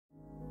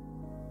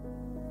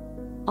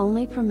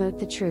only promote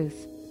the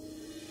truth.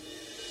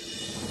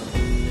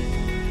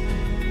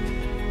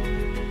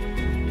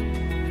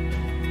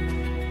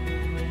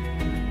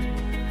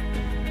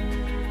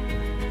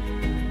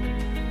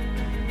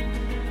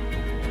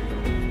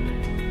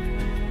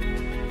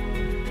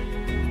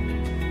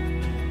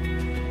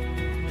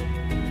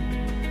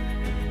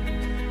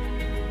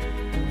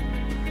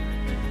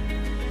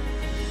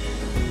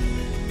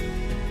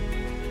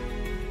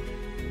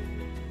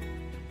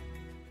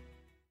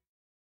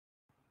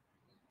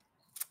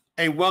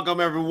 Hey, welcome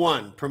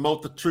everyone.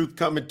 Promote the truth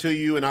coming to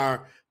you. And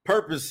our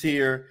purpose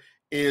here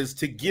is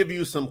to give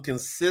you some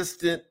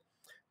consistent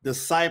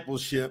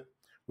discipleship.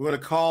 We're going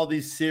to call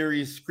these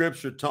series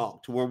Scripture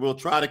Talk, to where we'll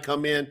try to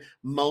come in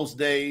most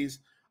days.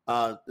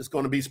 It's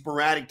going to be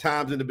sporadic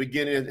times in the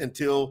beginning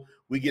until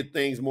we get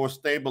things more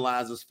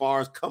stabilized as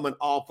far as coming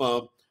off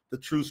of the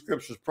True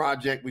Scriptures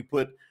Project. We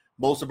put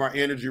most of our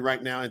energy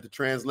right now into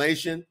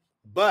translation,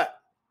 but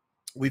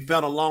we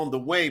felt along the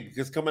way,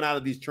 because coming out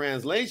of these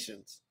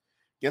translations,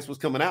 guess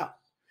what's coming out?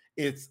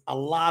 It's a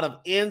lot of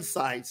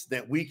insights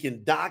that we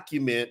can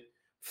document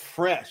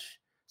fresh.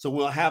 So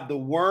we'll have the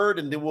word,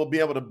 and then we'll be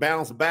able to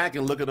bounce back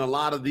and look at a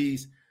lot of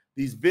these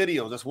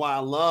videos. That's why I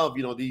love,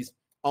 these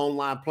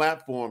online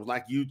platforms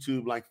like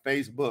YouTube, like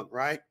Facebook,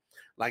 right?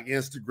 Like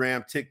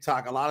Instagram,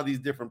 TikTok, a lot of these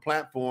different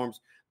platforms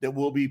that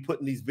we'll be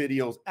putting these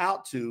videos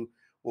out to.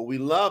 What we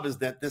love is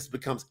that this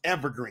becomes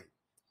evergreen.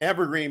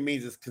 Evergreen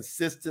means it's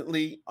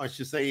consistently, or I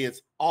should say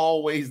it's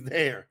always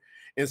there.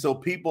 And so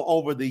people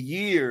over the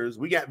years,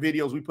 we got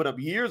videos we put up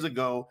years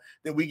ago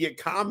that we get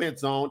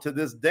comments on to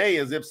this day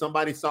as if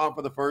somebody saw it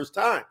for the first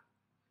time.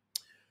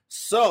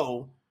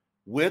 So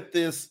with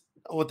us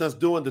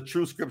doing the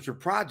True Scripture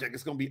Project,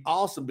 it's going to be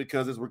awesome,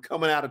 because as we're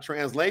coming out of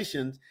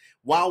translations,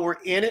 while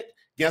we're in it,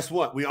 guess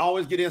what? We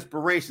always get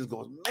inspirations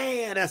going,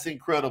 man, that's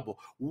incredible.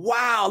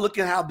 Wow, look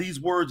at how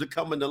these words are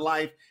coming to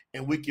life,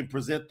 and we can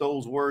present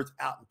those words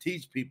out and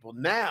teach people.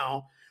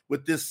 Now,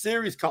 with this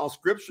series called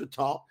Scripture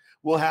Talk,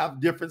 we'll have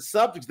different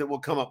subjects that will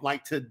come up.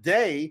 Like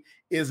today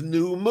is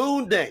New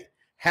Moon Day.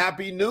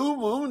 Happy New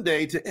Moon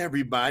Day to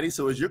everybody.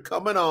 So as you're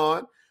coming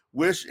on,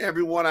 wish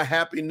everyone a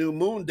happy New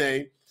Moon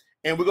Day.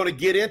 And we're going to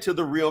get into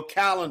the real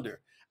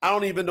calendar. I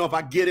don't even know if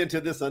I get into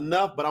this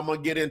enough, but I'm going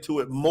to get into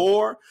it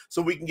more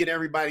so we can get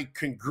everybody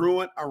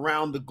congruent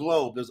around the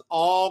globe. There's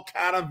all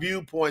kind of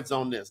viewpoints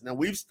on this. Now,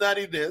 we've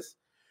studied this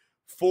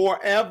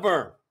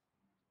forever.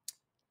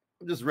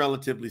 I'm just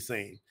relatively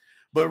saying.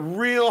 But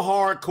real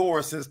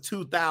hardcore since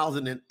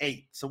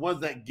 2008. So what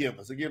does that give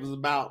us? It gives us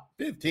about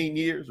 15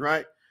 years,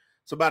 right?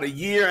 So about a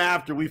year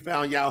after we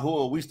found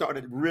YAHUAH, we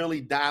started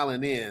really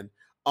dialing in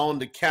on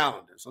the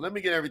calendar. So let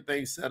me get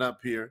everything set up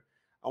here.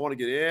 I want to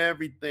get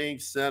everything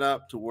set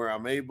up to where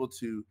I'm able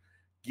to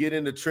get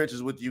in the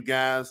trenches with you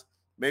guys.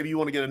 Maybe you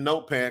want to get a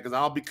notepad, because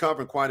I'll be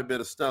covering quite a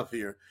bit of stuff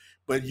here.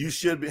 But you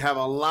should have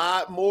a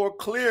lot more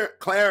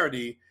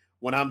clarity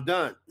when I'm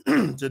done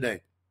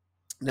today.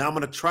 Now, I'm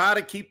going to try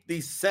to keep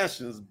these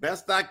sessions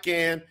best I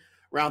can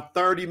around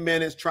 30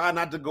 minutes. Try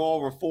not to go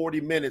over 40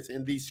 minutes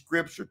in these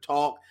Scripture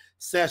Talk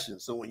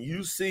sessions. So when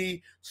you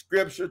see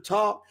Scripture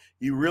Talk,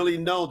 you really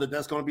know that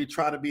that's going to be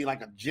trying to be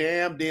like a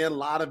jammed in,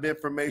 lot of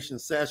information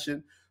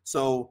session.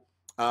 So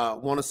I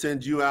want to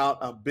send you out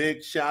a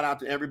big shout out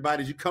to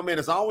everybody. As you come in,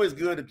 it's always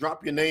good to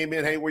drop your name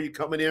in. Hey, where you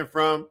coming in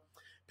from?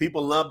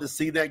 People love to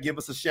see that. Give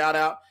us a shout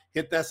out.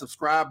 Hit that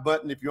subscribe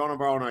button if you're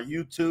on our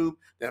YouTube.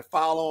 That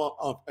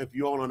follow if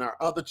you're on our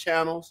other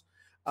channels,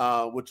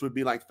 which would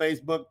be like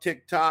Facebook,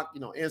 TikTok,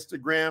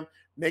 Instagram.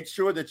 Make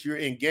sure that you're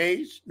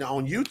engaged. Now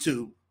on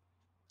YouTube,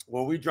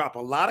 where we drop a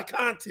lot of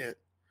content,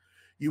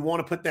 you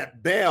want to put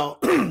that bell,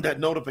 that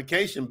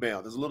notification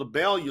bell. There's a little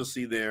bell you'll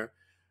see there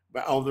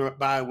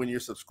by when you're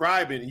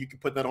subscribing, and you can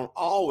put that on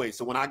always.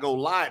 So when I go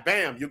live,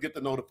 bam, you'll get the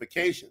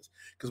notifications,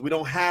 because we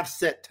don't have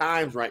set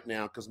times right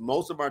now, because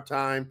most of our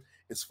time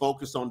is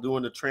focused on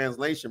doing the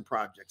translation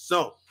project.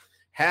 So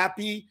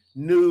happy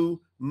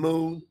New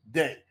Moon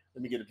Day.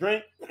 Let me get a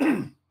drink.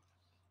 I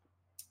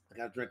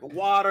got a drink of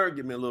water.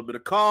 Give me a little bit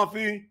of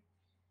coffee.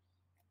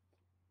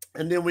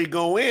 And then we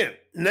go in.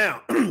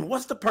 Now,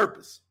 what's the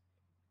purpose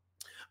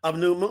of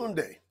New Moon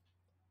Day?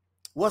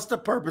 What's the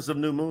purpose of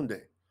New Moon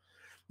Day?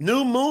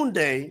 New Moon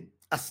Day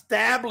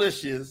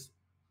establishes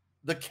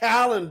the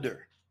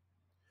calendar.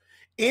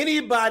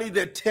 Anybody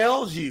that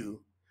tells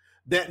you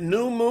that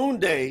New Moon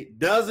Day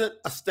doesn't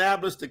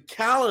establish the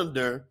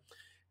calendar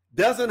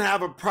doesn't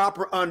have a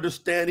proper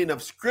understanding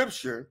of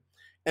Scripture,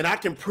 and I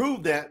can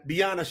prove that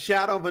beyond a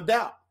shadow of a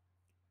doubt.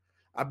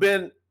 I've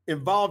been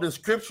involved in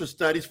Scripture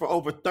studies for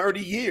over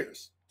 30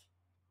 years.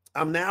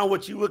 I'm now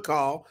what you would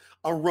call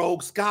a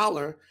rogue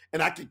scholar,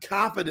 and I can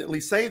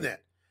confidently say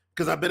that,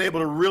 because I've been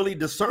able to really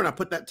discern. I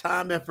put that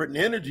time, effort, and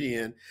energy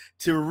in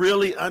to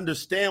really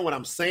understand what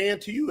I'm saying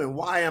to you and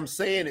why I'm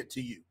saying it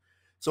to you.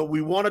 So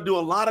we want to do a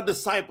lot of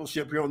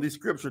discipleship here on these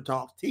Scripture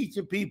Talks,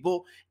 teaching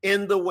people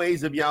in the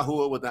ways of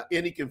YAHUAH without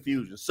any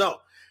confusion. So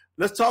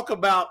let's talk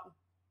about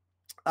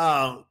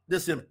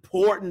this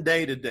important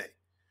day today.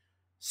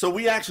 So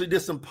we actually did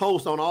some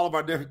posts on all of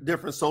our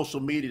different social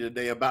media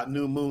today about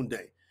New Moon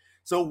Day.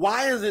 So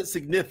why is it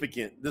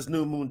significant, this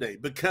new moon day?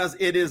 Because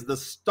it is the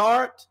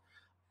start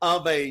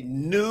of a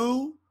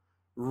new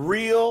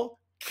real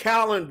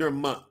calendar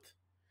month.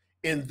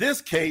 In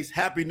this case,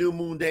 Happy New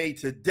Moon Day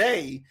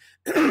today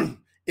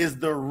is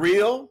the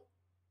real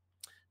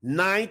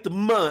 9th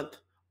month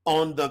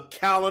on the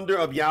calendar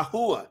of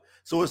YAHUAH.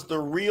 So it's the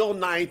real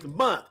 9th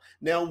month.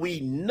 Now we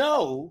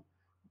know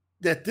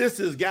that this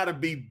has got to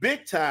be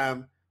big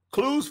time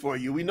clues for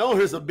you. We know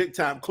here's a big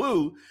time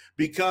clue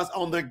because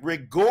on the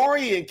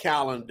Gregorian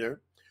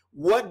calendar,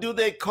 what do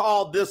they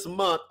call this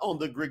month on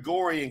the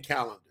Gregorian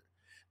calendar?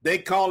 They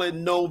call it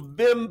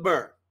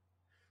November.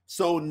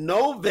 So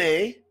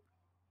Nove,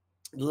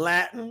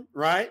 Latin,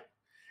 right,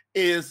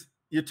 is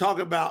you're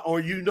talking about, or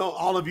you know,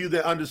 all of you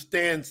that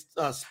understand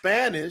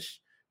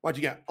Spanish, what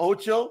you got?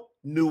 Ocho,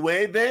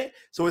 nueve.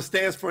 So it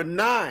stands for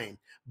 9.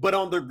 But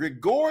on the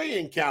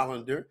Gregorian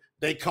calendar,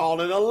 they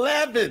call it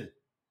 11.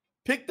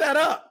 Pick that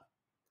up.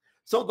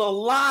 So the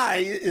lie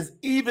is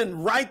even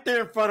right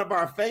there in front of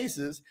our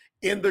faces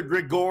in the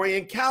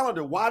Gregorian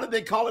calendar. Why do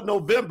they call it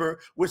November,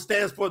 which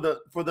stands for the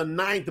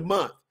 9th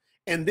month,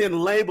 and then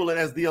label it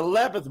as the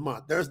 11th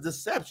month? There's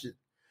deception.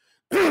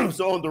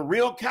 So on the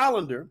real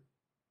calendar,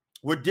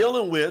 we're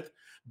dealing with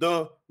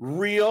the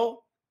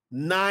real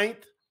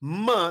 9th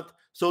month.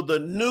 So the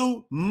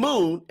new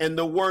moon, and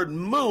the word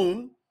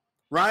moon,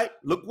 right?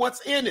 Look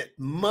what's in it.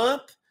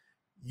 Month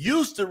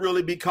used to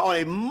really be called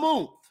a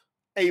month,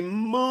 a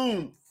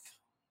month.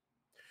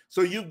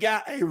 So you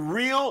got a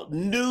real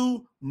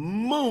new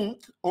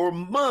month or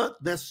month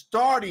that's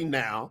starting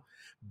now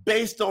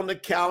based on the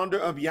calendar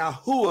of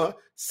YAHUAH.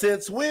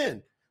 Since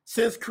when?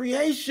 Since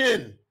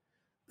creation.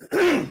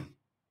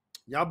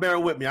 Y'all bear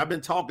with me. I've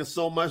been talking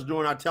so much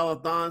during our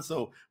telethon,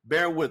 so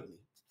bear with me.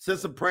 Send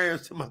some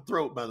prayers to my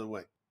throat, by the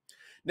way.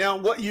 Now,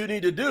 what you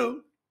need to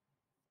do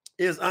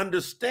is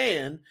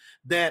understand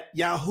that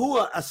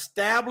YAHUAH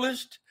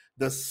established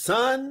the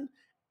sun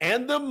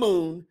and the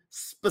moon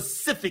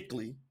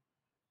specifically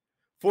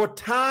for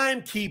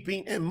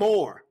timekeeping and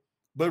more,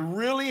 but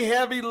really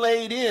heavy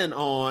laid in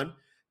on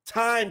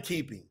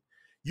timekeeping.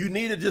 You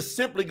need to just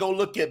simply go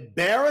look at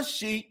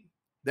Bereshit,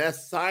 that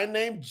sign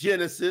named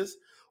Genesis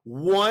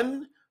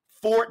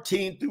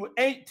 1:14 through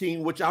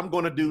 18, which I'm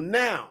going to do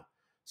now.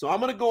 So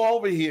I'm going to go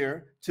over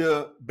here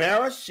to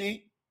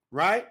Bereshit,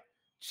 right?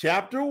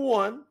 Chapter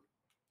 1.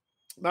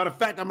 Matter of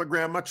fact, I'm going to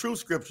grab my true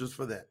scriptures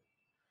for that.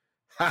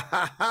 Ha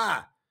ha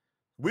ha.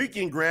 We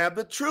can grab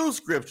the true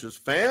scriptures,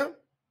 fam,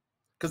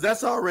 because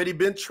that's already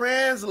been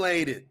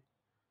translated.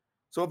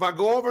 So if I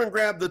go over and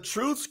grab the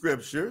true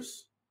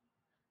scriptures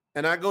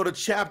and I go to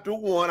chapter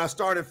 1, I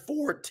start at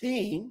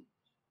 14.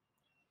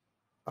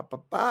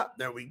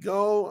 There we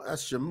go.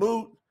 That's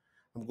Shemut.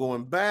 I'm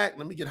going back.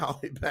 Let me get all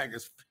the way back.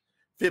 It's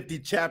 50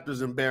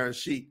 chapters in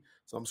Bereshit.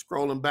 So I'm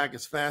scrolling back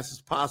as fast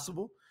as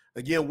possible.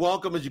 Again,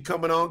 welcome as you're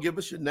coming on. Give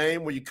us your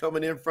name, where you're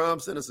coming in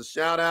from. Send us a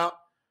shout out.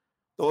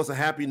 Throw us a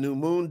happy new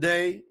moon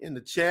day in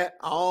the chat.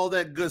 All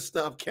that good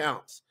stuff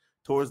counts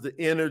towards the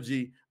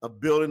energy of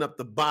building up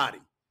the body.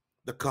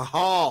 The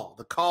kahal,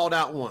 the called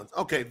out ones.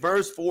 Okay,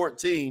 verse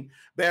 14,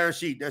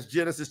 Bereshit. That's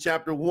Genesis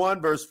chapter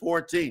 1, verse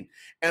 14.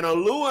 And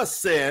Yahuwah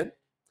said,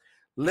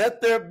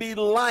 let there be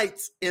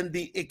lights in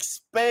the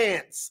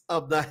expanse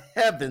of the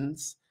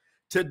heavens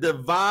to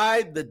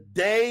divide the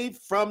day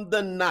from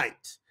the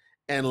night.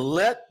 And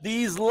let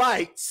these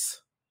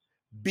lights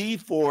be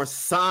for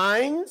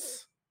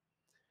signs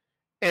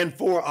and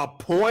for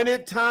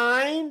appointed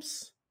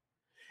times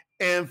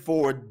and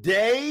for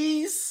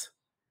days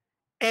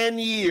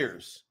and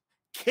years.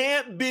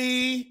 Can't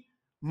be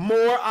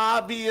more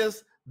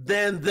obvious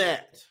than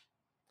that.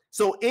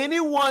 So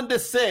anyone that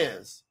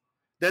says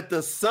that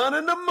the sun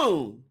and the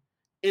moon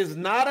is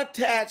not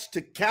attached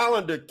to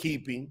calendar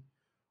keeping,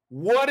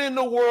 what in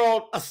the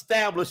world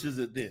establishes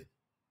it then?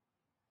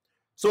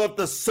 So if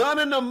the sun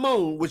and the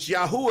moon, which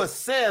YAHUAH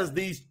says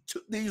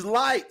these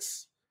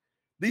lights,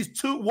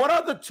 what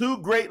are the two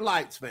great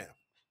lights, fam?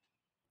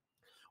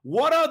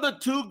 What are the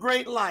two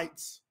great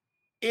lights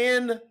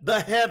in the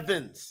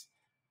heavens?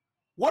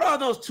 What are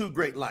those two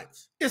great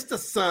lights? It's the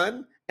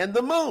sun and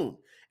the moon.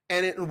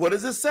 And what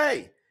does it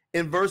say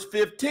in verse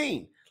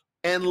 15?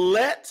 And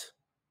let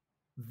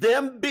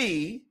them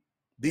be,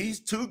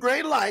 these two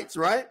great lights,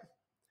 right?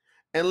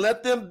 And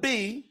let them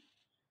be,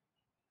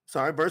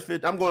 verse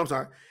 15,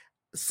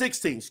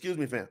 16, excuse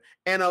me, fam.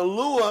 And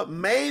Yahuwah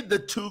made the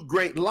two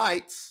great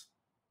lights.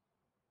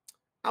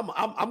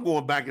 I'm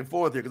going back and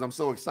forth here because I'm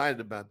so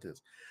excited about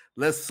this.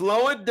 Let's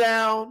slow it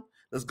down.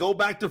 Let's go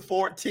back to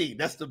 14.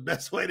 That's the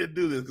best way to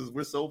do this because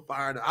we're so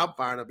fired up. I'm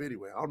fired up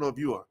anyway. I don't know if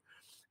you are.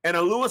 And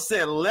Yahuwah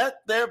said, let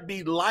there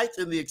be lights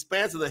in the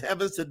expanse of the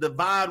heavens to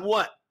divide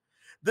what?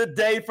 The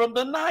day from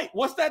the night.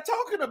 What's that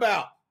talking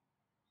about?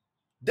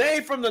 Day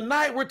from the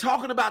night, we're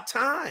talking about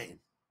time.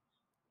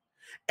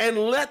 And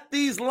let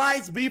these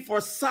lights be for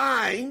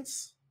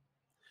signs.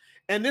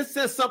 And this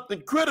says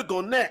something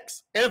critical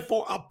next. And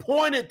for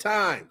appointed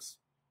times.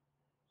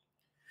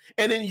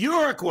 And in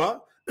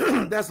YAHUAH,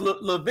 that's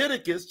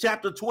Leviticus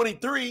chapter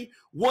 23,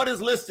 what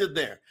is listed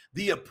there?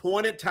 The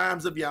appointed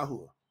times of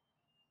YAHUAH.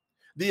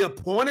 The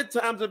appointed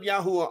times of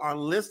Yahuwah are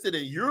listed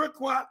in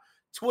YAHUAH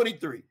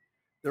 23.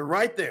 They're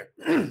right there.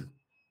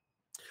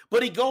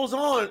 But he goes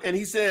on and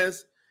he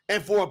says,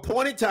 and for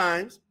appointed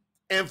times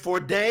and for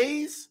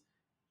days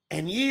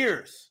and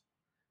years.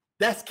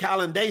 That's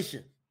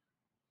calendation.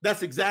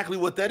 That's exactly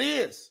what that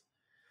is.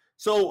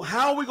 So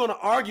how are we going to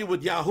argue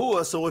with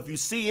Yahuwah? So if you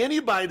see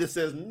anybody that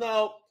says,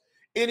 no,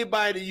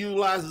 anybody that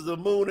utilizes the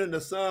moon and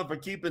the sun for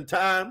keeping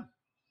time,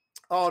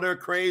 oh, they're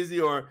crazy,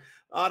 or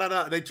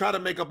oh, they try to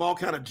make up all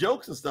kind of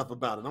jokes and stuff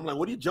about it. I'm like,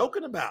 what are you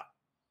joking about?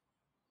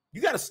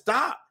 You got to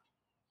stop.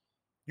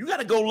 You got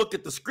to go look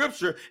at the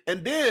scripture,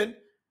 and then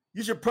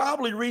you should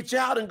probably reach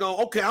out and go,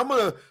 okay, I'm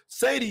going to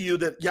say to you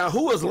that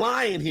Yahuwah's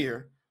lying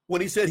here when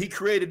he said he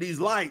created these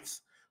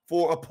lights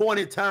for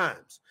appointed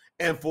times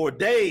and for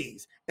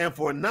days and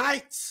for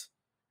nights.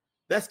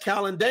 That's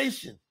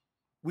calendation.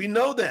 We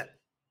know that.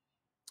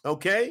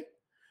 Okay?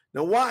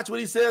 Now watch what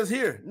he says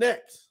here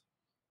next,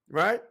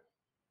 right?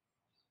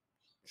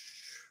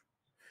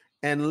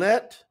 And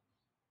let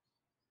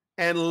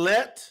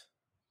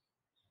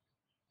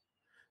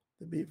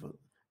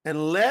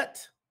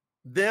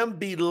them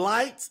be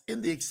lights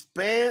in the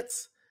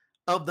expanse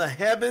of the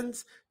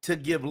heavens to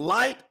give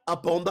light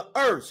upon the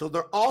earth. So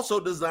they're also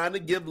designed to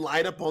give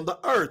light upon the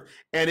earth.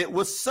 And it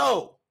was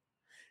so.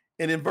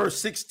 And in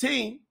verse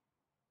 16,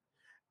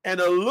 and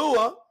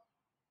YAHUAH,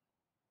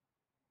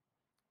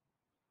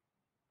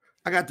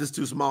 I got this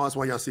too small. That's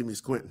why y'all see me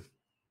squinting.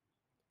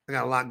 I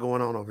got a lot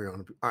going on over here. All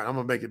right, I'm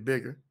going to make it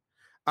bigger.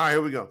 All right,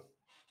 here we go.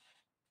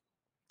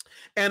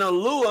 And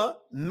YAHUAH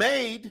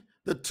made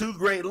the two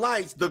great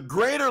lights. The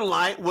greater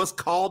light was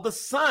called the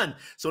sun.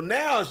 So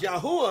now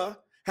Yahuwah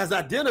has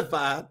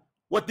identified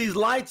what these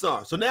lights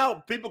are. So now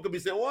people could be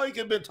saying, well, he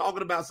could have been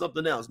talking about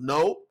something else.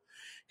 No,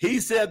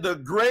 he said the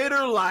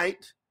greater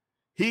light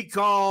he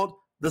called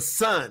the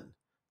sun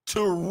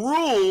to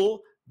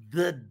rule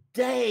the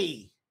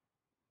day.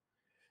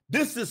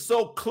 This is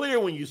so clear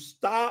when you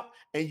stop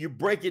and you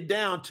break it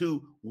down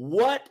to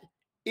what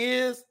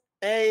is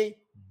a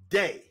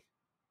day.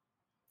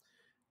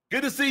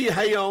 Good to see you,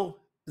 Hayo.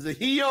 It's a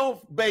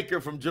Heo Baker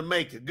from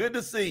Jamaica. Good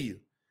to see you.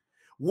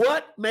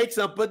 What makes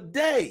up a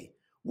day?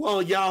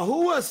 Well,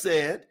 Yahuwah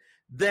said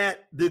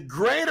that the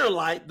greater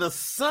light, the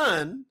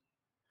sun,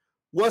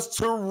 was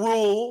to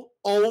rule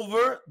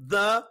over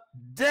the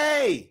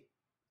day.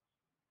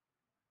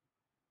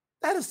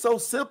 That is so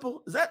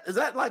simple. Is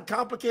that like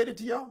complicated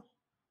to y'all?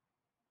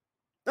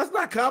 That's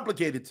not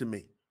complicated to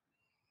me,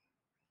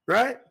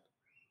 right?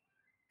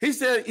 He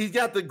said he's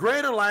got the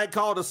greater light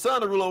called the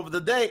sun to rule over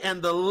the day,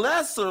 and the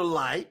lesser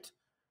light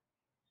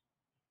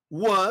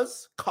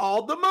was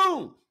called the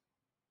moon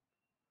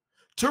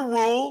to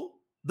rule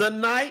the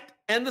night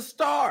and the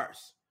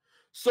stars.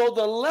 So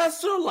the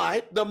lesser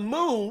light, the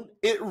moon,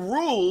 it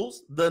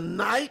rules the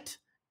night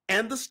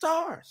and the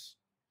stars.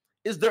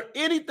 Is there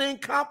anything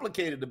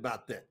complicated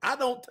about that? I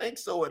don't think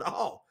so at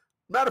all.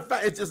 Matter of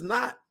fact, it's just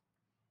not.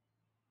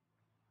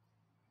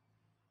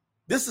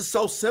 This is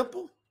so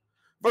simple.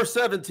 Verse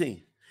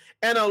 17.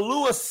 And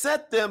YAHUAH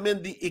set them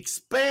in the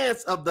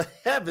expanse of the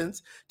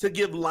heavens to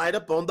give light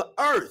upon the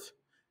earth.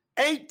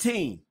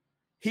 18.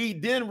 He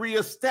then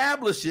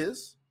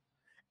reestablishes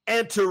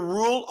and to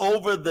rule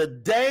over the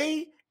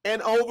day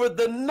and over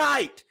the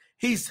night.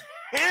 He's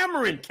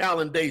hammering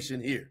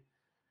calendation here.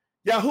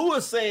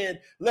 Yahuwah saying,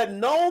 let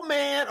no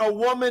man or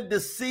woman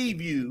deceive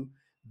you.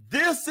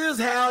 This is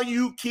how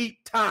you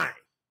keep time.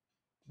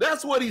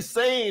 That's what he's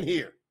saying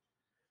here.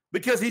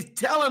 Because he's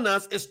telling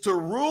us it's to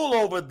rule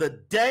over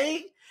the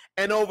day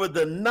and over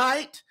the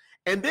night.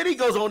 And then he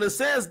goes on and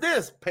says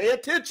this, pay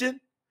attention,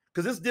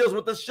 because this deals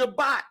with the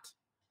Shabbat.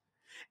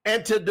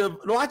 And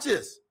watch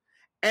this,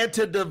 and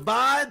to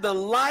divide the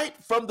light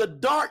from the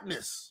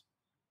darkness.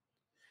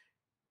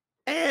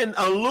 And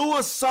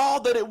YAHUAH saw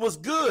that it was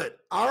good.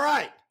 All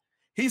right.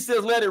 He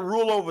says, let it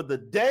rule over the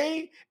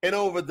day and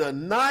over the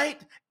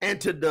night, and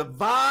to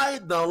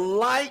divide the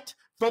light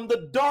from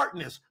the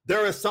darkness.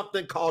 There is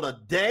something called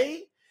a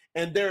day,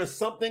 and there is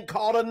something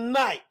called a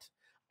night.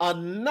 A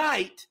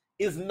night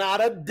is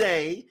not a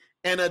day,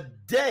 and a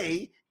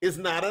day is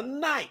not a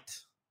night.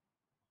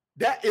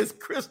 That is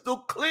crystal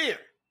clear.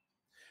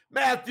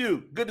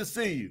 Matthew, good to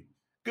see you.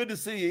 Good to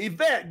see you.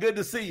 Yvette, good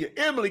to see you.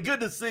 Emily, good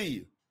to see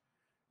you.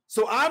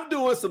 So I'm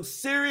doing some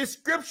serious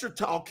scripture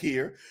talk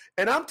here,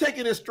 and I'm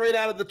taking it straight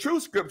out of the true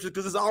scripture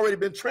because it's already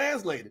been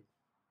translated.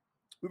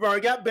 We've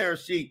already got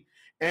Bereshit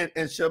and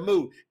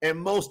Shamu and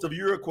most of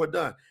YAHUAH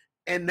done.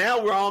 And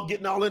now we're all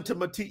getting all into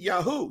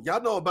Yahu.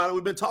 Y'all know about it.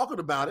 We've been talking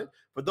about it.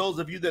 For those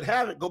of you that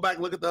haven't, go back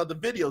and look at the other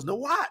videos. Now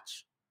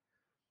watch.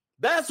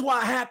 That's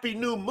why Happy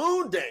New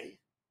Moon Day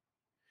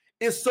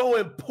is so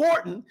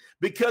important,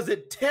 because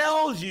it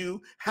tells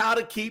you how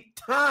to keep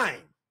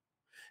time.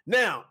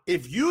 Now,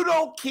 if you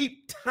don't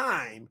keep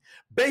time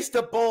based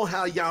upon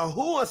how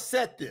Yahuwah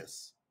set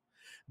this,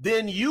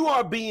 then you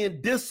are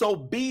being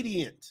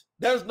disobedient.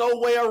 There's no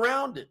way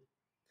around it.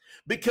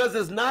 Because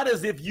it's not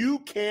as if you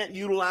can't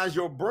utilize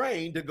your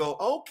brain to go,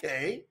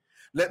 okay,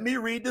 Let me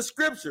read the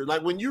scripture.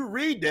 Like when you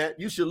read that,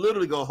 you should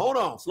literally go, hold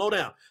on, slow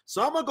down.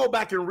 So I'm going to go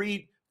back and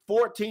read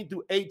 14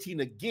 through 18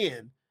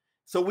 again.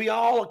 So we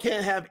all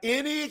can't have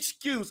any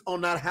excuse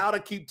on not how to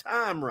keep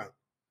time right.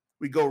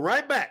 We go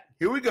right back.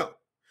 Here we go.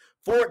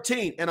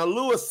 14. And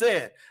YAHUAH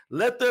said,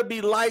 let there be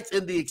lights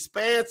in the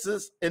expanse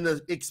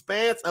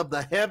of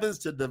the heavens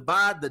to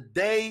divide the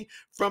day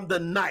from the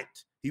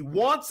night. He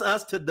wants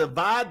us to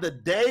divide the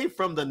day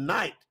from the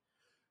night.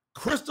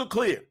 Crystal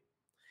clear.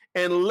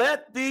 And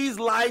let these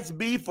lights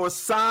be for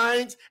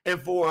signs and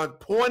for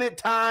appointed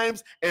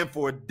times and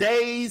for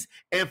days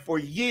and for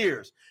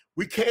years.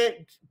 We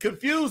can't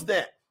confuse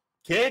that.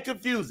 Can't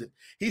confuse it.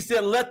 He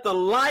said, let the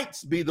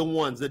lights be the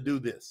ones that do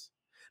this.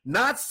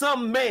 Not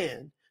some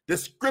man that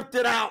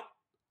scripted out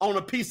on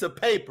a piece of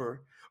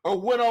paper or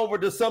went over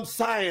to some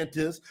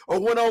scientist or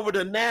went over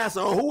to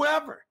NASA or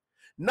whoever.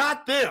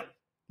 Not them.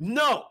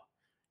 No.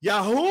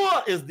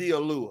 YAHUAH is the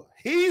YAHUAH.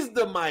 He's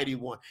the mighty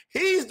one.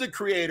 He's the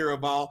creator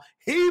of all.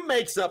 He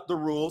makes up the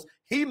rules.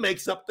 He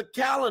makes up the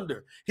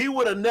calendar. He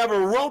would have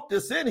never wrote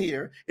this in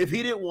here if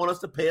he didn't want us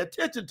to pay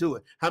attention to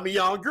it. How many of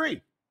y'all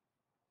agree?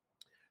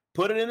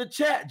 Put it in the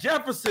chat.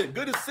 Jefferson,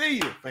 good to see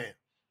you, fam.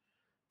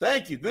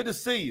 Thank you. Good to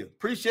see you.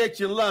 Appreciate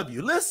you and love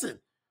you. Listen,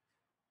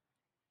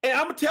 and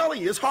I'm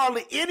telling you, it's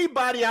hardly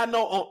anybody I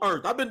know on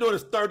earth. I've been doing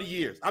this 30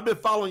 years. I've been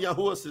following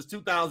YAHUAH since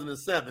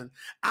 2007.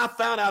 I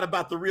found out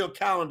about the real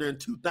calendar in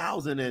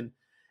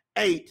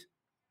 2008.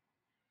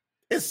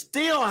 And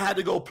still I had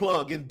to go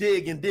plug and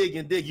dig and dig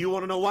and dig. You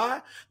want to know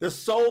why? There's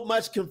so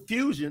much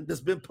confusion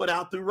that's been put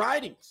out through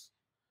writings.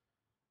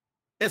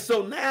 And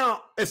so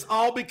now it's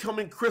all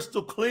becoming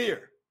crystal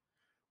clear.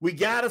 We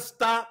got to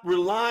stop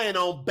relying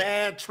on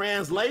bad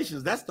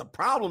translations. That's the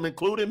problem,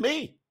 including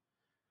me.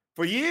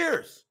 For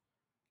years,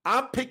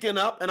 I'm picking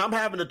up and I'm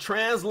having to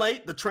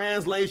translate the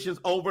translations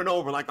over and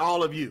over like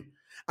all of you.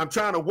 I'm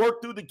trying to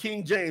work through the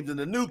King James and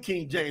the New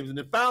King James. And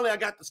then finally I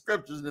got the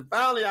scriptures. And then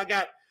finally I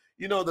got,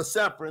 the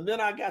Sefer. And then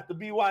I got the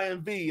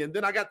BYNV. And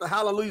then I got the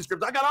Hallelujah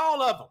scriptures. I got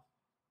all of them.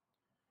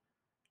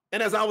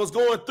 And as I was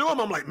going through them,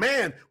 I'm like,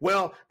 man,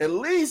 well, at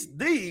least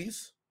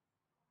these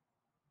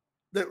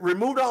that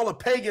removed all the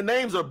pagan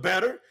names are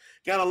better.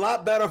 Got a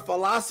lot better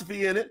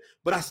philosophy in it.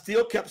 But I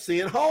still kept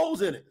seeing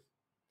holes in it.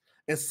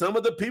 And some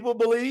of the people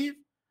believe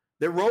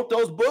that wrote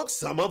those books,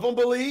 some of them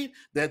believe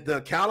that the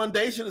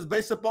calendation is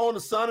based upon the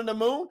sun and the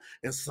moon,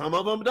 and some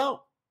of them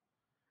don't.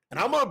 And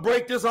I'm going to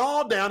break this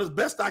all down as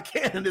best I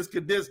can in this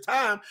condensed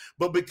time,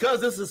 but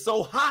because this is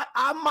so hot,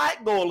 I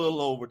might go a little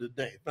over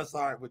today, if that's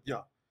all right with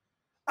y'all.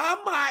 I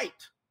might.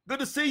 Good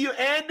to see you,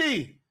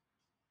 Andy.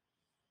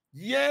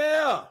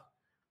 Yeah.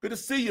 Good to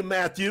see you,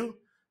 Matthew.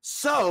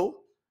 So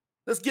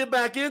let's get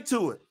back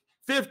into it.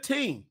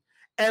 15.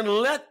 And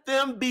let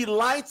them be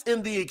lights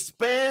in the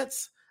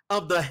expanse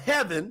of the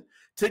heaven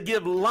to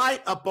give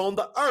light upon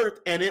the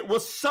earth. And it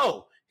was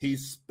so. He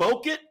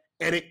spoke it,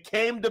 and it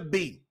came to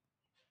be.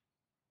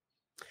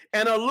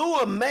 And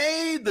YAHUAH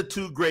made the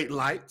two great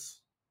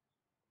lights.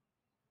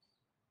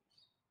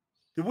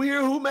 Did we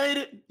hear who made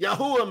it?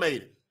 YAHUAH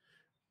made it.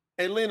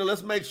 Hey, Lena,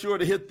 let's make sure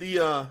to hit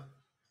the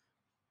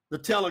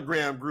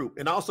Telegram group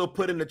and also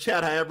put in the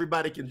chat how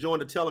everybody can join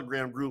the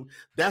Telegram group.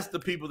 That's the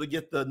people that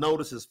get the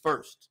notices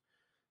first.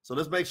 So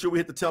let's make sure we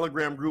hit the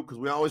Telegram group because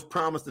we always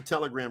promise the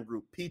Telegram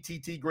group,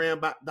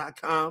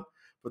 pttgram.com.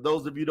 For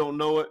those of you who don't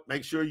know it,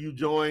 make sure you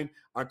join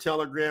our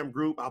Telegram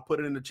group. I'll put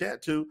it in the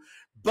chat too.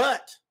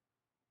 But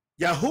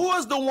YAHUAH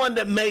is the one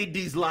that made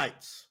these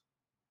lights.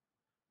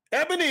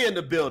 Ebony in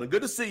the building.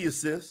 Good to see you,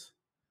 sis.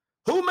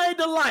 Who made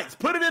the lights?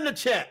 Put it in the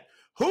chat.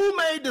 Who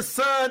made the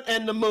sun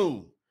and the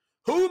moon?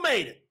 Who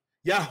made it?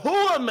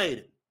 YAHUAH made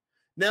it.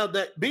 Now,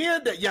 that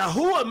being that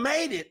YAHUAH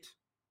made it,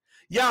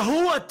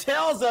 YAHUAH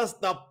tells us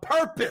the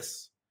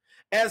purpose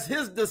as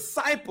his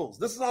disciples.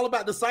 This is all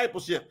about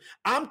discipleship.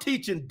 I'm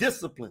teaching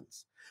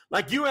disciplines.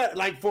 Like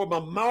from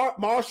a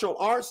martial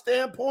arts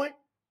standpoint,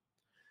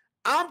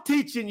 I'm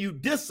teaching you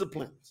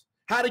disciplines,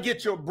 how to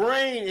get your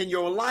brain and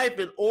your life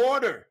in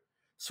order.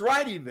 That's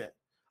right, Yvette.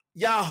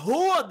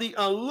 YAHUAH, the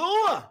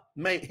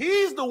YAHUAH,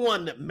 he's the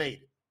one that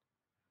made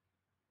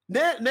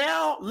it.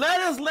 Now,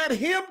 let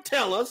him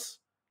tell us,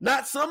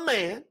 not some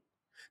man,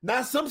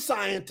 not some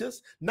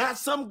scientist, not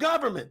some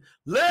government.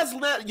 Let's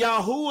let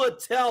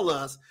YAHUAH tell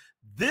us,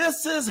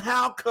 this is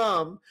how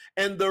come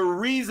and the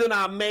reason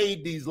I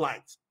made these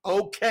lights.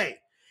 Okay.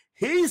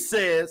 He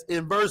says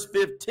in verse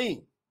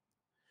 15,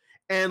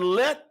 and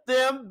let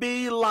them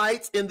be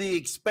lights in the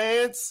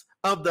expanse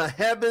of the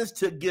heavens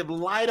to give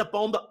light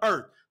upon the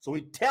earth. So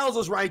he tells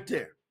us right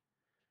there.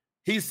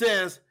 He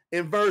says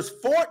in verse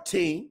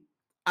 14,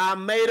 I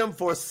made them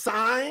for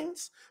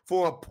signs,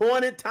 for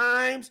appointed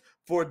times,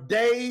 for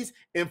days,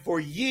 and for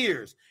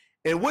years.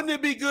 And wouldn't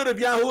it be good if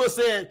YAHUAH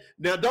said,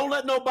 now don't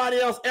let nobody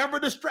else ever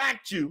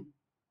distract you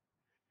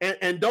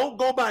and don't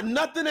go by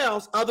nothing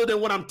else other than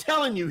what I'm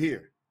telling you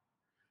here.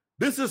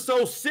 This is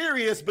so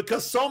serious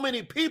because so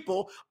many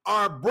people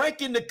are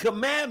breaking the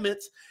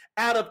commandments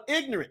out of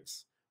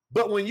ignorance.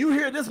 But when you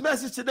hear this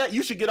message today,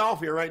 you should get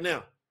off here right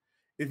now.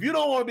 If you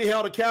don't want to be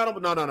held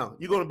accountable, no.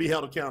 You're going to be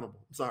held accountable.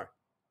 I'm sorry.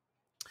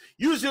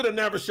 You should have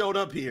never showed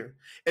up here.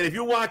 And if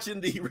you're watching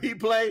the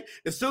replay,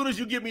 as soon as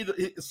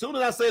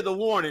I say the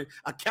warning,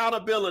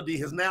 accountability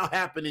has now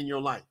happened in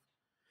your life.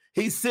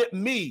 He sent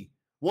me,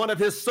 one of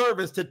his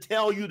servants, to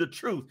tell you the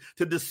truth,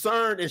 to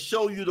discern and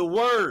show you the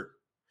word.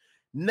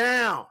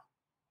 Now,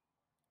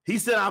 he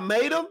said, I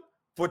made him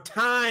for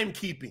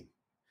timekeeping.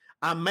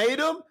 I made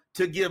him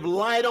to give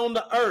light on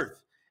the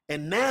earth.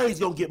 And now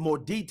he's going to get more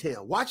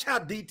detailed. Watch how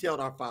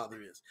detailed our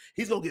Father is.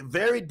 He's going to get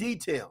very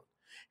detailed.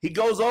 He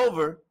goes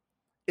over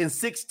in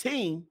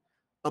 16,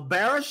 a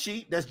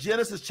Bereshit, that's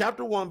Genesis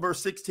chapter 1,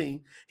 verse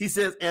 16. He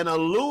says, and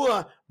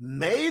YAHUAH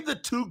made the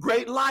two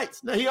great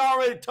lights. Now, he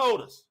already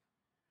told us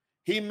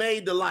he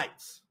made the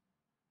lights.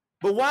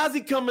 But why is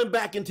he coming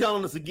back and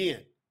telling us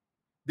again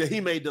that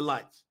he made the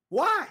lights?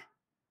 Why?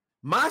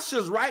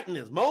 Masha's writing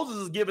this. Moses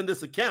is giving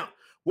this account.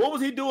 What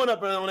was he doing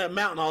up on that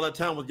mountain all that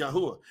time with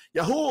YAHUAH?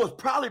 YAHUAH was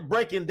probably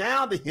breaking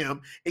down to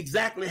him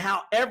exactly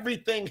how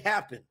everything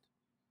happened.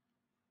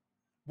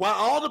 While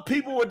all the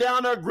people were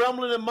down there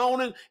grumbling and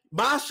moaning,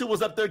 Masha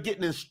was up there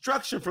getting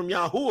instruction from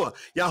YAHUAH.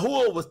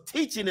 YAHUAH was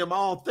teaching him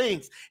all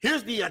things.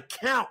 Here's the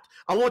account.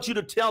 I want you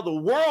to tell the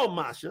world,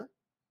 Masha.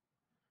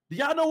 Do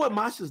y'all know what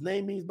Masha's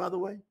name means, by the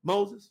way?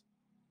 Moses?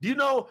 Do you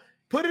know?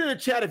 Put it in the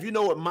chat if you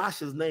know what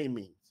Masha's name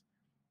means.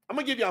 I'm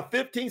going to give y'all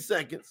 15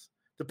 seconds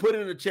to put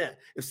it in the chat.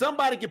 If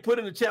somebody can put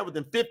it in the chat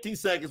within 15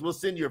 seconds, we'll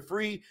send you a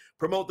free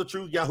Promote the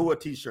Truth YAHUAH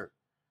t-shirt.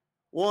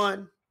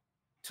 1,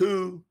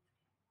 2,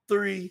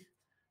 3,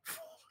 4,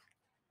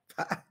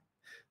 5,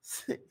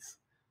 6,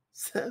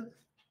 7,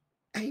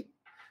 8,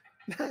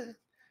 9,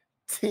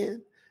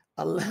 10,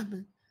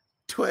 11,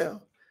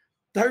 12,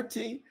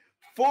 13,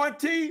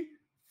 14,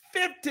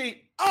 15.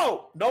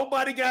 Oh,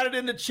 nobody got it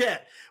in the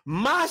chat.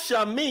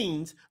 Masha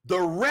means the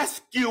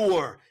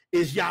rescuer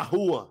is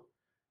YAHUAH.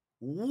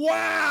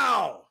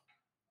 Wow.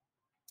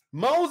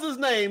 Moses'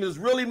 name is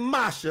really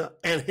Masha,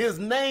 and his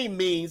name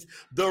means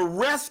the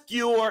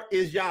rescuer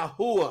is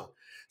YAHUAH.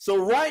 So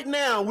right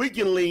now we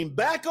can lean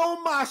back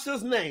on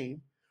Masha's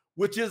name,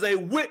 which is a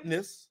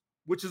witness,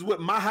 which is what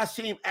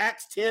Mahashim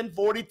Acts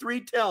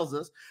 10:43 tells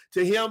us.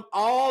 To him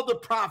all the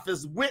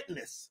prophets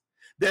witness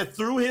that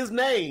through his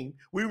name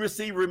we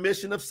receive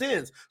remission of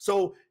sins.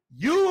 So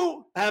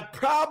you have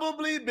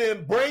probably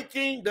been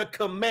breaking the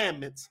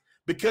commandments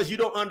because you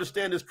don't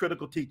understand this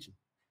critical teaching.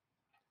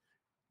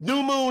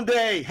 New Moon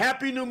Day,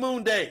 happy New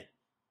Moon Day.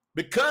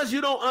 Because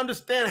you don't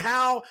understand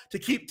how to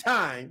keep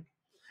time,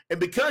 and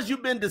because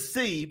you've been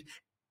deceived,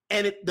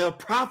 and the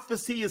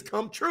prophecy has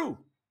come true.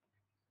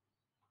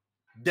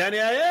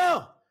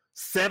 Daniel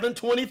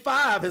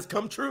 7:25 has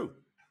come true.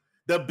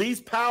 The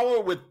beast power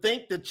would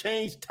think to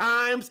change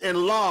times and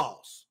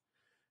laws.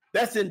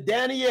 That's in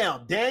Daniel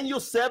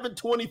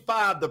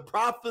 7:25. The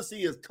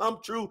prophecy has come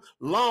true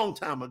long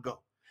time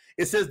ago.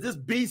 It says this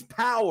beast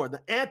power,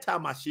 the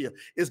anti-Mashiach,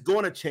 is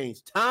going to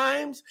change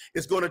times.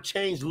 It's going to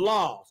change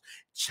laws.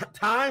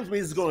 Times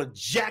means it's going to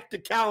jack the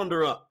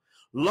calendar up.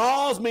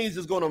 Laws means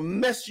it's going to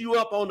mess you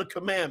up on the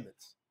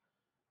commandments.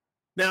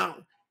 Now,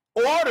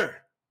 order,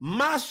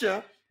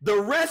 Masha, the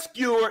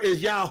rescuer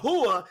is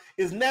YAHUAH,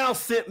 is now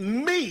sent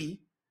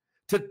me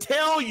to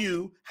tell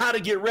you how to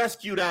get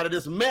rescued out of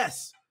this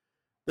mess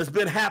that's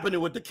been happening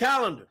with the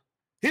calendar.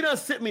 He done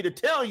sent me to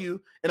tell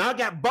you, and I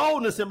got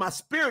boldness in my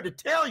spirit to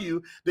tell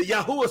you that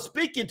YAHUAH is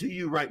speaking to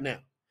you right now.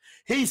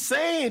 He's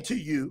saying to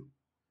you,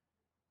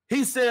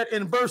 he said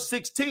in verse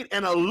 16,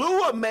 and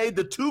YAHUAH made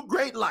the two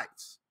great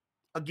lights.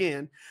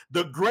 Again,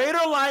 the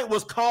greater light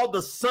was called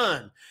the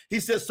sun.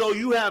 He says, so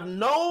you have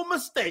no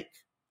mistake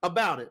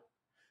about it.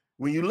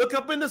 When you look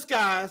up in the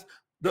skies,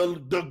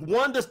 the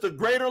one that's the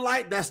greater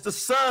light, that's the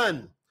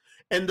sun.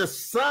 And the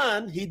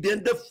sun, he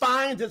then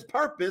defines his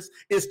purpose,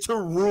 is to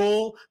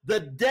rule the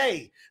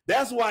day.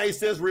 That's why he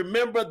says,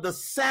 remember the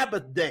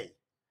Sabbath day,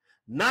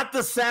 not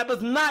the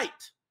Sabbath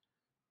night.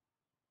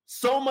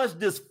 So much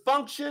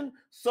dysfunction,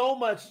 so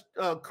much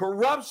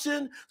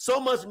corruption, so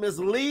much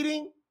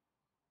misleading.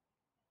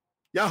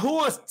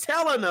 YAHUAH is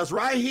telling us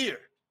right here,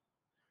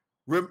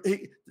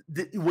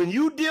 when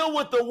you deal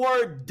with the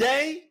word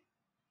day,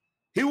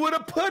 he would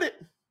have put it.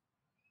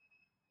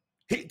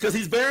 Because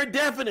he's very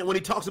definite when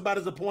he talks about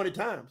his appointed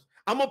times.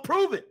 I'm going to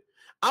prove it.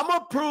 I'm going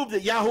to prove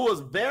that YAHUAH is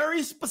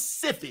very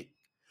specific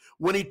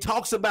when he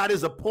talks about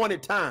his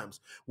appointed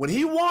times. When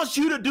he wants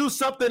you to do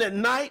something at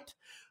night,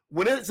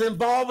 when it's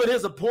involved with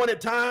his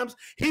appointed times,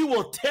 he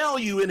will tell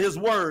you in his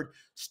word,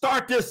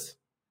 start this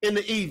in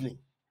the evening.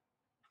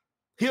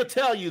 He'll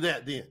tell you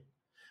that then.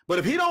 But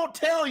if he don't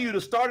tell you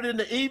to start it in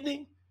the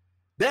evening,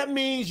 that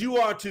means you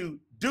are to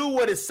do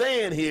what it's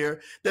saying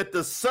here, that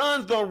the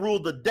sun's going to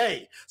rule the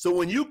day. So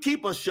when you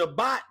keep a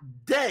Shabbat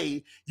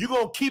day, you're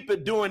going to keep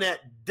it during that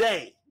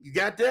day. You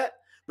got that?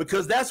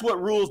 Because that's what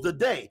rules the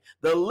day.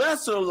 The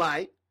lesser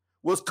light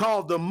was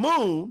called the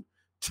moon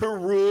to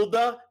rule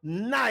the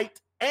night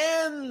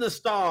and the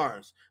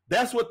stars.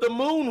 That's what the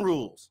moon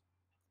rules.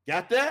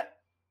 Got that?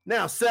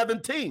 Now,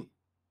 17.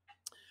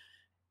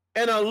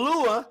 And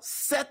YAHUAH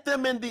set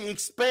them in the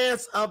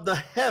expanse of the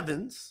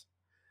heavens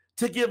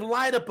to give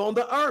light upon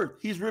the earth.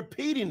 He's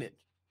repeating it.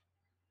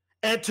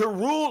 and to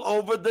rule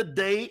over the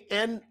day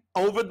and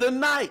over the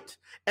night,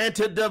 and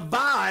to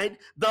divide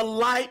the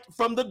light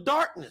from the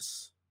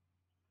darkness.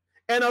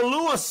 And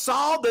YAHUAH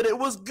saw that it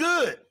was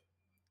good.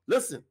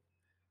 Listen,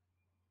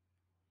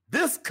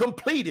 this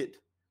completed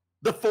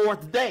the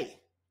fourth day.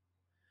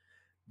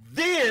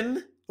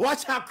 Then,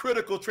 watch how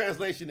critical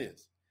translation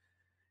is.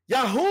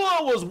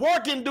 YAHUAH was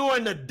working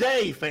during the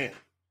day, fam.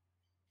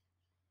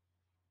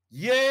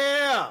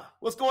 Yeah,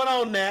 what's going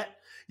on, Nat?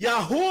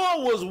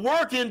 YAHUAH was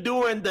working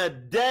during the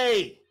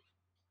day,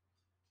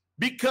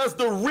 because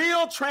the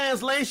real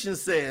translation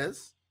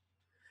says,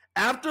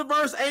 after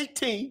verse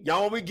 18,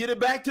 y'all want me to get it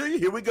back to you?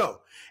 Here we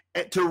go.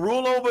 And to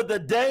rule over the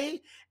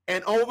day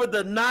and over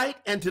the night,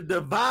 and to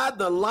divide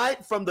the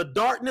light from the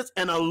darkness.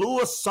 And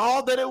YAHUAH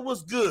saw that it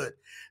was good.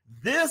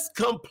 This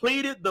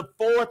completed the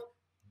fourth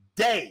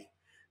day.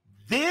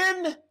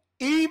 Then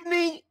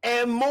evening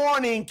and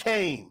morning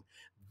came.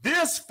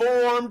 This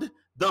formed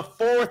the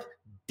fourth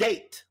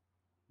date.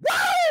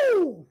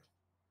 Woo!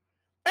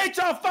 Ain't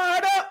y'all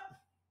fired up?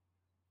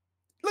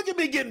 Look at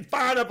me getting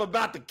fired up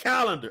about the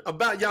calendar,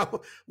 about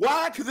YAHUAH.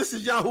 Why? Because this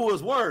is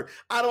YAHUAH's word.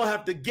 I don't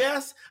have to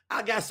guess.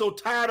 I got so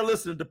tired of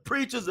listening to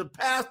preachers and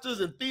pastors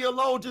and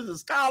theologians and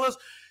scholars.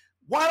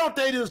 Why don't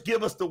they just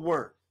give us the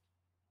word?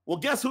 Well,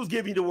 guess who's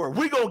giving you the word?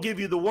 We're going to give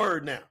you the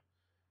word now.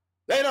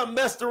 They done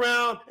messed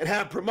around and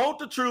have promote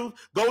the truth,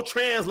 go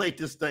translate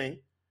this thing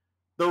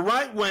the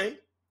right way,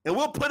 and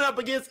we'll put up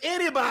against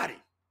anybody.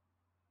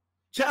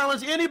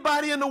 Challenge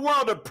anybody in the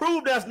world to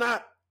prove that's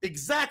not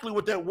exactly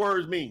what that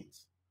word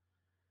means.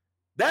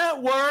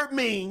 That word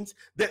means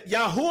that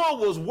YAHUAH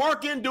was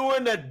working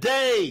during the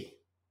day.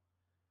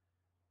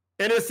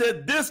 And it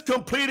said this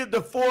completed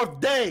the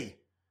fourth day.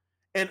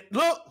 And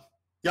look,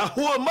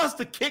 YAHUAH must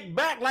have kicked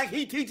back like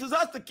he teaches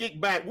us to kick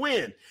back.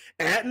 When?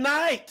 At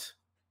night.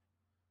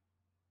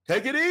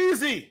 Take it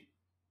easy.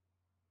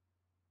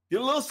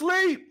 Get a little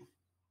sleep.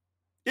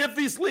 If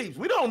he sleeps.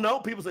 We don't know.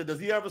 People say, does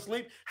he ever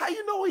sleep? How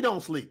you know he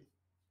don't sleep?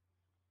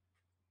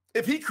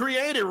 If he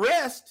created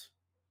rest,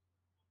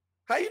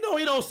 how you know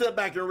he don't sit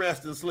back and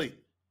rest and sleep?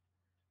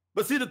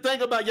 But see, the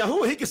thing about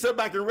YAHUAH, he can sit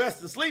back and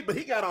rest and sleep, but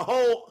he got a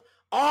whole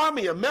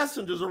army of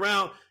messengers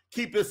around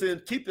keep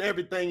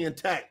everything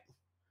intact.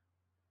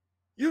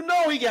 You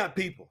know he got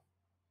people.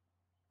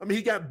 I mean,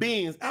 he got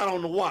beings out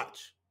on the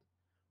watch,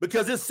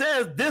 because it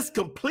says this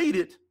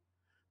completed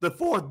the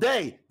fourth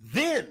day.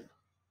 Then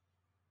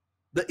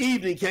the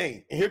evening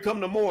came, and here come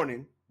the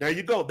morning. There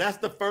you go. That's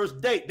the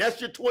first date. That's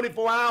your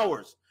 24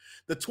 hours.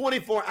 The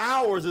 24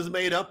 hours is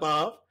made up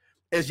of,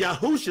 as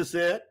YAHUAH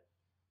said,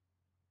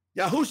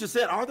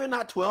 are there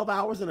not 12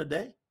 hours in a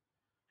day?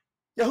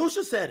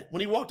 YAHUAH said it when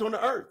he walked on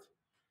the earth.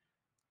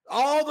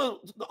 All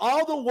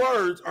the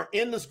words are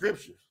in the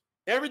scriptures.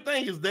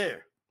 Everything is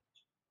there.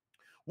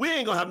 We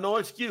ain't gonna have no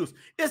excuse.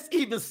 It's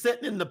even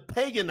sitting in the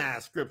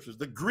paganized scriptures.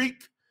 The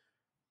Greek,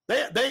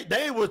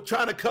 they were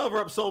trying to cover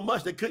up so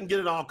much they couldn't get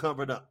it all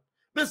covered up.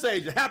 Miss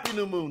Asia, happy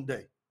new moon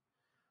day.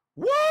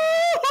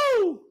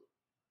 Woo-hoo!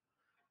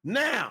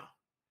 Now,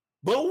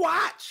 but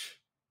watch.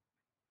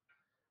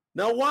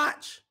 Now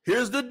watch.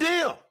 Here's the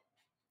deal.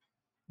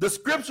 The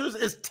scriptures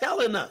is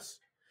telling us.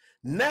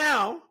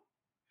 Now,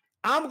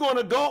 I'm going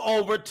to go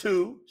over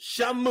to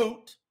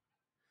Shemot,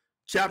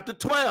 chapter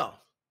 12.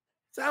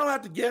 So I don't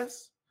have to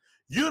guess.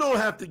 You don't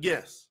have to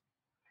guess.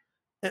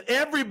 And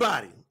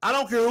everybody, I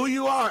don't care who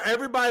you are,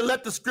 everybody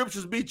let the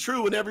scriptures be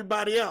true, and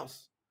everybody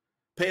else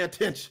pay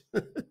attention.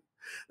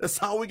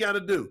 That's all we got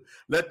to do.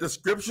 Let the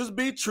scriptures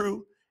be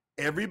true.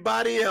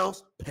 Everybody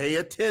else pay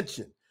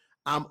attention.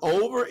 I'm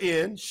over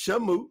in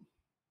Shemot.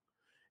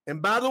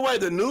 And by the way,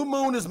 the new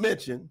moon is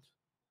mentioned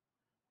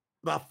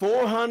about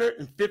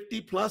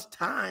 450 plus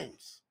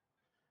times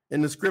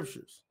in the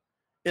scriptures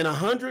in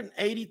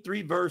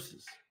 183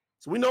 verses.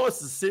 So we know it's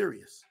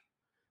serious.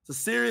 It's a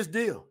serious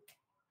deal.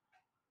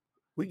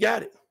 We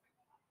got it.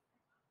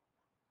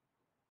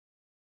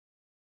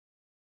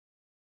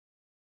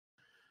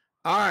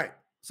 All right.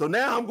 So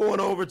now I'm going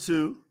over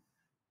to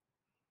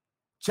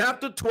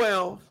chapter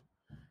 12.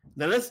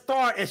 Now let's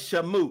start at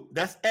Shemot.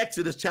 That's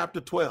Exodus chapter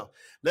 12.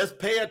 Let's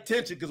pay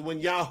attention, because when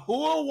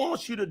YAHUAH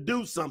wants you to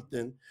do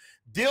something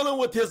dealing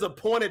with his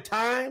appointed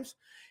times,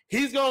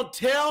 he's going to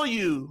tell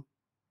you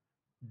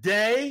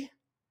day,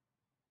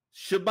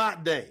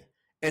 Shabbat day.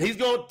 And he's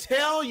going to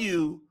tell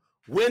you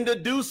when to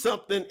do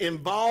something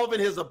involving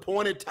his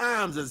appointed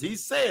times, as he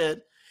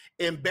said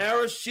in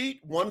Bereshit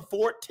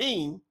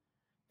 1:14,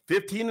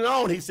 15 and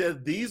on. He says,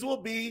 these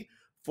will be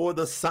for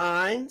the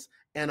signs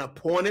and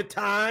appointed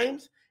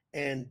times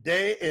and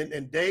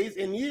days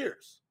and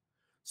years.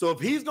 So if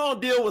he's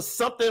going to deal with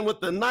something with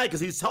the night,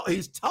 because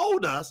he's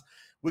told us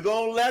we're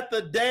going to let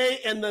the day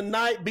and the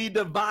night be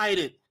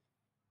divided.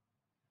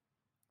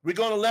 We're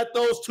going to let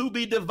those two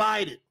be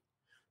divided.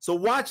 So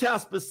watch how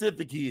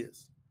specific he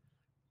is.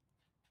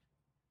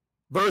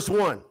 Verse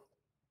 1.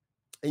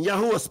 And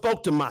YAHUAH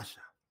spoke to Moshe.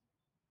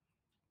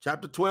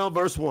 Chapter 12,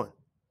 verse 1.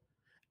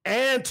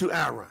 And to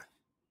Aaron,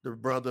 the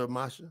brother of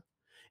Moshe,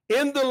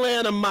 in the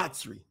land of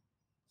Matzri,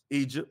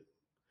 Egypt,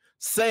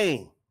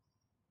 saying,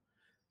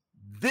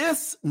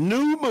 This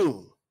new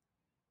moon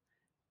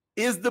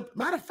is the,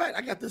 matter of fact,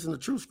 I got this in the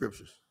True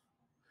Scriptures.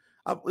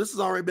 This has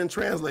already been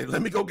translated.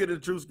 Let me go get it in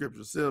the True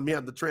Scriptures. So let me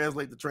have to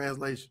translate the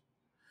translation.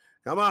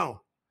 Come on.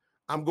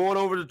 I'm going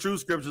over the True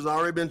Scriptures,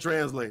 already been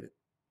translated.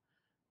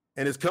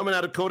 And it's coming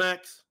out of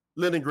Codex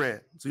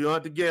Leningrad. So you don't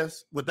have to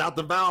guess, without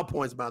the vowel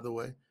points, by the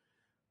way.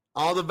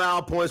 All the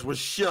vowel points were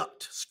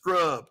shucked,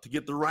 scrubbed to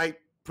get the right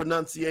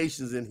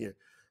pronunciations in here.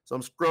 So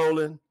I'm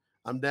scrolling.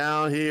 I'm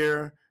down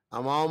here.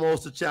 I'm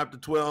almost to chapter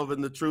 12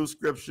 in the True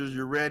Scriptures.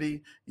 You're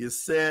ready. You're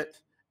set.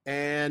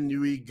 And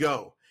we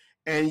go.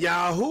 And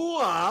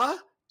YAHUAH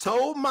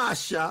told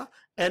Moshe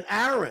and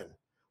Aaron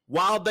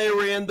while they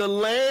were in the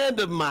land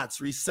of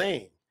Matzri,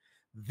 saying,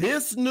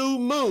 this new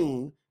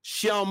moon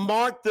shall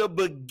mark the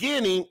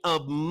beginning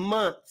of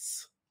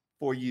months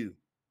for you.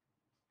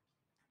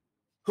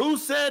 Who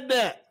said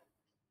that?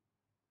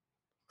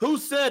 Who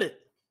said it?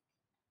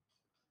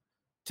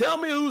 Tell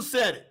me who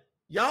said it.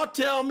 Y'all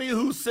tell me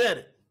who said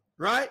it,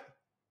 right?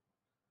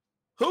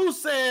 Who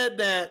said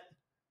that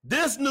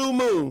this new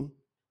moon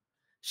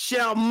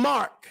shall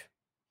mark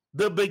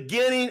the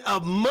beginning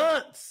of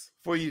months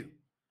for you?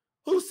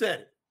 Who said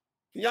it?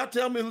 Can y'all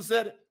tell me who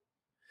said it?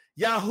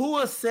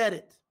 YAHUAH said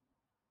it.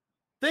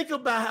 Think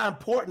about how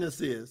important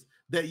this is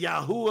that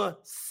YAHUAH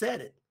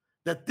said it,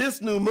 that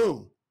this new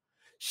moon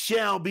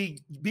shall be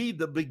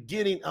the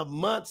beginning of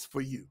months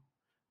for you.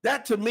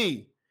 That to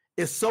me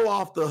is so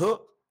off the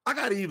hook. I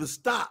got to even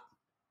stop.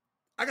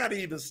 I got to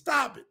even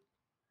stop it.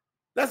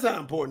 That's how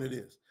important it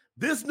is.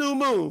 This new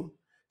moon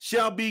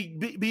shall be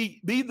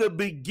the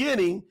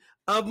beginning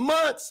of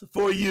months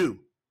for you.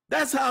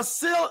 That's how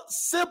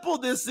simple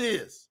this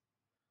is.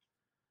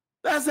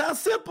 That's how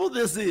simple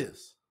this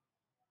is.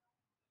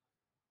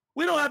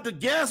 We don't have to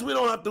guess. We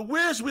don't have to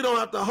wish. We don't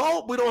have to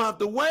hope. We don't have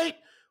to wait.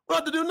 We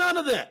don't have to do none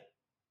of that.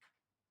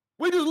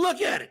 We just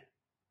look at it.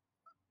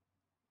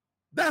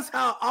 That's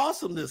how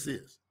awesome this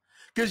is.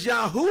 Because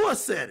YAHUAH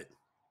said it.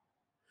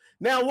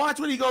 Now watch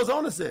what he goes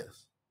on and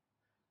says.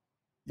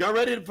 Y'all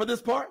ready for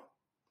this part?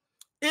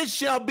 It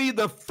shall be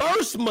the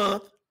first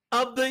month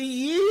of the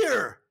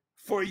year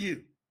for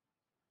you.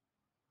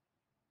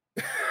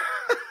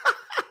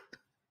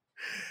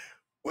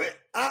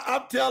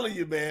 I'm telling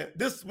you, man,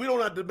 we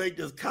don't have to make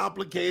this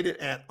complicated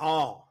at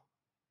all.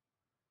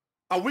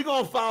 Are we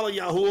going to follow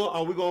YAHUAH or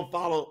are we going to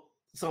follow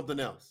something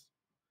else?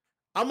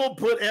 I'm going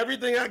to put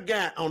everything I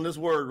got on this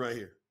word right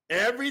here.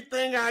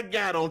 Everything I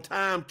got on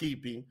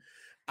timekeeping,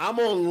 I'm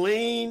going to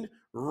lean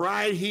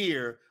right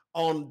here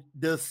on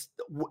this.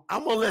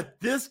 I'm going to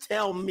let this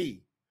tell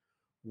me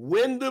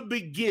when the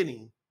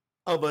beginning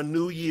of a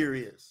new year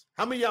is.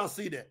 How many of y'all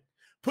see that?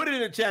 Put it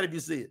in the chat if you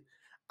see it.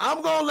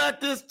 I'm going to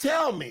let this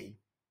tell me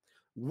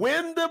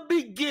when the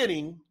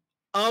beginning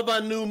of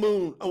a new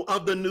moon,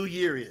 of the new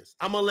year is.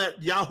 I'm going to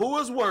let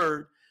YAHUAH's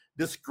word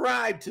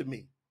describe to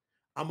me.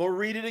 I'm going to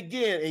read it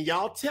again, and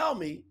y'all tell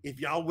me if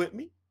y'all with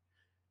me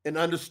and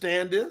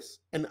understand this,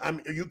 and are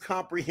you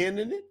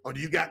comprehending it, or do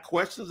you got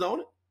questions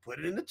on it? Put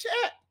it in the chat.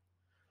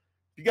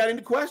 If you got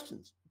any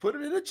questions, put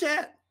it in the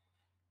chat.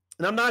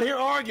 And I'm not here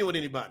arguing with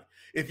anybody.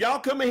 If y'all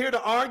come in here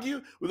to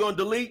argue, we're going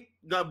to delete.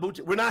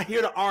 We're not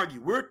here to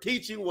argue. We're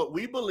teaching what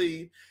we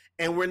believe,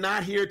 and we're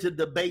not here to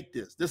debate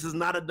this. This is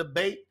not a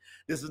debate.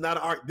 This is not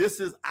an argument. This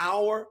is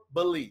our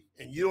belief,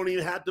 and you don't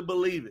even have to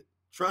believe it.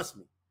 Trust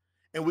me.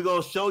 And we're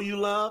going to show you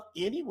love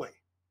anyway.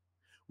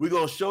 We're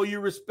going to show you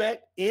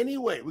respect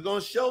anyway. We're going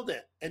to show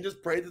that, and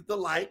just pray that the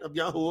light of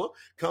YAHUAH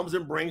comes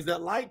and brings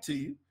that light to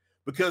you,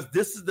 because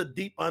this is the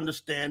deep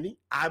understanding.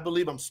 I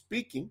believe I'm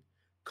speaking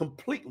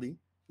completely.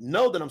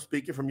 Know that I'm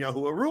speaking from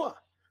YAHUAH Ruach,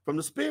 from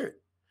the Spirit.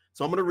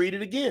 So I'm going to read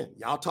it again.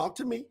 Y'all talk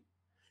to me.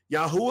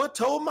 YAHUAH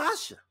told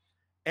Moshe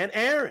and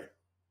Aaron.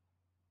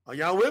 Are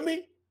y'all with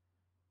me?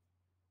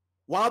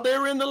 While they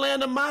were in the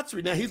land of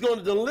Matzri. Now he's going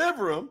to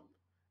deliver them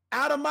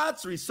out of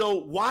Matzri. So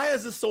why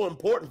is this so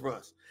important for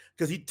us?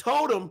 Because he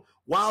told them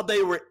while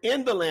they were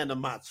in the land of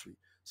Matzri.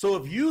 So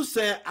if you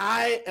say,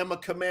 I am a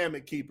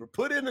commandment keeper,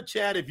 put in the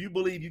chat if you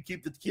believe you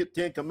keep the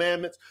 10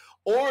 commandments,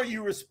 or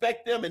you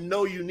respect them and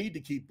know you need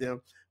to keep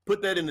them.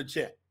 Put that in the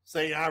chat.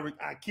 Say,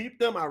 I keep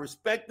them, I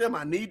respect them,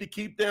 I need to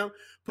keep them.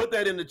 Put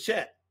that in the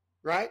chat,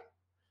 right?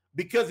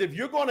 Because if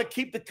you're going to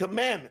keep the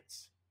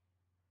commandments,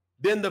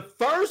 then the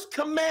first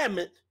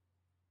commandment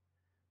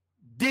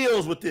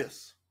deals with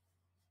this.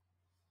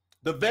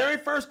 The very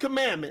first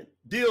commandment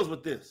deals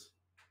with this.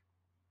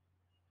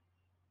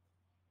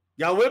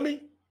 Y'all with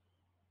me?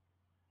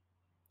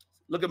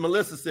 Look at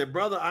Melissa said,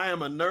 brother, I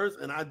am a nurse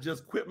and I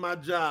just quit my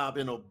job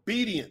in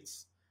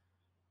obedience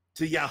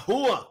to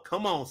YAHUAH.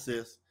 Come on,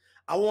 sis.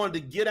 I wanted to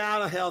get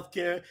out of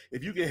healthcare.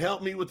 If you can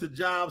help me with the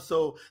job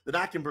so that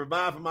I can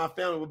provide for my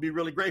family, we'll be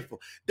really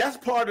grateful. That's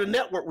part of the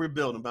network we're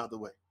building, by the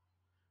way.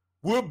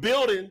 We're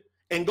building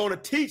and going to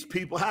teach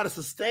people how to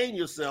sustain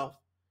yourself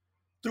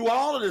through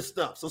all of this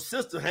stuff. So,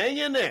 sister, hang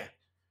in there,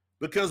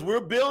 because we're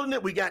building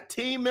it. We got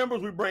team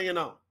members we're bringing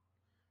on.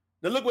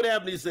 Now, look what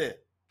Abney said.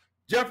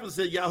 Jefferson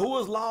said,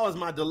 YAHUAH's law is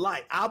my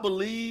delight. I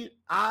believe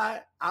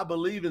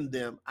in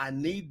them. I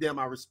need them.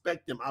 I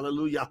respect them.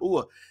 Hallelujah.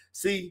 YAHUAH.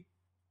 See,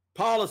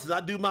 Paul says,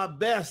 I do my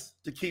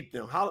best to keep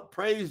them.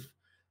 Praise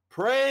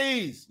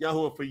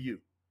Yahuwah for you.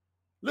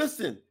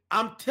 Listen,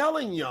 I'm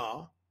telling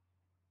y'all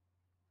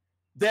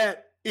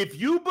that if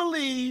you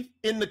believe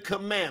in the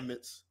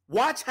commandments,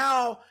 watch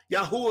how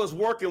Yahuwah is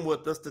working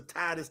with us to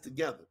tie this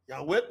together.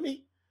 Y'all with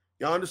me?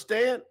 Y'all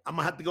understand? I'm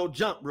going to have to go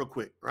jump real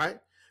quick, right?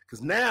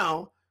 Because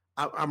now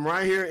I'm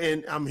right here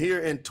and I'm here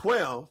in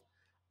 12.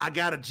 I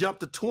got to jump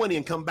to 20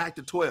 and come back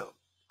to 12.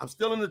 I'm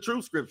still in the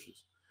true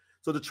scriptures.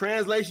 So the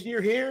translation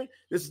you're hearing,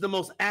 this is the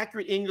most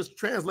accurate English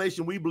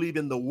translation we believe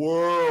in the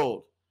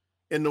world.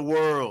 In the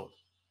world.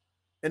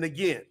 And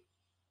again,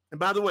 and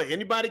by the way,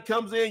 anybody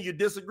comes in, you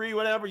disagree,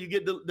 whatever, you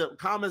get the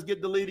comments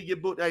get deleted,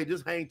 get booked. Hey,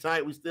 just hang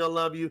tight. We still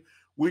love you.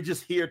 We're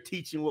just here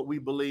teaching what we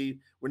believe.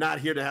 We're not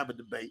here to have a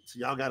debate. So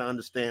y'all got to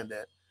understand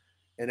that.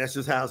 And that's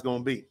just how it's going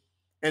to be.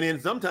 And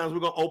then sometimes we're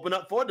going to open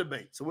up for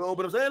debate. So we'll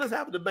open up, say, hey, let's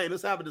have a debate.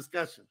 Let's have a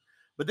discussion.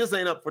 But this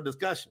ain't up for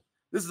discussion.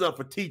 This is up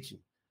for teaching.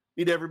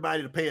 Need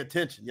everybody to pay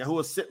attention.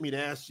 Yahuwah sent me to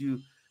ask you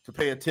to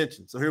pay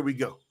attention. So here we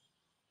go.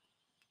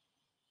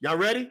 Y'all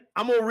ready?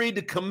 I'm going to read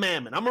the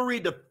commandment. I'm going to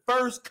read the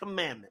first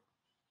commandment.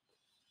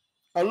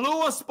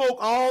 Yahuwah spoke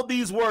all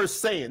these words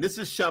saying, this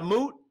is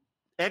Shamut,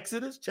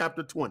 Exodus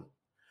chapter 20.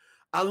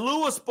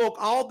 Yahuwah spoke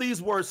all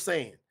these words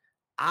saying,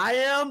 I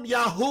am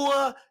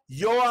Yahuwah,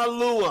 your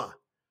Yahuwah,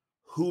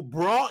 who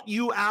brought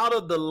you out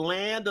of the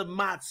land of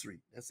Matsri.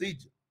 That's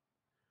Egypt.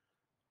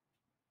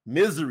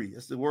 Misery.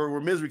 That's the word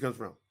where misery comes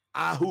from.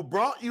 Who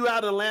brought you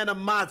out of the land of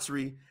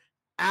Matsri,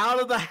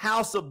 out of the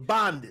house of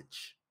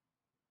bondage.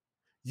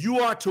 You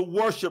are to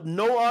worship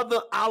no other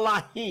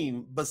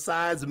Elohim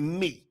besides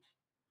me.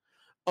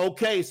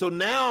 Okay, so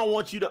now I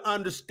want you to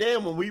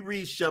understand when we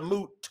read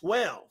Shamut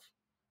 12,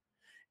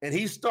 and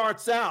he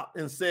starts out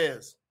and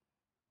says,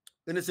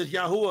 and it says,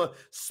 Yahuwah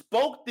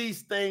spoke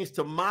these things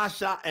to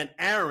Masha and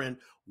Aaron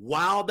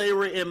while they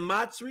were in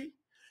Matsri.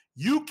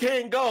 You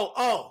can't go,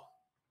 oh,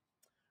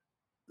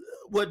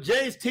 what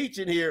Jay's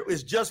teaching here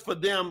is just for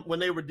them when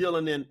they were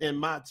dealing in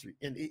Matsri,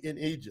 in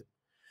Egypt.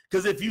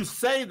 Because if you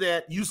say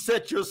that, you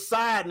set your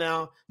side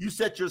now, you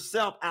set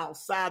yourself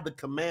outside the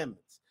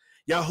commandments.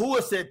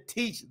 Yahuwah said,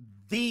 teach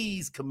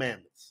these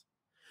commandments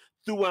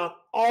throughout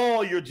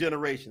all your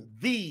generations.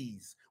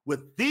 These,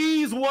 with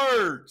these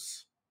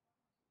words.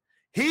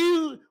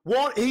 He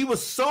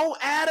was so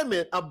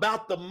adamant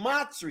about the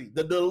Matsri,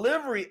 the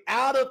delivery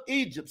out of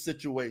Egypt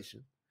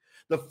situation,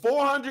 the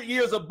 400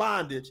 years of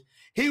bondage.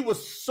 He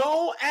was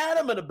so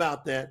adamant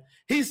about that.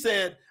 He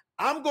said,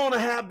 I'm going to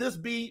have this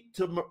be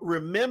to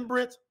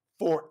remembrance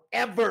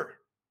forever.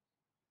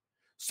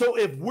 So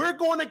if we're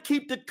going to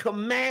keep the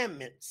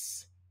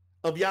commandments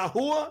of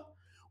Yahuwah,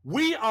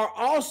 we are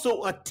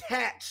also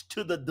attached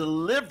to the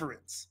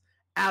deliverance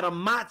out of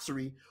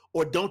Matsri,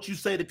 or don't you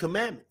say the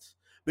commandments?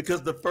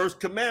 Because the first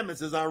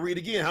commandments, as I read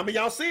again, how many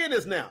y'all seeing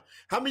this now?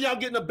 How many y'all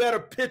getting a better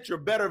picture,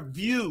 better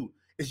view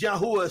as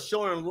Yahuwah is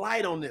showing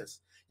light on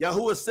this?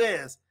 Yahuwah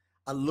says,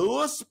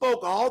 Yahuwah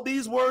spoke all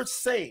these words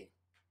saying,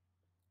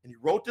 and he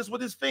wrote this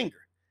with his finger,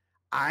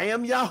 I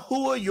am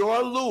Yahuwah,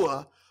 your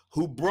Yahuwah,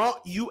 who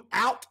brought you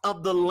out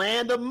of the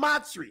land of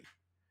Matsri.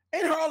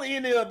 Ain't hardly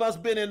any of us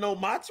been in no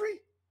Matsri.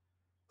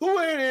 Who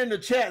in the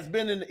chat's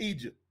been in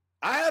Egypt?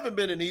 I haven't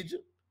been in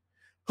Egypt.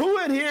 Who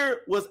in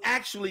here was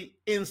actually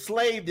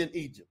enslaved in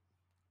Egypt?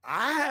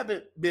 I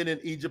haven't been in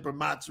Egypt or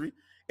Matsri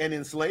and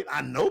enslaved.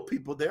 I know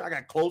people there. I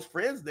got close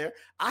friends there.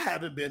 I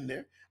haven't been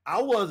there.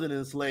 I wasn't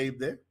enslaved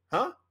there.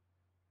 Huh?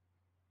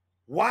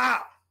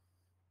 Wow.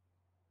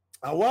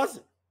 I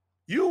wasn't.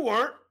 You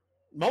weren't.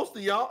 Most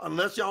of y'all,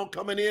 unless y'all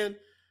coming in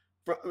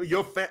from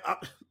your family.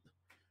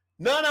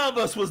 None of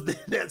us was in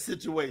that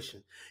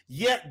situation.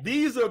 Yet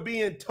these are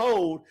being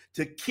told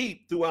to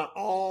keep throughout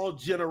all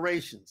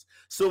generations.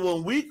 So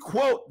when we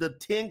quote the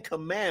 10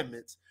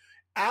 commandments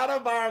out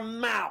of our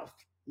mouth,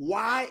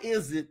 why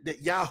is it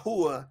that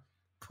Yahuwah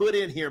put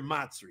in here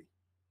Matsri?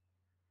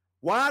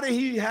 Why did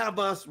he have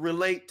us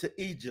relate to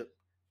Egypt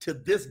to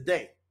this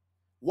day?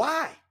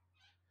 Why?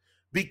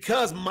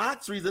 Because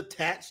Matsri is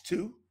attached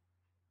to,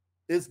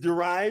 it's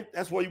derived,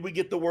 that's where we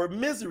get the word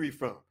misery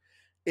from.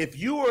 If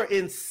you are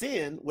in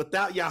sin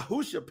without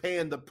Yahusha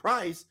paying the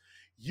price,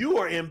 you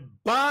are in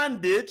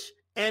bondage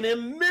and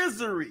in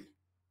misery.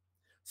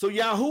 So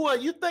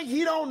Yahuwah, you think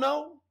he don't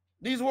know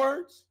these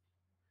words?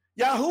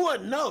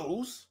 Yahuwah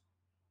knows.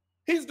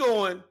 He's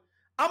going,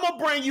 I'm going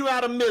to bring you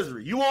out of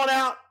misery. You want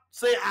out?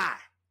 Say I.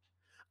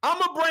 I'm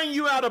going to bring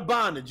you out of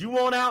bondage. You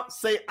want out?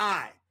 Say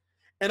I.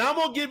 And I'm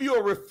going to give you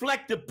a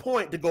reflective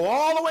point to go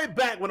all the way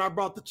back when I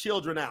brought the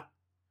children out.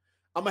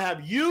 I'm going to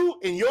have you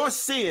in your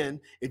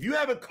sin. If you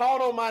haven't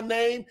called on my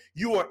name,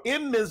 you are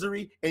in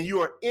misery and you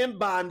are in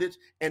bondage.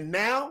 And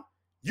now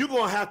you're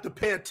going to have to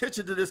pay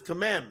attention to this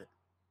commandment.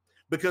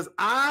 Because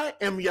I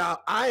am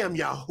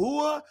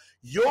Yahuwah,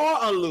 your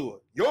Yahuwah,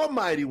 your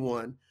mighty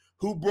one,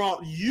 who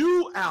brought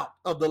you out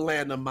of the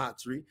land of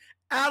Matsri,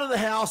 out of the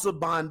house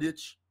of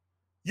bondage.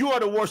 You are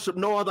to worship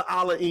no other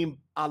Elohim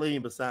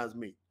besides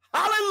me.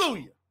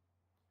 Hallelujah.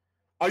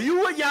 Are you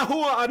with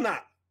Yahuwah or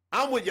not?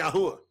 I'm with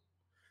Yahuwah.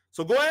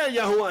 So go ahead,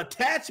 Yahuwah,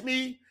 attach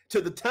me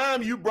to the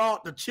time you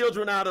brought the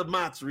children out of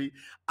Matsri,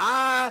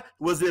 I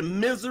was in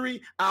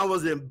misery. I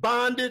was in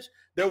bondage.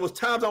 There was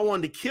times I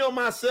wanted to kill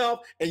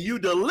myself, and you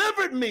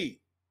delivered me.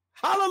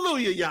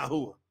 Hallelujah,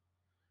 Yahuwah.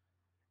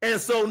 And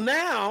so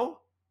now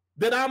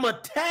that I'm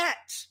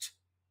attached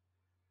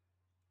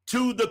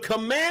to the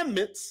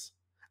commandments,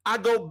 I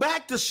go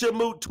back to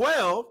Shemot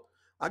 12.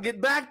 I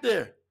get back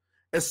there.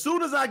 As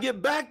soon as I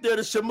get back there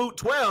to Shemot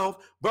 12,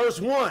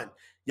 verse 1,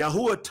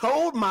 Yahuwah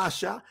told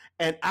Moshe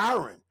and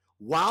Aaron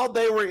while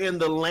they were in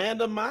the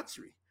land of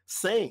Matsri,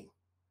 saying,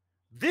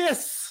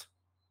 this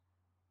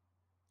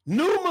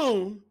new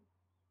moon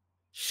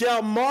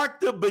shall mark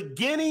the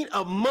beginning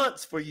of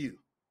months for you.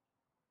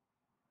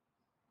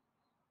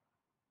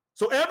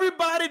 So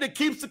everybody that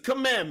keeps the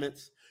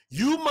commandments,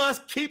 you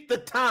must keep the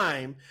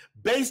time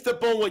based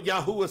upon what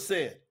Yahuwah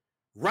said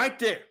right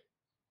there.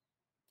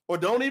 Or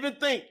don't even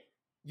think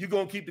you're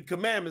going to keep the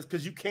commandments,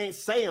 because you can't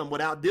say them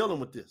without dealing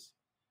with this.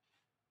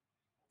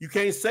 You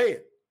can't say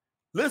it.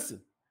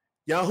 Listen,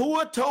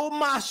 Yahuwah told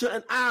Moshe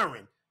and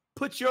Aaron,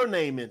 put your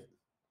name in it.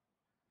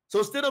 So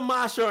instead of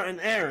Moshe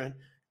and Aaron,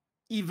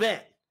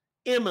 Yvette,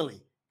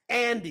 Emily,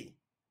 Andy,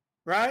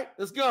 right?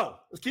 Let's go.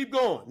 Let's keep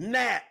going.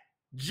 Nat,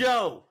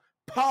 Joe,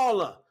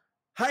 Paula,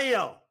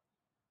 Hayo,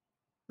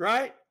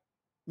 right?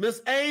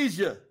 Miss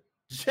Asia,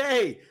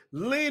 Jay,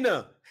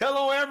 Lena,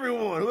 hello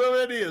everyone, whoever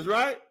it is,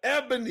 right?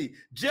 Ebony,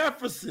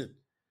 Jefferson,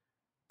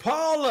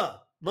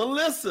 Paula,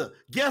 Melissa.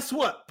 Guess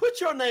what?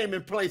 Put your name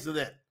in place of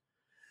that.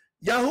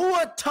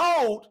 Yahuwah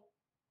told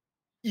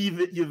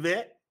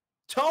Yvette,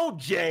 told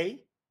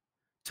Jay,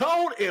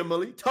 told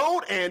Emily,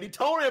 told Andy,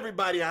 told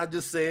everybody I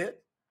just said,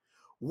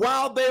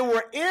 while they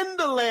were in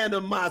the land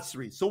of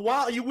Matsri. So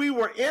while we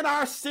were in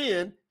our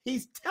sin,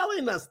 he's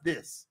telling us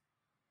this.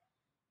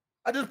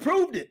 I just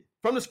proved it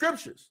from the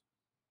scriptures,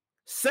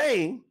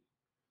 saying,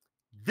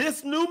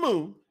 this new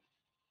moon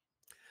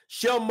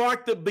shall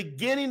mark the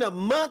beginning of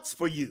months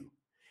for you,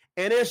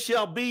 and it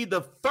shall be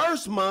the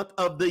first month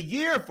of the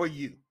year for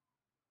you.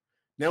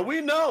 Now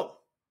we know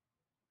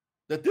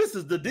that this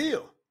is the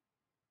deal,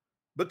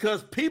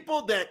 because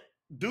people that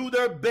do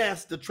their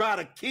best to try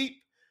to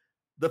keep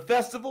the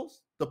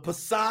festivals, the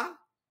Pesach,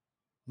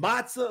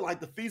 Matzah, like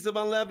the Feast of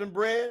Unleavened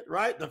Bread,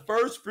 right? The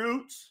first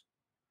fruits,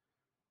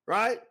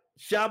 right?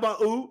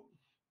 Shabbat,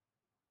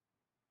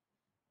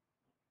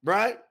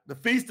 right? The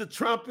Feast of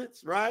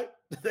Trumpets, right?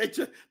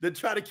 They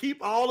try to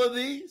keep all of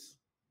these.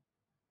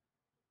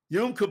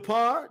 Yom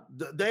Kippur,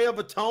 the Day of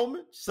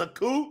Atonement,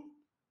 Sukkot,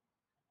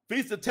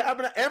 Feast of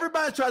Tabernacle.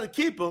 Everybody tries to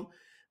keep them.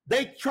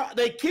 They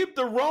keep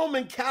the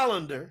Roman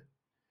calendar,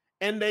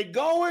 and they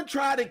go and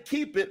try to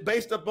keep it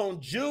based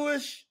upon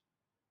Jewish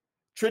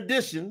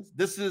traditions.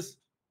 This is,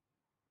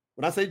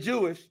 when I say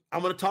Jewish,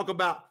 I'm going to talk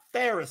about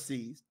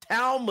Pharisees,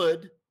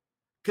 Talmud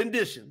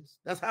conditions.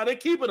 That's how they're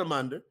keeping them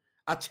under.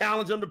 I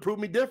challenge them to prove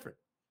me different.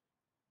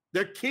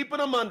 They're keeping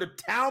them under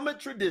Talmud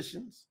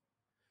traditions,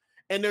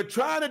 and they're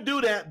trying to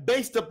do that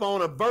based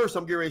upon a verse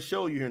I'm getting ready to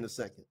show you here in a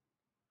second,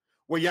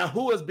 where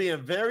Yahuwah is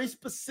being very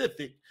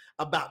specific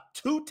about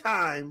 2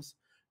 times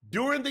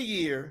during the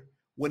year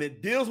when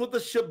it deals with the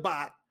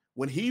Shabbat,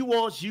 when he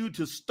wants you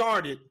to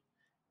start it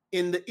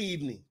in the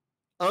evening.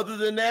 Other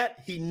than that,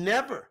 he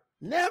never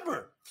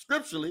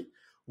scripturally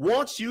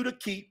wants you to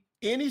keep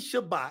any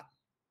Shabbat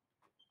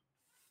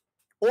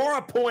or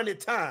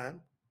appointed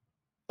time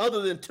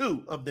other than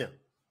 2 of them.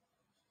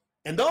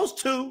 And those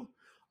 2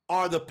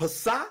 are the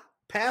Pesach,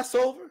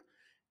 Passover,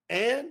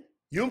 and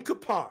Yom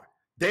Kippur,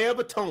 Day of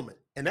Atonement.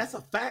 And that's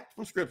a fact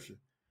from scripture.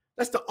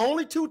 That's the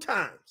only 2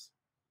 times.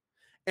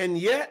 And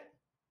yet,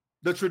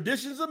 the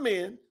traditions of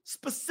men,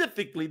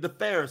 specifically the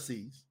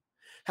Pharisees,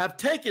 have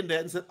taken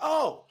that and said,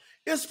 oh,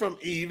 it's from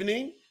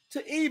evening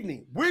to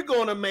evening. We're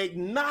going to make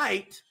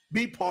night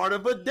be part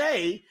of a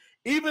day,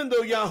 even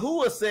though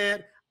Yahuwah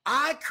said,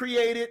 I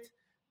created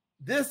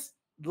this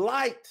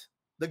light,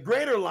 the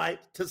greater light,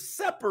 to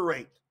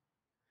separate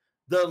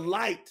the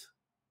light,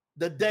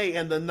 the day,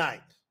 and the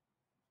night.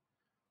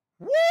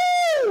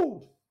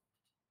 Woo!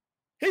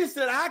 He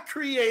said, I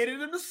created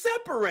them to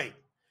separate.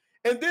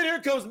 And then here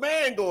comes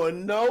man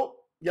going, no,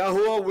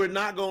 Yahuwah, we're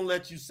not going to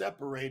let you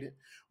separate it.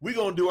 We're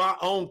going to do our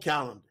own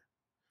calendar.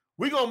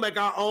 We're going to make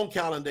our own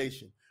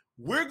calendation.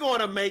 We're going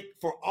to make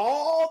for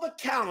all the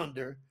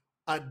calendar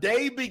a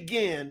day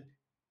begin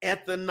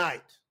at the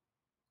night.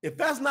 If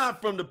that's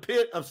not from the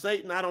pit of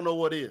Satan, I don't know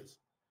what is.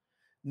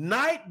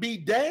 Night be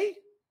day?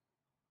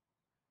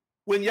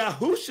 When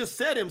Yahusha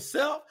said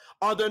himself,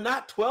 are there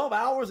not 12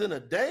 hours in a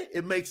day?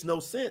 It makes no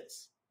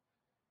sense.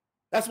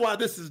 That's why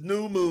this is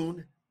new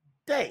moon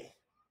day.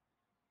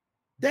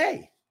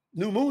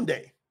 New moon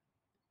day.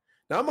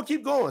 Now I'm going to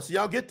keep going so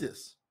y'all get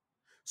this.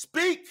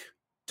 Speak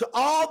to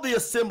all the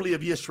assembly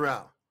of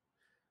Yisrael,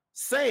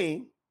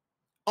 saying,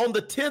 on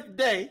the 10th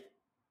day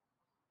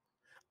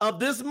of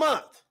this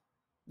month,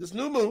 this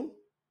new moon,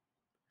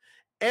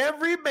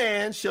 every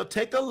man shall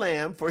take a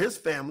lamb for his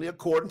family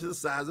according to the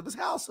size of his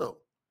household.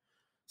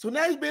 So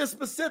now he's being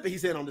specific. He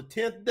said on the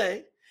 10th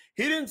day.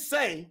 He didn't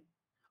say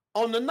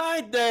on the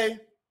 9th day.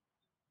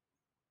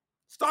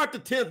 Start the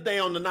 10th day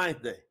on the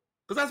 9th day.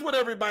 Because that's what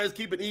everybody's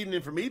keeping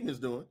evening from evening is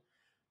doing.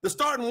 The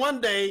starting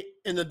one day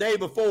and the day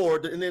before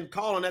and then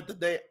calling that the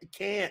day,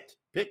 can't.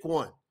 Pick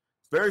one.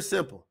 It's very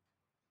simple.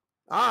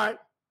 All right,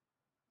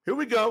 here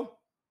we go.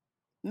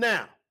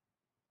 Now,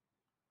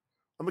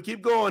 I'm going to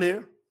keep going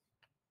here.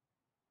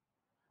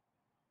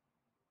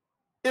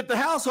 If the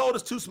household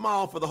is too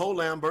small for the whole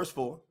lamb, verse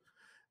 4,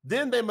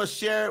 then they must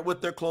share it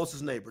with their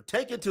closest neighbor.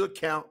 Take into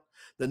account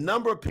the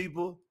number of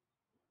people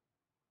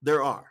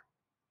there are.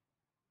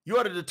 You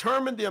are to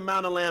determine the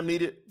amount of lamb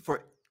needed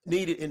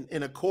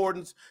in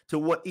accordance to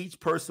what each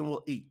person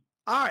will eat.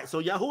 All right,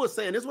 so Yahuwah is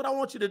saying, this is what I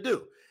want you to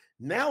do.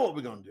 Now what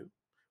we're going to do,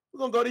 we're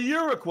going to go to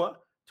YAHUAH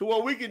to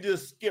where we can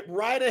just skip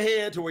right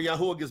ahead to where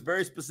Yahuwah gets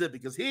very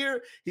specific. Because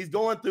here he's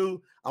going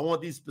through, I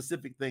want these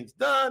specific things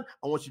done.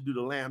 I want you to do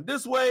the lamb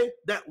this way,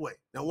 that way.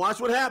 Now watch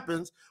what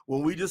happens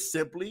when we just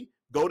simply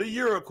go to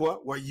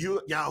YAHUAH where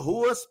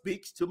Yahuwah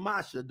speaks to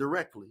Masha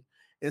directly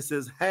and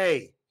says,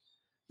 hey,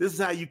 this is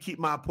how you keep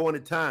my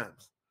appointed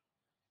times.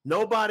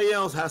 Nobody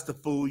else has to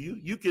fool you.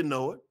 You can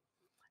know it.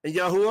 And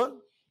YAHUAH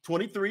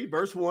 23,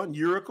 verse 1,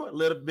 YAHUAH,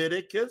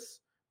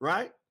 Leviticus,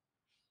 right?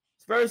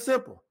 It's very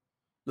simple.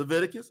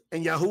 Leviticus.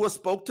 And YAHUAH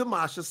spoke to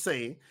Masha,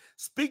 saying,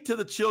 speak to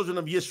the children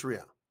of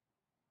Yisrael,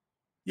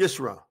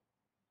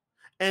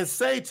 and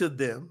say to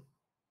them,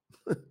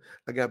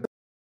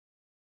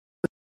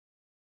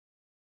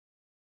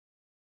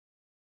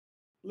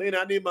 Lena,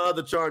 I need my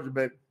other charger,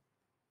 baby.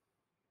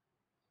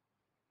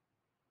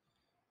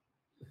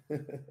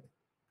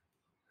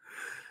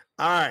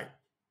 All right.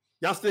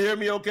 Y'all still hear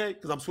me okay?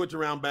 Because I'm switching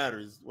around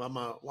batteries while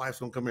my wife's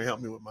going to come here and help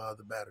me with my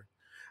other battery.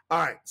 All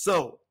right.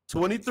 So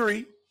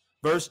 23,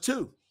 verse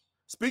 2.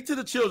 Speak to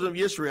the children of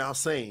Israel,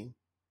 saying,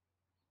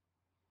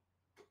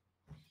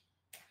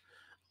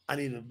 I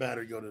need a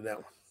battery to go to that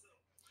one.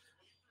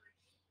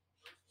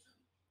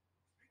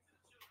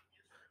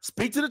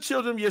 Speak to the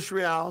children of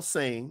Israel,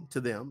 saying to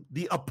them,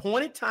 the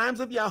appointed times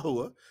of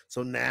Yahuwah.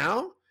 So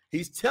now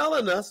he's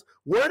telling us,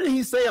 where did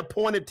he say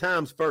appointed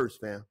times first,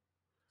 fam?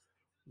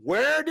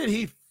 Where did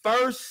he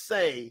first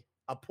say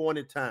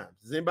appointed times?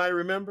 Does anybody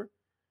remember?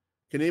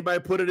 Can anybody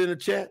put it in the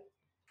chat?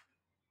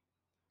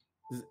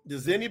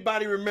 Does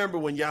anybody remember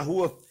when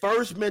Yahuwah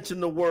first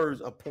mentioned the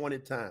words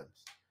appointed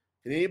times?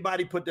 Can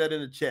anybody put that in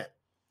the chat?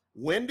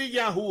 When did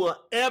Yahuwah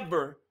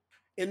ever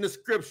in the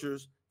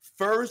scriptures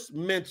first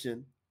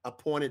mention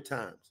appointed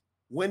times?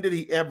 When did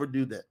he ever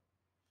do that?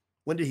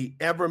 When did he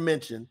ever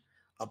mention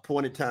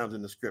appointed times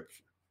in the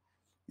scripture?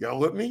 Y'all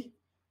with me?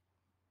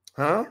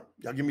 Huh?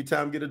 Y'all give me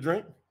time to get a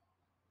drink?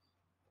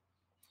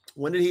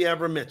 When did he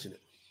ever mention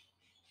it?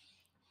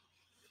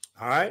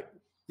 All right.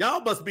 Y'all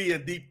must be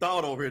in deep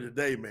thought over here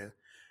today, man.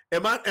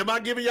 Am I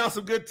giving y'all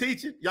some good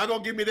teaching? Y'all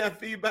gonna give me that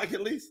feedback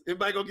at least?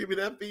 Everybody gonna give me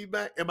that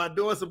feedback? Am I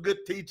doing some good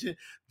teaching?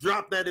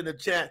 Drop that in the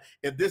chat.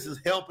 If this is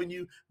helping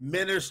you,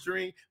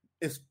 ministering,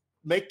 it's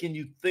making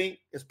you think,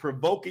 it's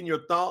provoking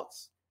your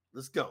thoughts.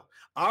 Let's go.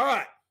 All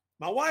right.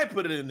 My wife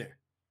put it in there.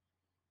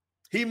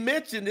 He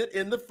mentioned it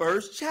in the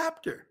first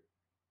chapter.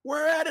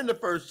 Where at in the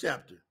first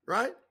chapter,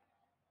 right?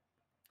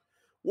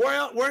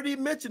 Where did he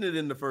mention it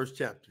in the first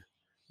chapter?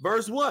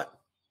 Verse what?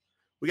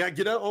 We got to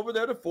get over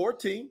there to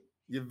 14.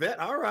 Yvette,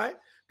 all right.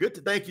 Good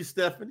to thank you,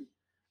 Stephanie.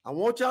 I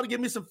want y'all to give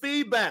me some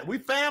feedback. We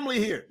family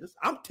here.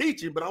 I'm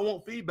teaching, but I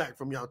want feedback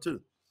from y'all too.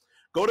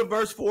 Go to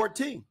verse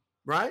 14,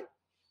 right?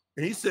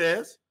 And he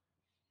says,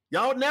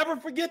 y'all never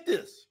forget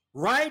this.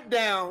 Write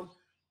down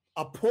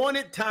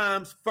appointed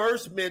times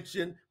first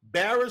mentioned,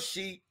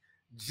 Bereshit,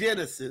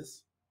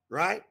 Genesis,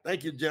 right?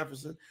 Thank you,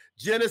 Jefferson.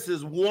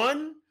 Genesis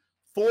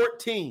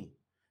 1:14.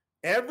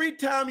 Every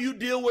time you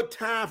deal with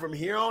time from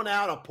here on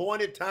out,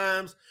 appointed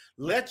times,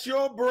 let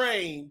your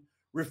brain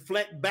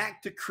reflect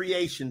back to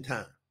creation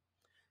time.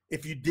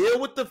 If you deal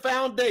with the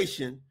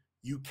foundation,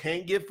 you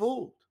can't get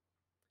fooled.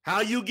 How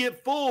you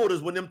get fooled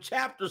is when them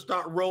chapters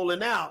start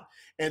rolling out,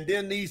 and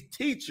then these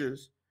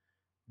teachers,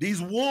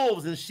 these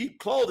wolves in sheep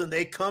clothing,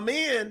 they come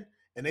in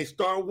and they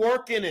start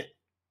working it,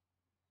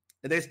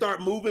 and they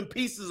start moving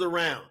pieces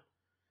around.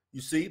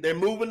 You see, they're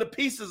moving the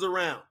pieces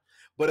around.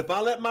 But if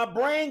I let my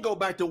brain go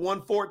back to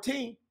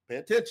 1:14, pay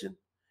attention.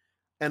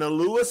 And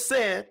Yahuwah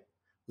said,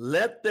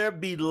 let there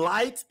be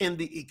lights in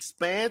the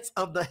expanse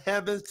of the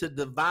heavens to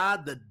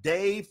divide the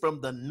day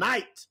from the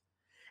night.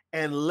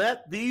 And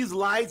let these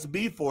lights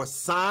be for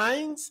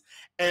signs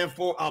and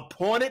for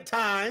appointed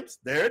times.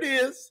 There it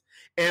is.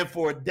 And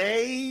for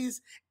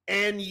days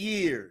and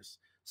years.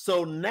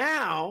 So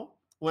now,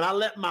 when I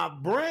let my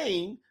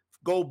brain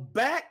go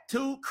back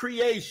to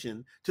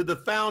creation, to the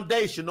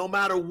foundation, no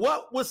matter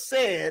what was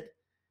said,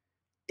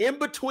 in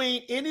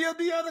between any of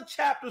the other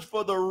chapters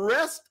for the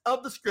rest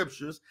of the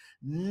scriptures,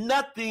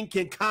 nothing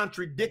can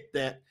contradict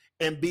that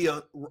and be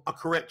a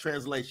correct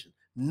translation.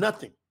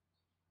 Nothing.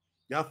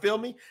 Y'all feel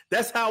me?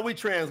 That's how we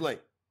translate.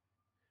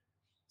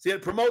 See,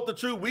 at Promote the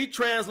Truth, we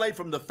translate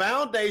from the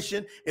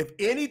foundation. If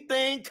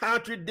anything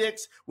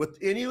contradicts with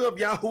any of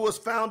Yahuwah's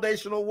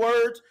foundational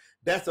words,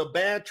 that's a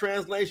bad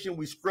translation.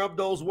 We scrub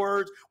those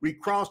words, we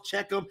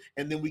cross-check them,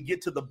 and then we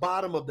get to the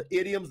bottom of the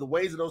idioms, the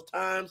ways of those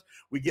times.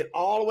 We get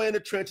all the way in the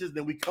trenches,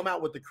 then we come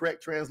out with the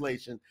correct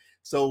translation.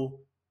 So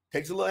it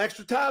takes a little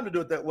extra time to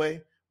do it that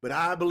way, but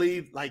I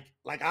believe like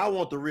I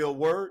want the real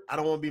word. I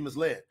don't want to be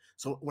misled.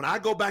 So when I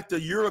go back to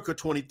YAHUAH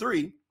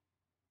 23,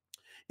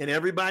 and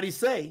everybody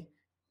say,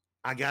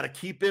 I got to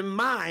keep in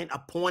mind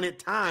appointed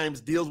times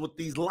deals with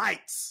these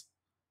lights.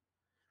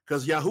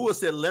 Because YAHUAH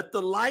said, let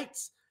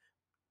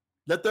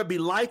there be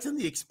lights in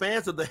the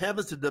expanse of the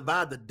heavens to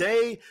divide the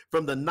day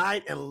from the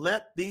night, and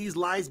let these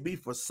lights be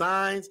for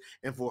signs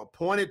and for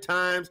appointed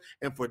times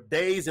and for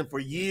days and for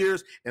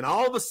years. And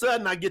all of a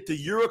sudden I get to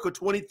YAHUAH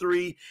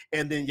 23,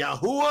 and then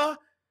YAHUAH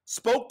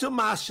spoke to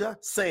Masha,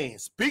 saying,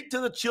 speak to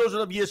the children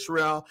of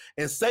Israel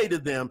and say to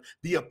them,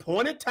 the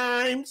appointed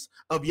times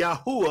of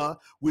YAHUAH,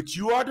 which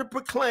you are to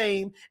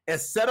proclaim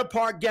as set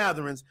apart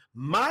gatherings,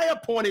 my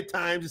appointed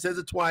times, it says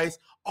it twice,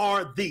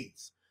 are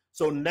these.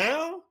 So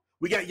now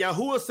we got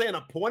YAHUAH saying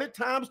appointed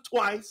times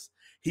twice.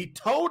 He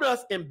told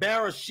us in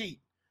Bereshit,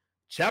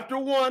 chapter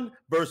 1,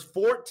 verse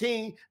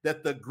 14,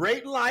 that the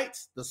great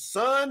lights, the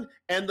sun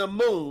and the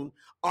moon,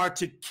 are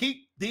to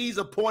keep these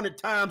appointed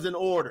times in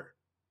order.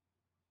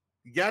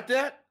 You got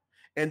that?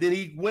 And then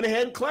he went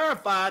ahead and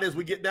clarified as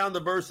we get down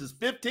to verses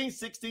 15,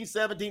 16,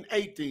 17,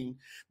 18,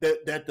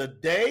 that the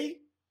day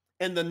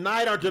and the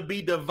night are to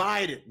be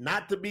divided,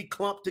 not to be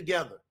clumped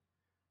together.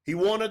 He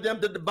wanted them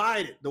to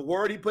divide it. The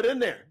word he put in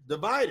there,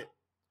 divide it.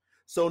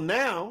 So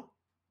now,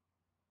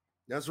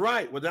 that's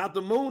right. Without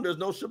the moon, there's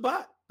no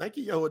Shabbat. Thank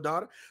you, YAHUAH,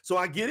 daughter. So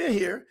I get in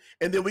here,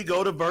 and then we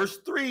go to verse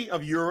 3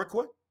 of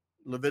YAHUAH,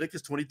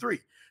 Leviticus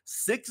 23.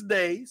 6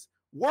 days,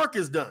 work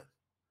is done.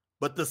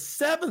 But the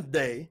seventh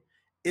day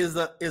is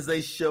a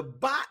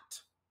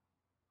Shabbat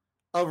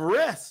of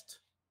rest,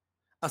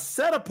 a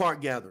set-apart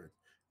gathering.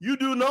 You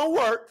do no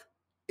work.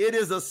 It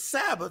is a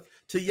Sabbath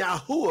to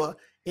YAHUAH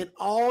in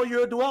all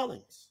your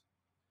dwellings.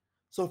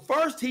 So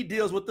first he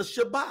deals with the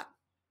Shabbat.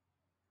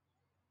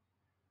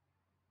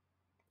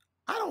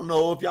 I don't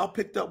know if y'all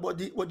picked up what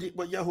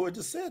YAHUAH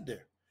just said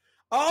there.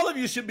 All of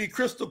you should be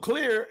crystal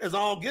clear as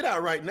all get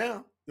out right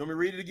now. You want me to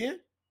read it again?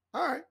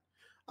 All right,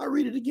 I'll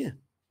read it again.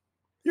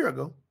 Here I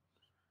go.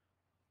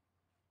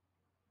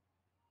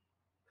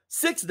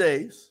 6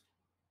 days,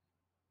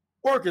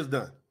 work is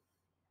done.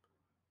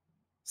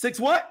 6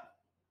 what?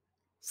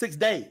 6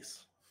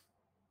 days.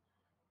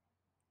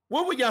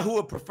 When would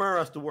YAHUAH prefer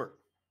us to work?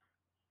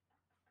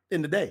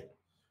 In the day.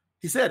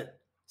 He said it.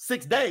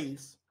 6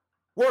 days,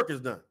 work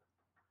is done.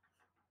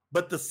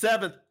 But the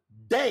seventh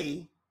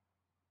day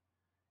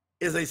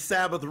is a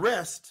Sabbath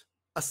rest,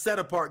 a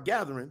set-apart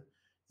gathering.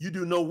 You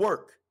do no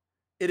work.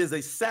 It is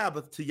a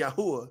Sabbath to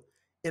YAHUAH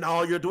in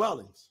all your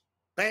dwellings.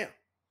 Bam.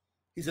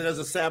 He said there's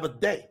a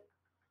Sabbath day.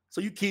 So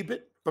you keep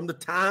it from the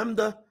time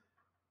the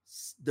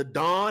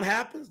dawn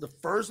happens, the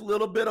first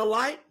little bit of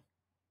light,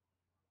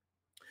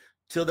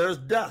 till there's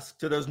dusk,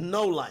 till there's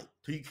no light,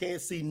 till you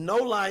can't see no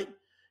light.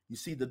 You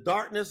see the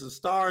darkness, the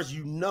stars,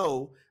 you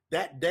know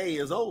that day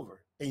is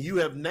over. And you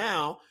have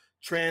now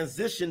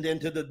transitioned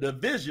into the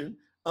division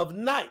of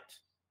night.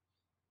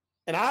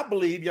 And I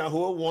believe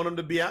YAHUAH wanted them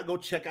to be out, go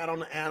check out on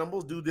the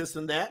animals, do this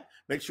and that,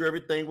 make sure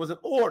everything was in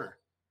order.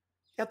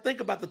 You think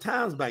about the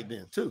times back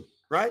then too,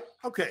 right?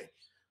 Okay,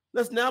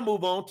 let's now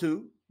move on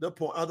to the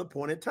other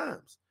appointed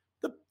times.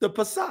 The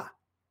Passah,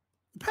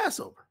 the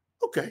Passover.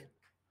 Okay.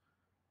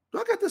 Do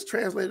I got this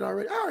translated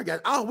already? I already got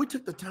it. Oh, we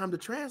took the time to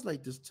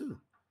translate this too.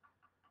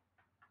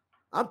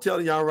 I'm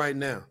telling y'all right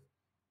now,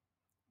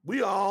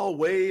 we all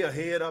way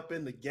ahead up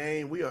in the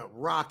game. We are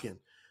rocking.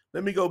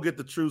 Let me go get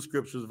the True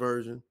Scriptures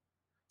version.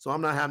 So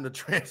I'm not having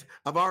to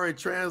I've already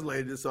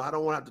translated it, so I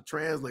don't want to have to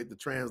translate the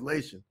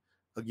translation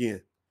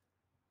again.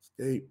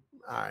 Escape.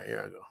 All right,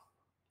 here I go.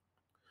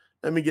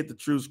 Let me get the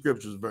True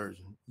Scriptures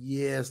version.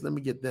 Yes, let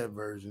me get that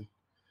version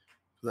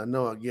because I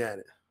know I got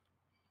it.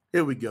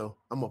 Here we go.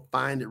 I'm going to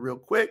find it real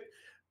quick.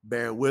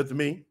 Bear with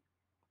me.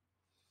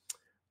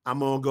 I'm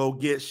going to go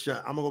get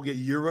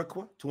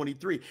YAHUAH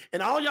 23.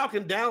 And all y'all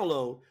can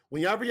download,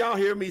 whenever y'all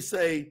hear me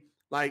say,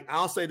 like,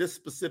 I'll say this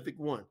specific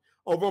one.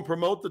 Over on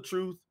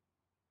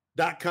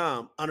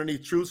PromoteTheTruth.com,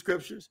 underneath True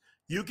Scriptures,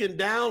 you can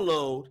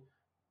download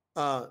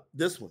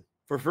this one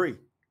for free.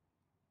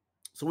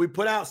 So we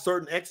put out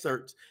certain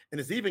excerpts,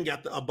 and it's even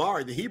got the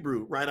Abari, the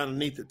Hebrew, right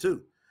underneath it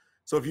too.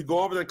 So if you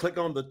go over there and click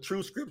on the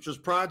True Scriptures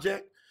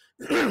Project,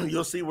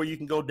 you'll see where you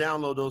can go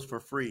download those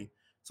for free.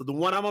 So the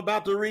one I'm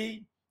about to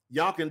read,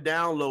 y'all can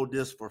download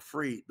this for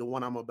free, the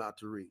one I'm about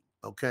to read,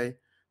 okay?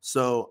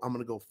 So I'm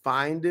going to go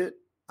find it.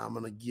 I'm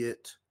going to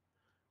get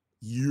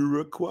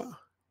YAHUAH.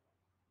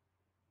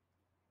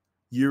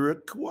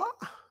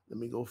 Let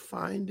me go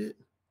find it.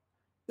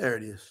 There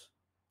it is.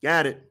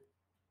 Got it.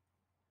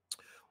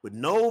 With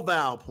no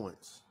vowel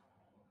points.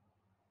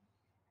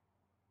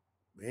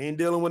 We ain't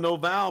dealing with no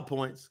vowel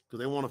points because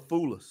they want to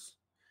fool us.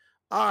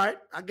 All right,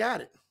 I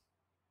got it.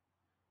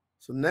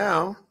 So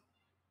now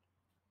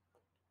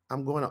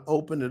I'm going to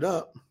open it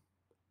up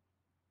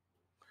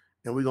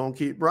and we're going to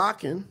keep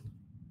rocking.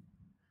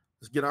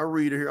 Let's get our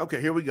reader here.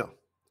 Okay, here we go.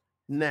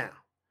 now.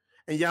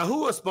 And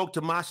Yahuwah spoke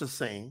to Moshe,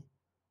 saying,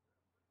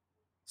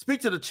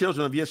 speak to the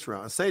children of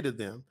Israel and say to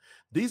them,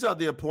 these are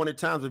the appointed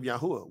times of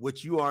Yahuwah,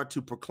 which you are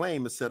to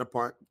proclaim and set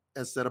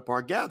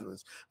apart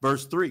gatherings.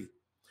 Verse 3,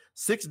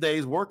 6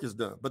 days work is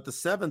done, but the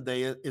seventh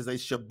day is a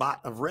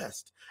Shabbat of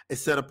rest, a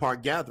set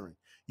apart gathering.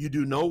 You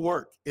do no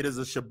work. It is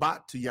a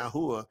Shabbat to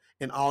Yahuwah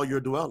in all your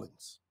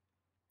dwellings.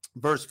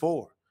 Verse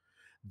 4,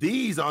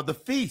 these are the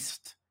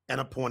feast and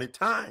appointed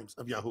times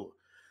of Yahuwah.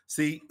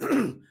 See,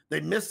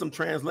 they missed some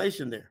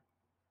translation there.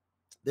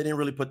 They didn't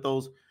really put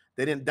those,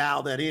 they didn't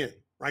dial that in.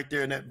 Right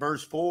there in that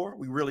verse 4,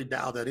 we really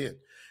dialed that in.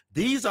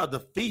 These are the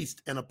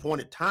feast and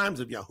appointed times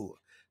of Yahuwah,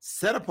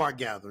 set apart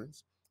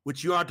gatherings,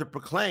 which you are to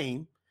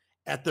proclaim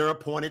at their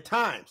appointed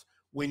times.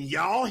 When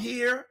y'all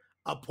hear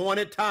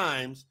appointed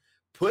times,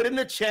 put in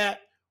the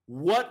chat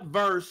what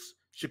verse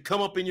should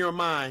come up in your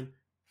mind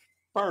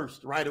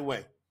first right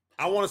away.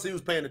 I want to see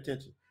who's paying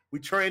attention. We're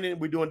training,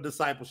 we're doing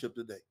discipleship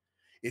today.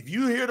 If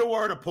you hear the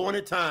word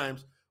appointed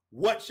times,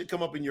 what should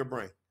come up in your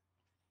brain?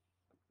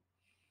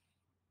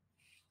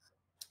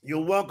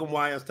 You're welcome,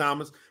 Y.S.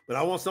 Thomas, but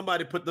I want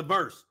somebody to put the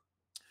verse.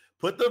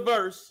 Put the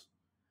verse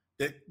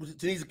that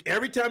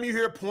every time you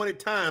hear appointed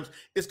times,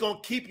 it's going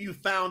to keep you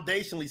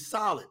foundationally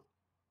solid.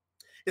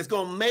 It's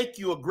going to make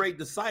you a great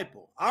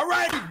disciple. All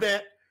right,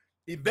 Yvette.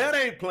 Yvette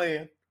ain't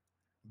playing.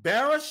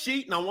 Bear a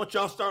sheet, and I want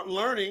y'all to start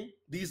learning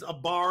these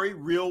Abari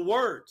real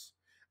words.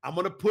 I'm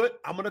going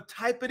to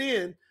type it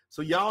in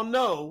so y'all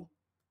know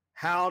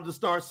how to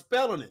start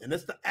spelling it. And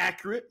that's the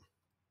accurate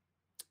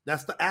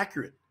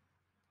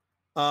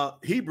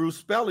Hebrew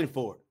spelling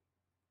for it.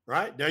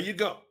 Right? There you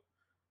go.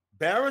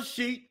 Bear a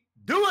sheet.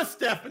 Do it,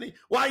 Stephanie.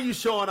 Why are you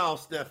showing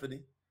off,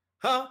 Stephanie?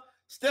 Huh?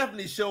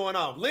 Stephanie's showing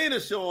off.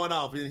 Lena's showing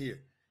off in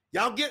here.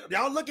 Y'all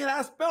look at how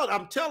I spell it.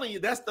 I'm telling you,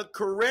 that's the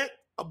correct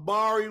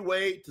Abari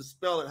way to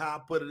spell it, how I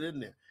put it in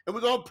there. And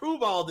we're going to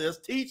prove all this,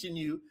 teaching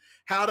you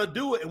how to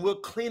do it, and we'll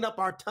clean up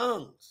our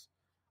tongues.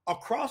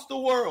 Across the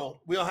world,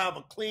 we'll have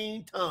a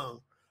clean tongue.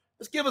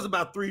 Let's give us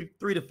about three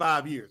to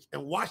 5 years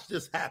and watch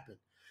this happen.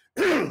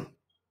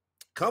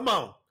 Come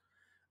on.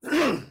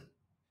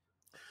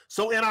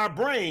 So in our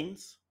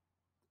brains,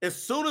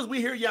 as soon as we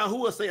hear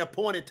Yahuwah say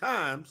appointed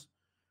times,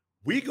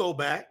 we go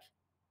back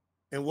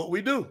and what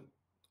we do,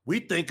 we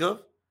think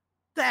of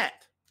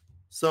that.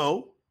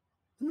 So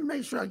let me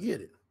make sure I get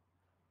it.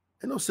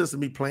 Ain't no sense in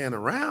me playing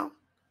around.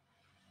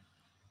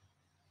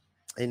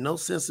 Ain't no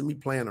sense in me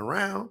playing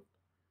around.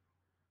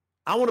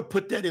 I want to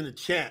put that in the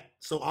chat.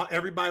 So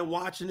everybody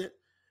watching it,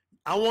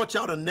 I want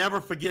y'all to never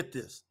forget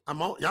this.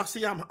 Y'all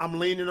see I'm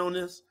leaning on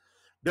this.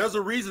 There's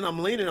a reason I'm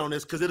leaning on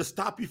this, because it'll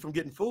stop you from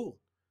getting fooled.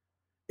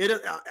 Y'all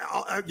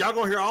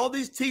gonna hear all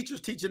these teachers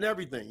teaching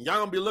everything. Y'all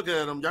gonna be looking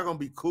at them. Y'all gonna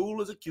be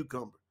cool as a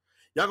cucumber.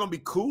 Y'all gonna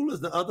be cool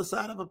as the other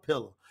side of a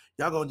pillow.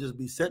 Y'all gonna just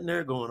be sitting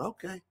there going,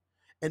 okay.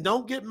 And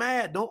don't get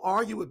mad. Don't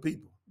argue with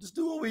people. Just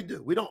do what we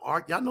do. We don't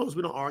argue. Y'all notice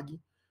we don't argue.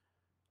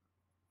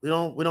 We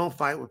don't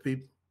fight with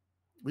people.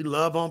 We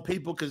love on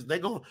people because we're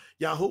gonna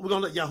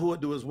let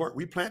Yahuwah do his work.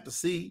 We plant the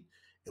seed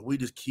and we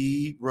just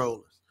keep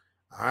rolling.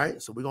 All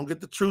right. So we're gonna get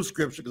the true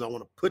scripture, because I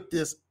want to put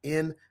this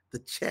in the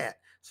chat.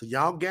 So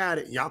y'all got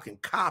it. Y'all can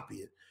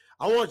copy it.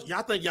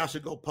 Y'all think y'all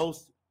should go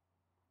post it.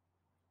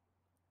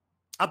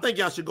 I think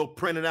y'all should go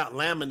print it out,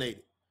 laminate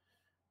it.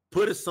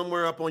 Put it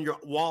somewhere up on your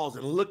walls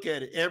and look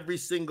at it every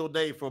single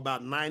day for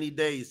about 90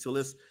 days till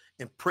it's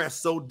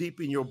impressed so deep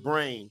in your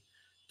brain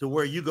to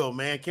where you go,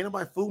 man, can't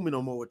nobody fool me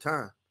no more with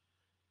time.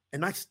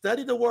 And I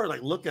study the word,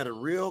 like look at it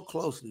real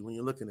closely when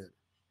you're looking at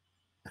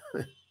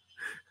it.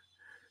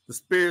 The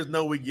spirits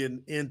know we're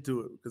getting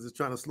into it because it's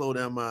trying to slow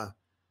down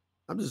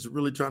I'm just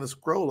really trying to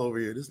scroll over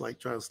here. This is like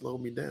trying to slow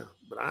me down,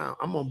 but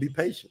I'm going to be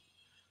patient,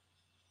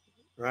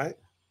 right?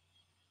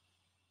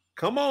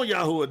 Come on,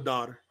 Yahuwah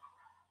daughter.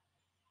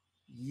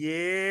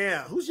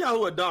 Yeah. Who's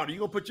Yahuwah daughter? You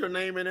going to put your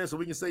name in there so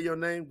we can say your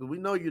name? Because we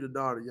know you're the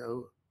daughter,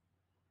 Yahuwah.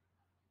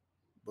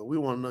 But we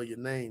want to know your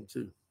name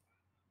too.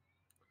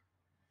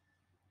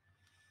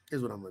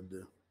 Here's what I'm going to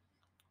do.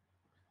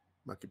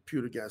 My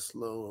computer got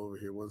slow over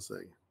here. 1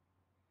 second.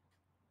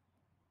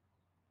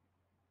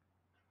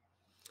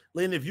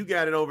 Lynn, if you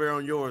got it over there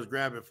on yours,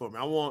 grab it for me.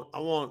 I want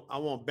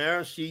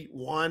Bereshit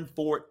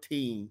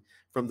 1:14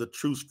 from the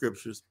True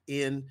Scriptures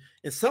and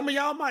some of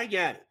y'all might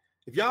get it.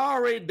 If y'all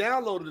already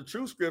downloaded the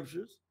True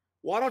Scriptures,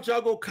 why don't y'all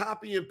go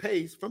copy and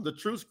paste from the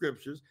True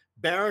Scriptures,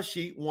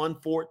 Bereshit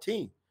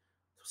 1:14?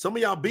 Some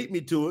of y'all beat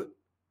me to it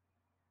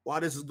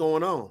while this is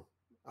going on.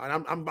 All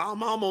right,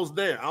 I'm almost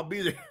there. I'll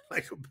be there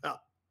like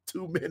about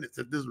 2 minutes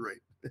at this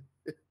rate.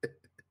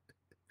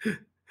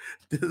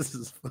 This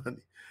is funny.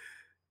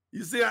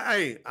 You see,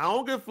 I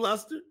don't get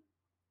flustered,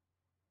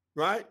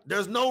 right?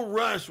 There's no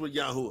rush with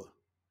Yahuwah.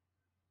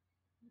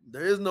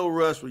 There is no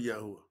rush with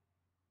Yahuwah.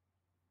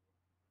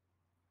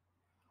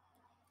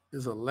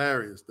 It's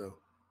hilarious, though.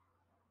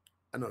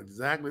 I know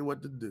exactly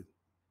what to do.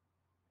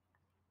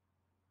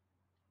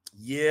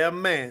 Yeah,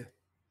 man.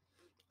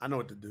 I know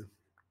what to do.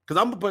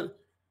 Because I'm going to put,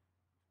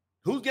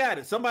 who's got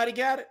it? Somebody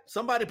got it?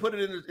 Somebody put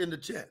it in the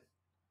chat.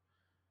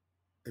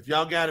 If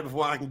y'all got it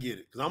before I can get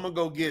it, because I'm going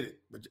to go get it,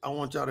 but I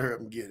want y'all to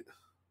help me get it.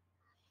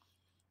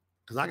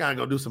 Because I got to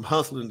go do some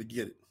hustling to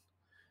get it.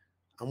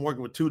 I'm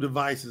working with 2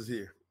 devices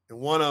here. And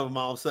one of them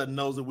all of a sudden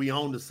knows that we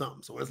own to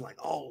something. So it's like,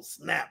 oh,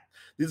 snap.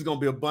 This is going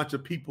to be a bunch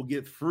of people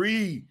get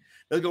free.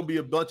 There's going to be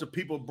a bunch of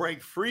people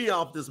break free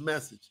off this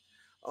message.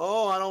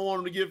 Oh, I don't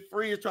want them to get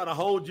free. It's trying to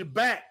hold you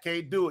back.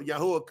 Can't do it.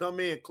 Yahuwah, come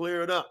in,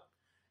 clear it up.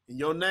 In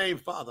your name,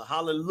 Father.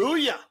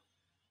 Hallelujah.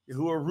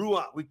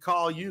 YAHUAH, we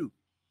call you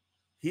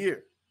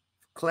here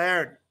for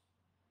clarity.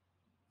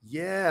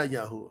 Yeah,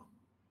 Yahuwah.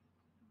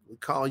 We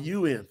call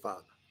you in,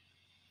 Father.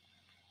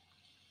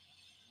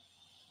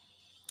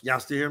 Y'all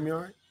still hear me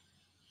all right?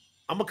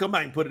 I'm going to come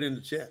back and put it in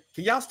the chat.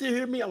 Can y'all still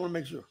hear me? I want to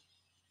make sure.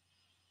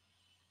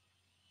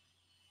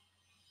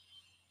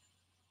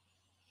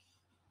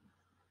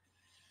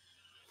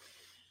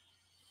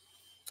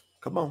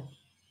 Come on.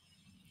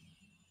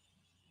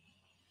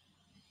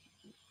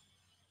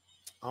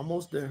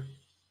 Almost there.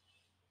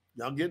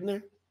 Y'all getting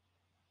there?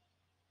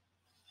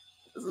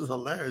 This is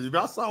hilarious. If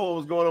y'all saw what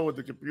was going on with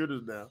the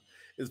computers now,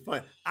 it's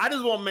funny. I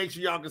just want to make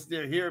sure y'all can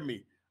still hear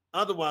me.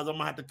 Otherwise, I'm going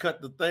to have to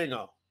cut the thing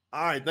off.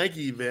 All right. Thank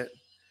you, Yvette.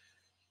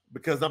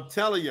 Because I'm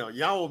telling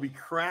y'all will be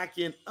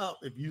cracking up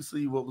if you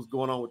see what was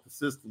going on with the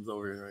systems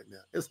over here right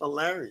now. It's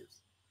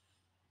hilarious.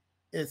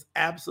 It's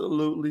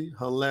absolutely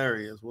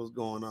hilarious what's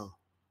going on.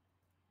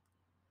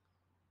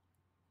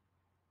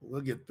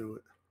 We'll get through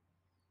it.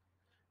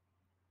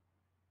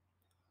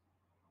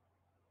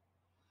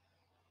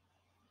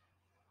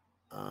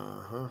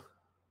 I'm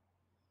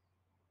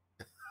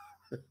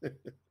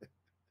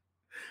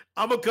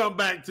going to come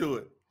back to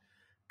it.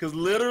 Because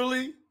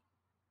literally,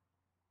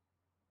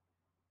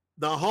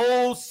 the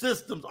whole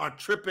systems are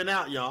tripping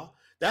out, y'all.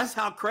 That's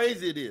how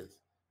crazy it is.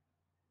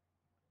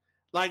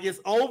 Like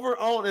it's over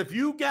on if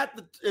you got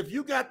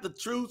the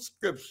true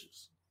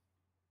scriptures.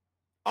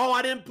 Oh,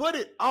 I didn't put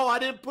it.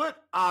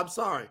 I'm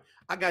sorry.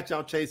 I got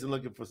y'all chasing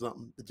looking for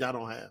something that y'all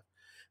don't have.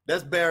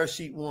 That's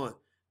Bereshit 1.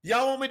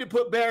 Y'all want me to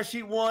put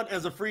Bereshit 1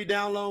 as a free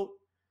download?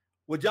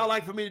 Would y'all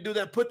like for me to do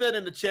that? Put that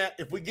in the chat.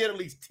 If we get at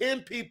least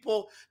 10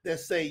 people that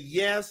say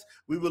yes,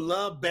 we would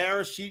love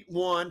Bereshit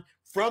 1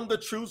 from the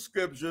True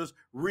Scriptures,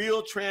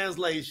 real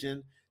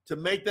translation, to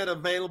make that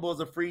available as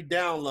a free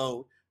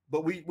download.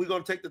 But we're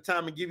going to take the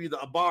time and give you the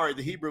Abari,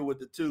 the Hebrew with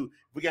the 2.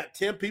 If we got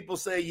 10 people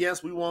say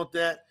yes, we want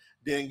that,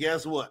 then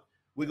guess what?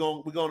 We're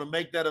going to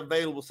make that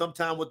available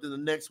sometime within the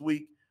next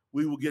week.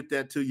 We will get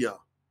that to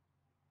y'all.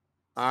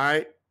 All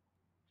right?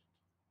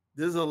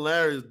 This is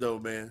hilarious, though,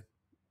 man.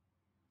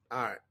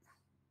 All right.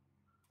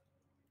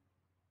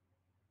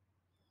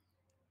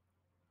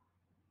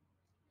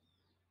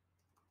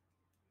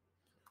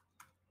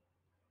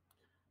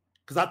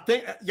 Because I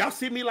think, y'all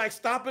see me like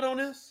stopping on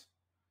this?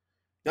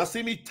 Y'all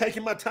see me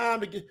taking my time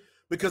to get,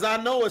 because I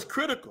know it's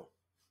critical.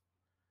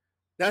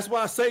 That's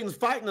why Satan's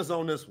fighting us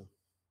on this one.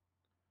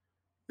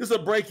 This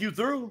will break you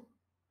through.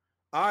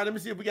 All right, let me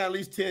see if we got at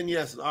least 10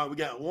 yeses. All right, we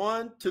got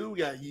 1, 2, we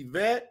got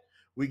Yvette,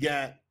 we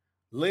got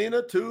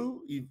Lena,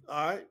 2.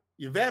 All right,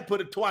 Yvette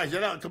put it twice.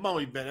 Come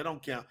on, Yvette, that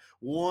don't count.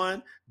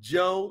 1,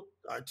 Joe,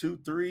 2,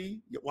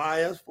 3,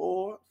 YS,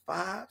 4,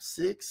 5,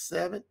 6,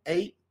 7,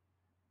 8,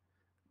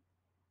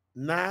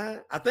 9.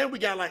 I think we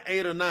got like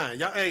 8 or 9.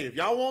 Y'all, hey, if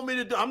y'all want me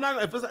to do, I'm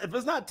not. If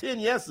it's not 10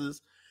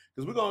 yeses,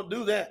 because we're gonna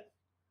do that.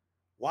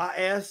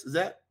 YS, is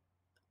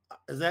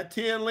that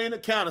 10, Lena?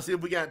 Count and see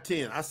if we got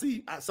 10. I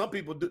see some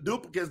people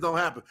duplicates don't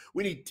happen.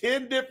 We need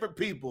 10 different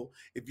people.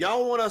 If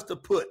y'all want us to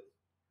put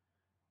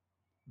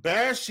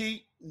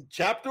Bereshit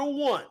chapter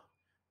 1,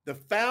 the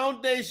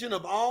foundation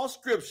of all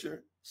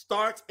scripture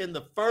starts in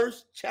the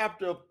first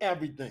chapter of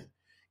everything.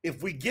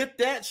 If we get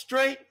that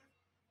straight,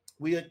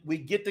 we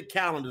get the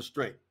calendar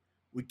straight.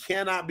 We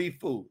cannot be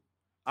fooled.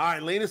 All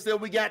right, Lena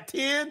said we got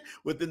 10.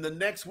 Within the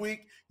next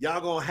week, y'all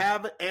going to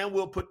have it, and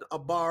we'll put the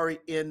Abari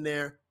in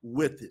there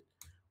with it.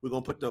 We're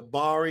going to put the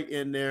Abari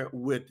in there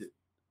with it.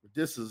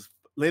 This is,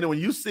 Lena, when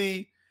you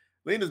see,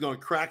 Lena's going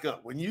to crack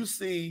up. When you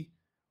see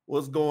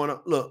what's going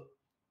on, look.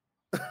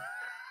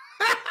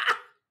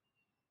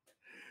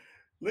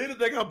 Lena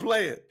think I'm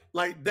playing.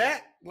 Like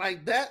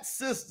that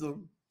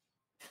system,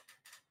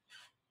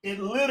 it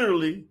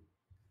literally,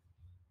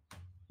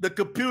 the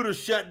computer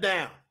shut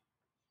down.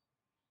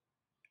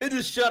 It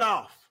just shut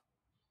off.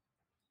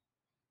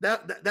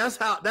 That's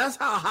how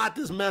hot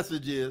this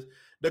message is.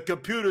 The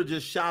computer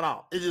just shut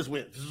off. It just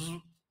went.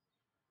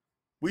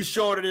 We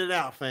shorted it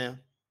out, fam.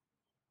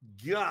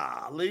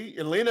 Golly,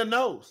 and Lena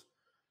knows.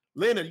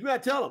 Lena, you gotta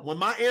tell them when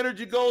my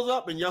energy goes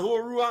up and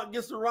YAHUAH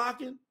gets to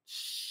rocking.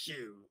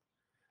 Shoot,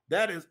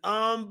 that is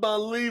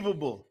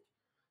unbelievable.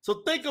 So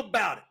think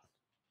about it.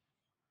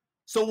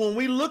 So when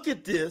we look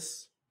at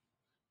this,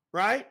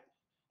 right,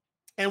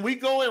 and we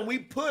go and we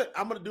put,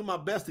 I'm gonna do my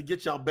best to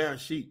get y'all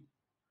Bereshit.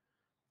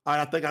 All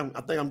right, I think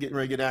I'm getting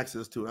ready to get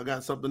access to it. I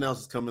got something else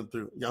that's coming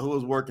through.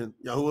 YAHUAH's working.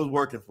 YAHUAH's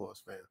working for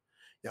us, fam.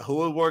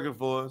 YAHUAH's working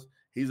for us.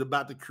 He's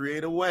about to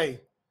create a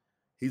way.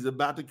 He's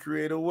about to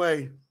create a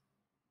way.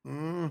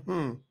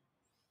 Here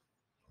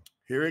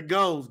it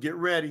goes. Get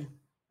ready.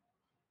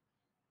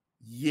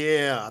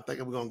 Yeah, I think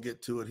I'm going to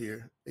get to it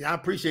here. Yeah, I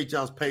appreciate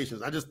y'all's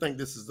patience. I just think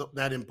this is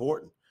that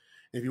important.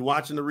 If you're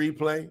watching the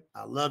replay,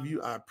 I love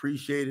you. I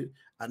appreciate it.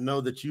 I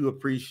know that you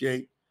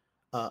appreciate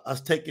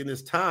us taking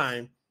this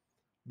time,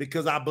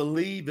 because I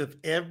believe if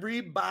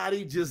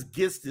everybody just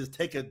gets this,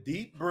 take a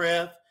deep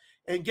breath,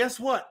 and guess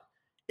what?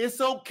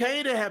 It's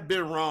okay to have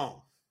been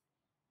wrong.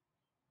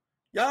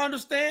 Y'all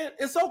understand?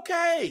 It's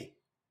okay.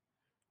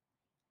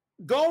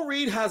 Go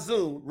read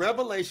Hazun,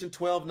 Revelation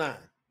 12:9,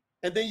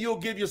 and then you'll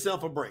give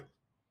yourself a break.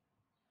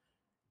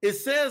 It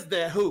says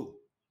that who?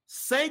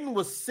 Satan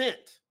was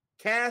sent,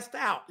 cast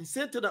out. He's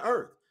sent to the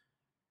earth.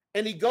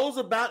 And he goes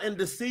about and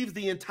deceives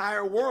the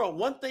entire world.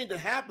 One thing that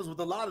happens with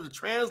a lot of the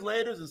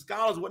translators and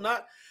scholars and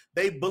whatnot,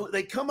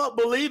 they come up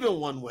believing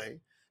one way,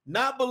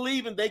 not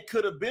believing they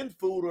could have been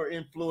fooled or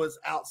influenced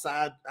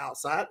outside.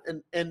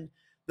 And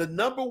the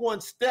number one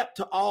step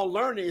to all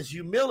learning is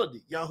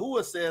humility.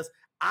 Yahuwah says,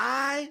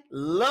 I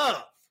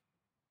love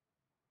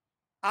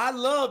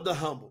the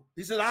humble.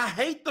 He said, I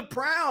hate the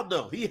proud,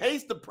 though. He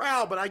hates the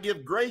proud, but I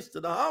give grace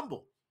to the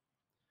humble.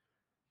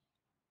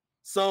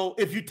 So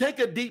if you take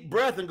a deep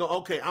breath and go,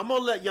 okay, I'm going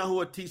to let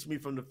Yahuwah teach me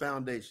from the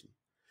foundation.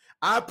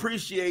 I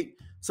appreciate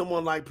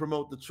someone like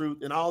Promote the Truth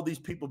and all these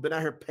people been out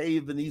here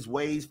paving these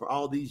ways for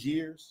all these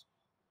years.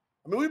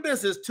 I mean, we've been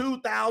since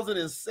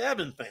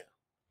 2007, fam.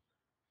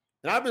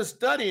 And I've been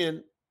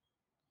studying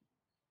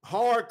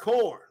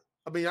hardcore.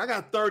 I mean, I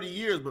got 30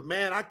 years, but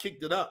man, I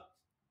kicked it up.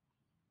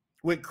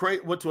 Went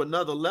to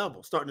another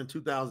level starting in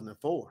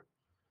 2004.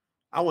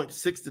 I went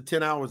 6 to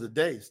 10 hours a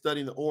day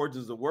studying the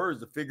origins of words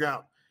to figure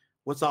out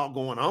what's all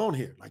going on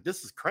here. Like,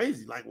 this is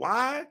crazy. Like,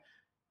 why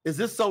is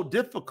this so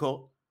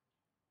difficult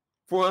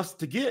for us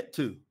to get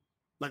to?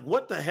 Like,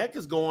 what the heck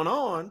is going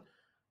on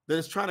that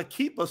is trying to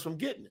keep us from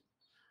getting it?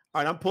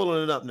 All right, I'm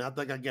pulling it up now. I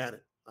think I got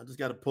it. I just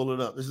got to pull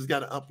it up. This has got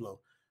to upload.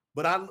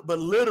 But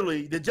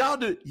literally,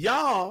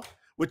 y'all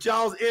with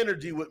y'all's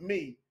energy with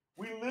me,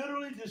 we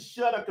literally just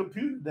shut a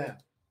computer down.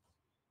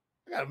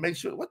 I got to make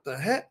sure, what the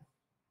heck?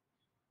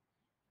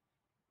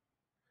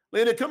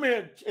 Lena, come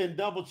here and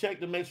double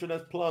check to make sure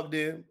that's plugged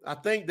in. I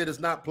think that it's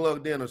not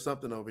plugged in or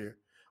something over here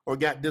or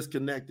got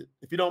disconnected.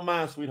 If you don't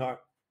mind, sweetheart.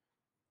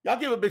 Y'all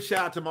give a big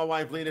shout out to my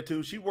wife, Lena,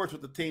 too. She works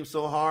with the team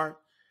so hard.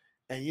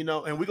 And,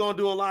 and we're going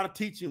to do a lot of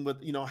teaching with,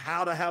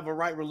 how to have a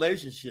right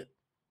relationship,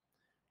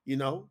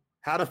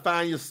 how to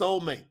find your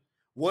soulmate.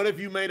 What if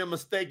you made a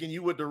mistake and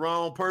you with the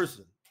wrong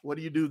person? What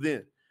do you do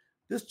then?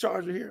 This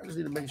charger here, I just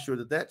need to make sure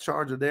that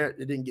charger there,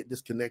 it didn't get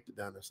disconnected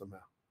down there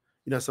somehow.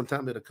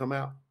 Sometimes it'll come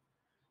out.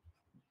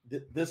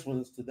 This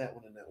one's to that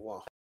one in that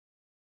wall.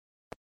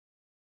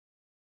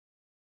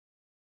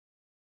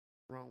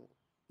 Wrong.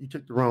 You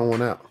took the wrong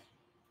one out.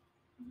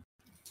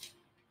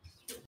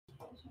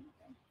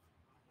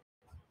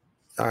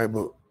 All right,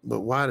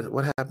 but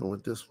what happened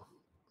with this one?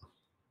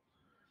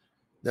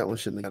 That one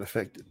shouldn't have got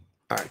affected.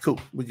 All right, cool.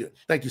 We're good.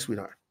 Thank you,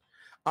 sweetheart.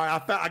 All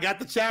right, I got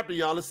the chapter,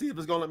 y'all. Let's see if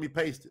it's gonna let me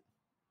paste it.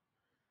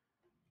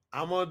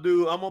 I'm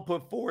gonna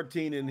put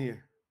 14 in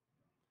here.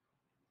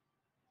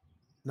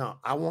 No,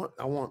 I want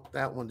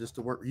that one just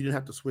to work. You didn't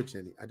have to switch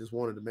any. I just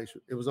wanted to make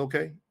sure it was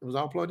okay. It was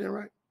all plugged in,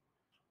 right?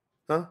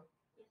 Huh?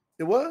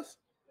 It was?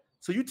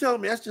 So you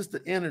telling me that's just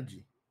the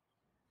energy?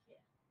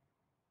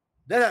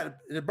 Did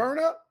it burn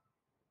up?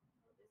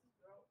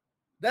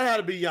 That had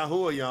to be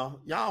Yahuwah,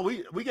 y'all. Y'all,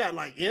 we got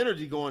like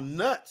energy going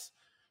nuts.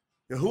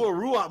 Yahuwah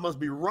Ruach must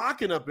be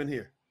rocking up in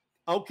here.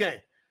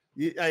 Okay.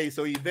 Hey,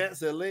 so Yvette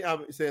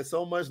said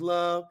so much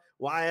love.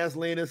 YS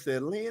Lena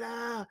said,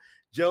 Lena.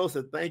 Joe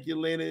said, thank you,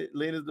 Lena.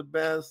 Lena's the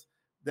best.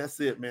 That's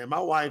it, man. My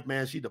wife,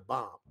 man, she the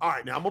bomb. All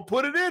right, now I'm going to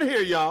put it in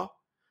here, y'all.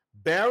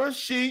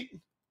 Bereshit.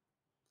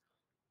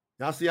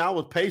 Y'all see, I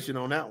was patient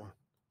on that one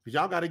because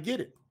y'all got to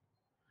get it.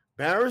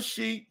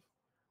 Bereshit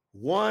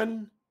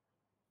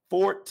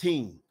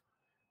 1:14.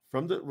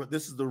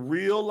 This is the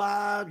real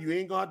live. You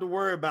ain't going to have to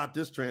worry about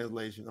this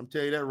translation. I'm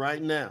telling you that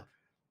right now.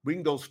 We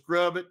can go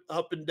scrub it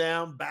up and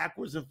down,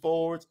 backwards and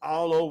forwards,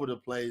 all over the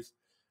place.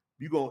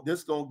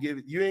 This going to give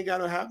it. You ain't got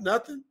to have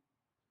nothing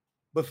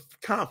but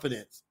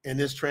confidence in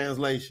this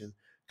translation,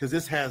 because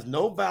this has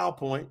no vowel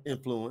point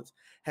influence,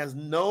 has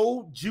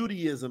no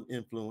Judaism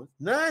influence,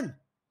 none.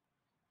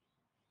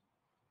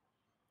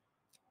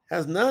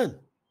 Has none.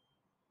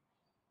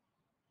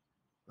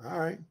 All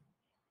right.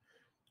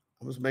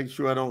 I'm just making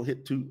sure I don't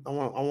hit too. I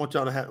want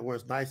y'all to have it where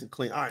it's nice and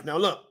clean. All right, now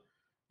look,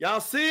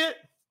 y'all see it?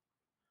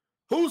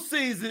 Who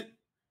sees it?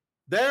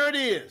 There it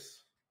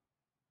is.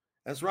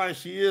 That's right.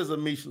 She is a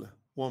Mishla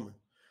woman.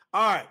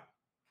 All right.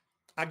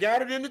 I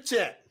got it in the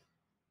chat.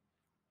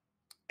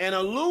 And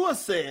Alua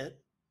said,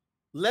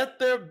 let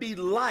there be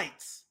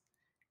lights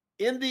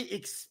in the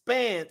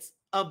expanse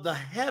of the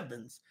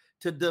heavens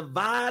to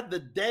divide the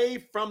day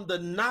from the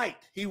night.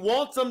 He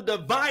wants them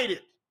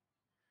divided.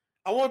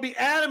 I want to be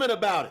adamant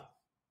about it.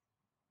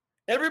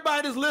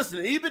 Everybody's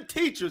listening, even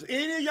teachers.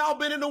 Any of y'all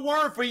been in the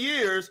word for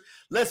years.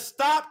 Let's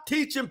stop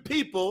teaching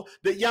people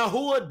that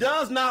Yahuwah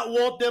does not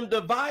want them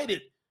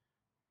divided.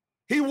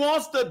 He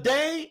wants the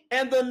day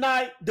and the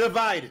night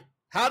divided.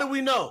 How do we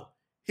know?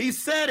 He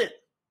said it.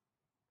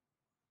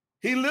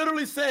 He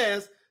literally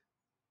says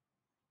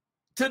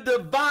to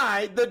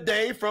divide the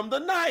day from the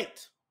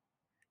night.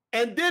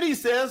 And then he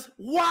says,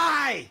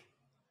 why?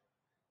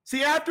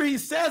 See, after he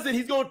says it,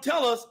 he's going to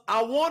tell us,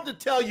 I want to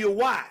tell you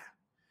why.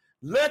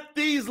 Let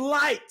these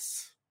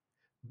lights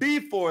be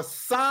for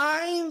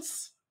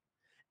signs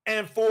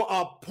and for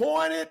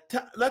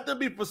let them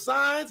be for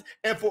signs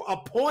and for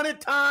appointed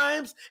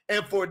times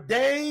and for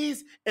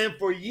days and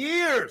for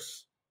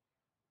years.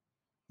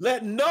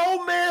 Let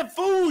no man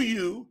fool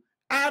you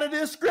out of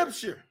this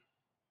scripture.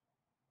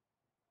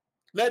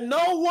 Let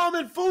no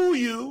woman fool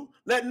you.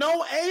 Let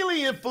no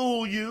alien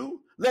fool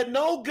you. Let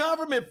no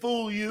government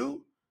fool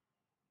you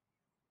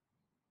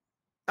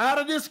out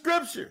of this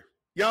scripture.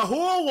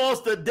 Yahuwah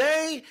wants the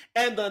day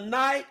and the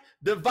night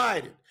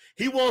divided.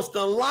 He wants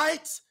the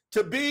lights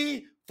to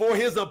be for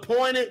his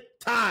appointed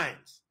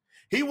times.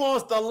 He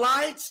wants the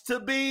lights to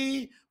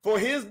be for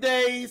his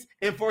days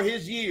and for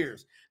his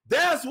years.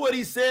 That's what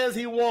he says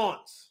he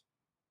wants.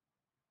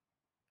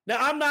 Now,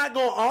 I'm not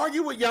going to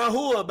argue with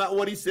Yahuwah about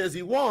what he says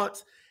he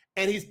wants.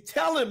 And he's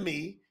telling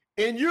me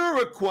in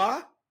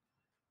YAHUAH,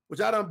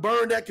 which I done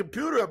burned that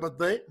computer up, I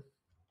think.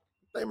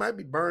 They might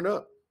be burned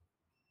up.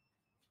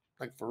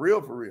 Like for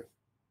real, for real.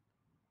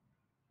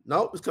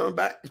 Nope, it's coming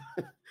back.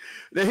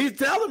 Then he's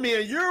telling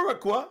me in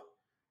YAHUAH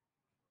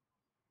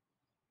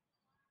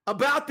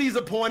about these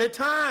appointed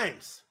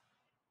times.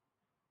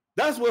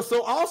 That's what's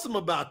so awesome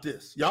about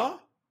this, y'all.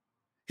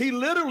 He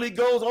literally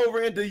goes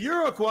over into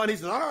YAHUAH and he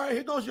says, all right,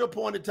 here goes your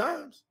appointed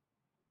times.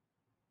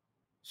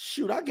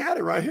 Shoot, I got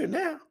it right here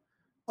now.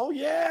 Oh,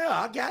 yeah,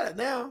 I got it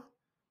now.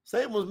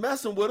 Satan was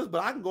messing with us,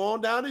 but I can go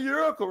on down to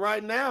YAHUAH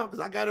right now because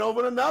I got it over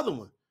in another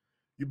one.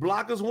 You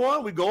block us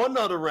one, we go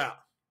another route.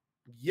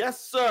 Yes,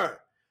 sir.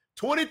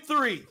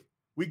 23,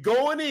 we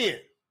going in.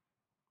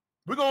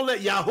 We're going to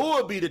let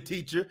Yahuwah be the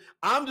teacher.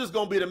 I'm just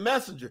going to be the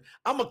messenger.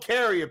 I'm a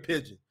carrier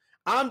pigeon.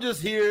 I'm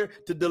just here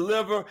to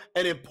deliver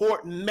an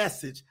important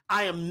message.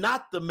 I am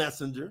not the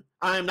messenger.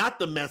 I am not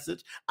the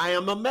message. I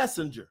am a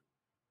messenger.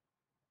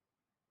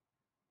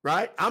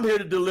 Right? I'm here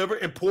to deliver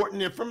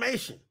important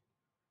information.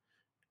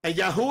 And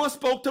Yahuwah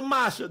spoke to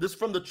Masha. This is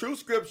from the True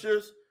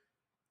Scriptures,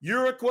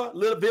 YAHUAH,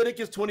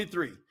 Leviticus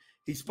 23.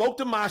 He spoke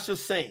to Masha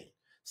saying,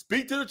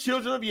 speak to the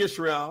children of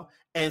Israel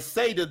and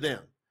say to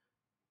them,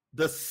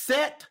 the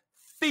set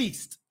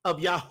feast of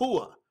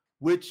Yahuwah,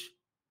 which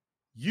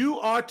you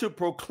are to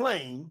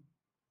proclaim.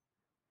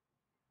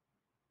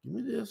 Give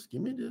me this,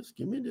 give me this,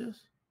 give me this.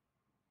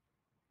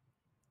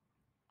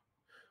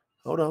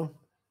 Hold on.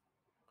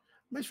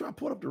 Make sure I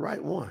put up the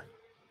right one.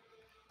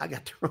 I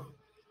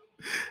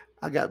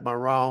got my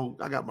wrong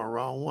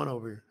one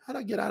over here. How did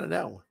I get out of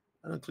that one?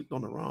 I done clicked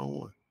on the wrong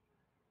one.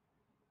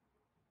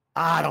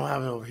 I don't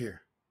have it over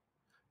here.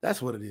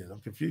 That's what it is. I'm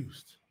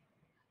confused.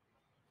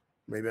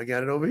 Maybe I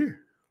got it over here.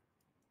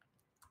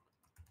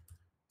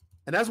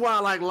 And that's why I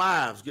like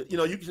lives. You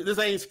know, this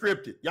ain't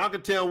scripted. Y'all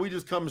can tell we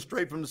just coming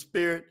straight from the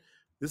spirit.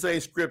 This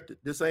ain't scripted.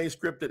 This ain't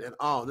scripted at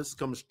all. This is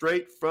coming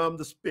straight from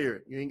the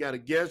spirit. You ain't got to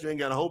guess. You ain't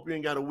got to hope. You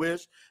ain't got to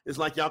wish. It's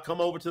like y'all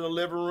come over to the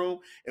living room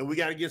and we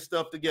got to get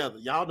stuff together.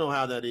 Y'all know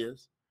how that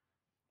is,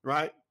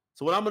 right?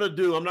 So what I'm going to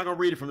do, I'm not going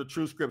to read it from the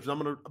True Scriptures.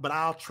 But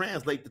I'll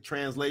translate the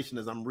translation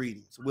as I'm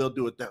reading. So we'll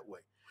do it that way.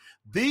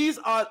 These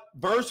are,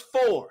 verse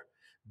 4,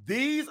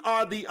 these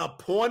are the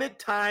appointed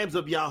times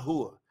of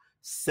Yahuwah,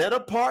 set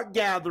apart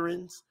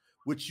gatherings,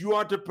 which you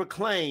are to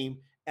proclaim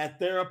at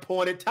their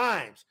appointed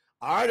times.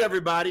 All right,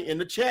 everybody in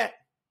the chat.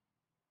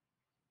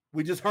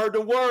 We just heard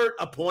the word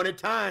appointed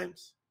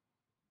times.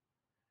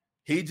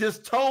 He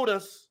just told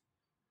us.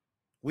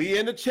 We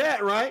in the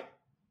chat, right?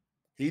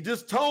 He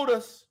just told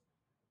us,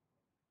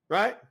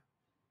 right?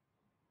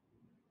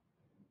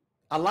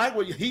 I like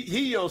what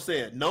Hio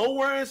said.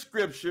 Nowhere in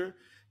scripture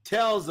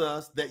tells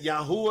us that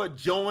Yahuwah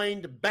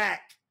joined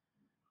back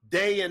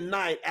day and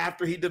night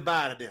after he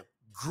divided them.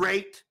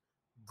 Great,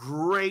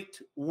 great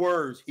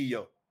words,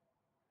 Hio.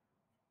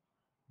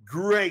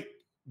 Great,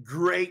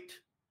 great,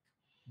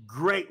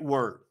 great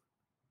word.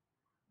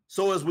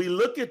 So as we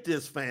look at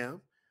this,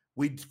 fam,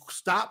 we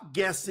stop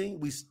guessing,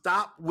 we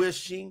stop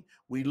wishing,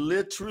 we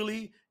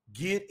literally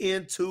get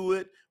into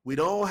it. We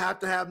don't have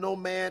to have no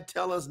man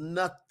tell us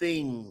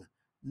nothing,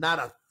 not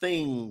a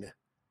thing.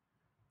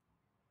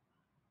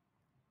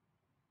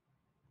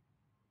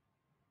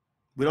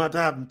 We don't have to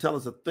have him tell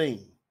us a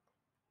thing.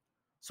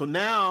 So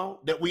now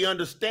that we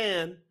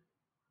understand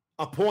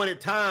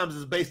appointed times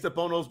is based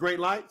upon those great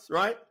lights,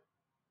 right?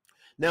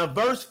 Now,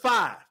 verse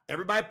 5,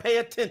 everybody pay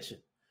attention.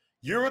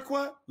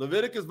 YAHUAH,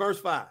 Leviticus,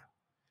 verse 5.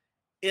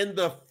 In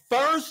the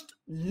first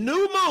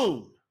new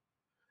moon,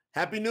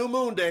 happy new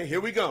moon day,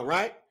 here we go,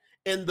 right?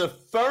 In the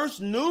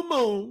first new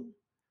moon,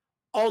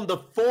 on the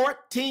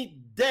 14th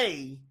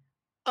day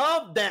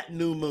of that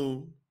new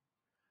moon,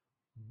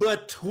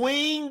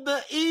 between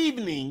the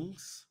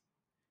evenings,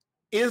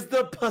 is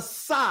the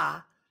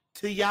Passah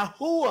to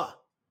Yahuwah.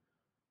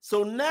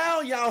 So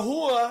now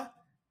Yahuwah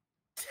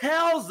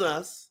tells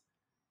us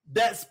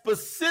that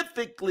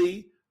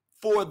specifically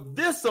for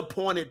this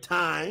appointed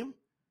time,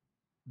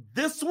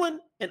 this one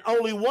and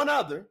only one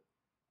other,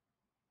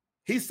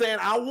 He's saying,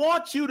 I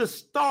want you to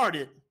start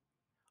it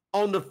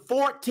on the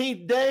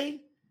 14th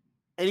day.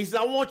 And he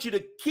said, I want you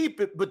to keep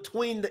it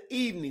between the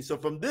evenings. So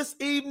from this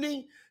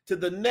evening to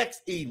the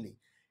next evening.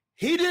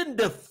 He didn't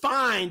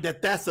define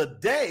that that's a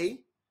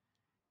day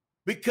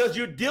because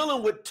you're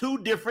dealing with two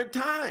different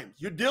times.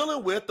 You're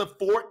dealing with the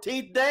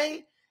 14th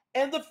day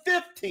and the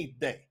 15th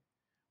day.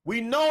 We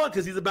know it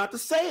because he's about to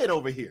say it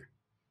over here.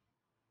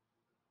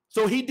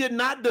 So he did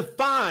not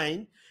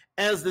define,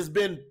 as has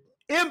been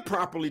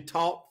improperly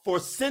taught for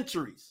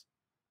centuries.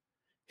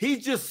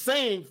 He's just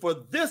saying, for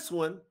this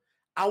one,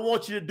 I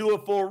want you to do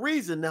it for a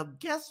reason. Now,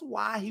 guess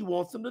why he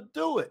wants them to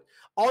do it?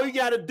 All you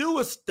got to do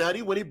is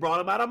study when he brought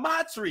them out of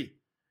Matsri.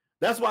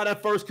 That's why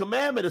that first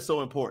commandment is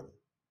so important.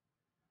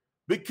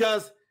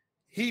 Because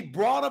he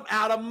brought them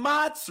out of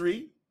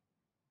Matsri,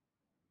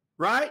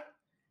 right?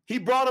 He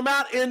brought them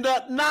out in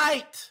the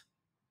night.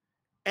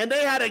 And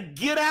they had to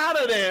get out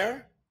of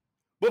there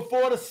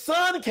before the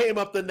sun came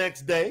up the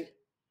next day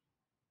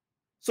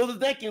so that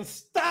they can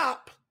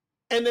stop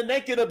and then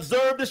they can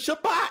observe the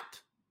Shabbat.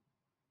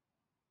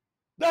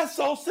 That's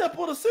so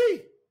simple to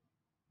see.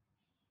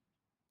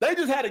 They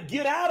just had to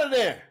get out of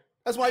there.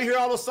 That's why you hear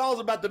all those songs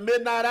about the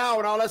midnight hour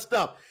and all that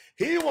stuff.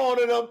 He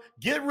wanted them,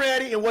 get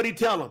ready, and what he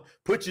tell them?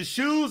 Put your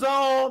shoes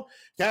on,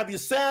 have your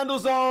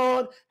sandals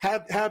on,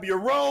 have your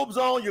robes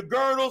on, your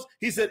girdles.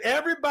 He said,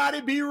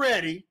 everybody be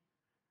ready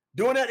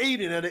during that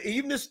evening. And the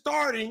evening is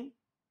starting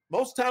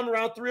most time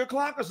around 3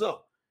 o'clock or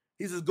so.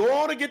 He says, go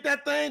on and get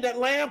that thing, that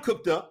lamb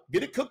cooked up,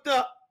 get it cooked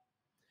up.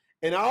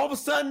 And all of a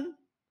sudden,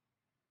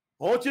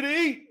 I want you to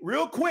eat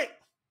real quick.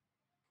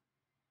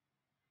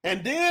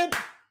 And then,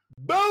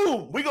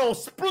 boom, we're going to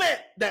split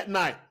that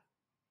night.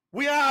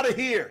 We out of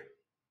here.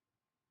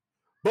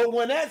 But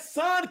when that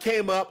sun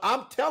came up,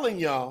 I'm telling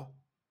y'all,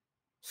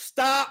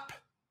 stop,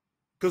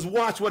 because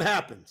watch what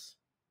happens.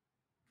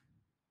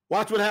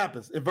 Watch what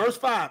happens. In verse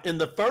 5, in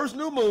the first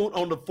new moon,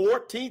 on the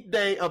 14th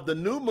day of the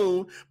new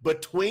moon,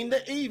 between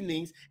the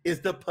evenings,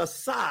 is the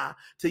Passah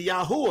to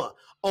Yahuwah.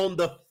 On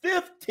the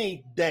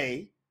 15th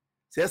day,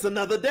 see, that's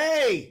another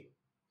day.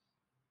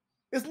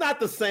 It's not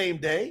the same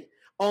day.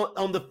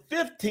 On the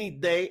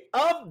 15th day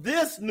of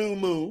this new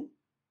moon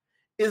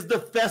is the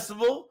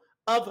festival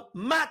of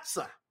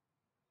Matzah.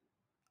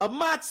 Of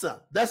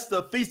Matzah. That's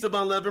the Feast of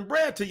Unleavened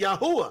Bread to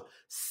Yahuwah.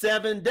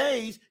 7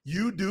 days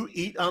you do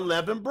eat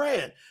unleavened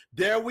bread.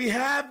 There we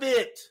have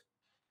it.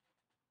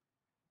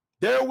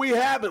 There we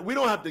have it. We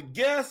don't have to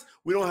guess.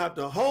 We don't have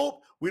to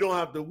hope. We don't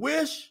have to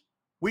wish.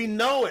 We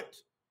know it.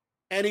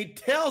 And he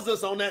tells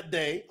us on that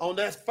day, on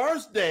that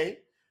first day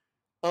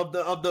of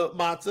the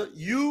matzah,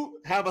 you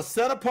have a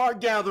set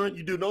apart gathering.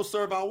 You do no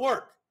servile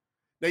work.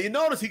 Now you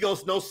notice he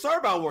goes no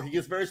servile work. He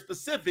gets very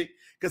specific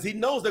because he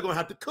knows they're going to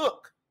have to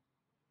cook.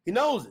 He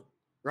knows it,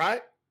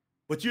 right?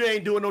 But you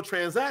ain't doing no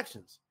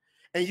transactions.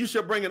 And you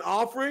should bring an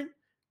offering.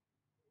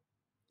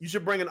 You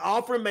should bring an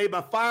offering made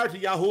by fire to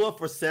Yahuwah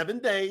for 7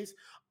 days.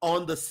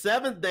 On the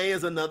 7th day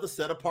is another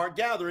set apart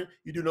gathering.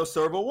 You do no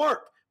servile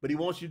work. But he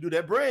wants you to do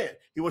that bread.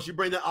 He wants you to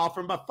bring that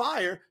offering by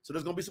fire. So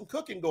there's going to be some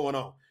cooking going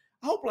on.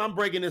 I hope I'm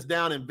breaking this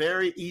down in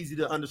very easy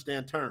to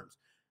understand terms.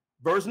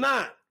 Verse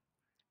 9,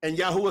 and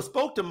Yahuwah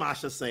spoke to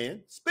Moshe,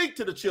 saying, speak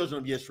to the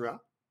children of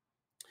Israel,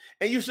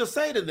 and you shall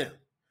say to them,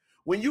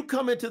 when you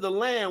come into the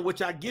land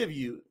which I give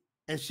you,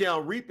 and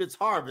shall reap its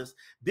harvest,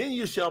 then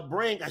you shall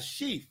bring a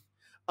sheaf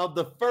of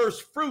the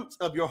first fruits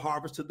of your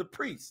harvest to the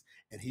priest,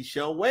 and he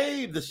shall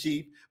wave the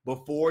sheaf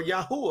before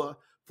Yahuwah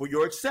for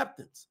your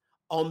acceptance.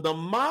 On the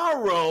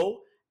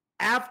morrow,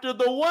 after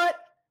the what?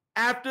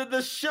 After the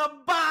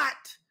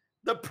Shabbat,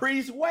 the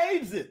priest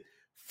waves it.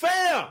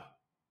 Fam,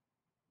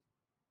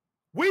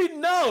 we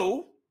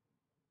know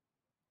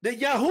that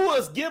Yahuwah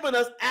has given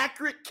us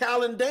accurate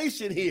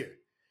calendation here.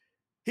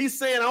 He's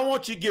saying, I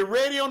want you to get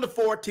ready on the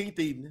 14th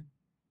evening.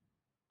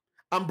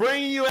 I'm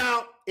bringing you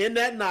out in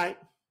that night.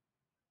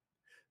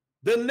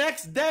 The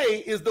next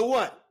day is the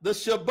what? The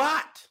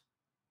Shabbat,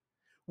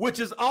 which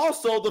is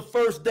also the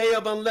first day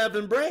of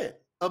unleavened bread,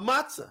 of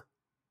matzah.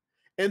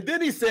 And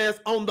then he says,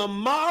 on the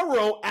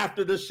morrow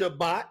after the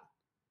Shabbat,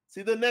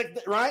 see the next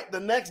day, right? The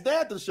next day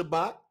after the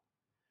Shabbat,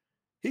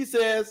 he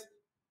says,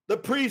 the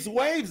priest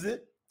waves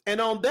it. And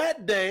on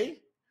that day,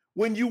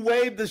 when you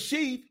wave the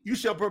sheaf, you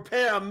shall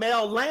prepare a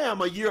male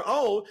lamb, a year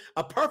old,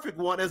 a perfect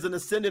one, as an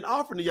ascendant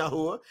offering to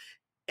Yahuwah,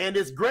 and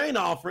its grain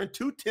offering,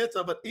 2/10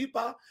 of an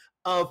ephah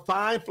of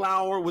fine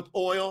flour with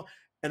oil,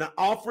 and an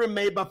offering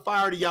made by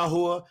fire to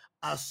Yahuwah,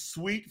 a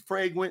sweet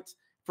fragrance,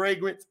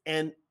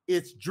 and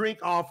its drink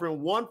offering,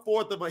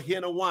 1/4 of a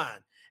hin of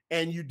wine.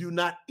 And you do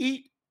not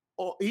eat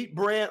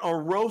bread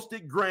or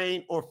roasted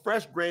grain or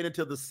fresh grain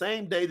until the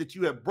same day that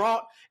you have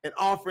brought an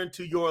offering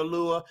to your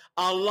Eluah,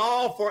 a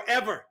law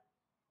forever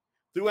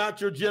throughout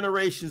your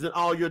generations and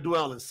all your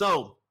dwellings.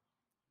 So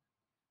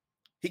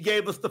he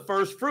gave us the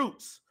first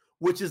fruits,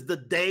 which is the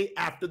day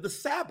after the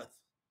Sabbath.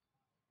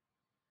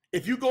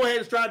 If you go ahead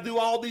and try to do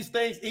all these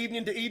things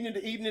evening to evening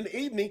to evening to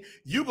evening,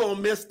 you're going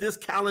to miss this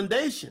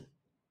calendation.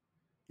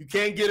 You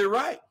can't get it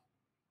right.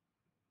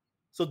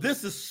 So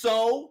this is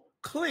so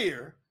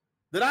clear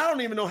that I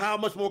don't even know how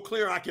much more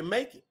clear I can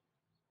make it.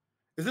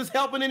 Is this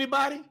helping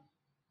anybody?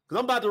 Because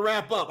I'm about to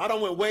wrap up. I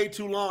don't went way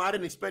too long. I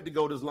didn't expect to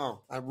go this long.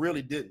 I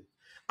really didn't.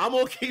 I'm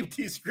going to keep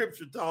these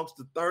scripture talks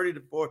to 30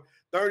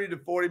 to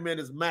 40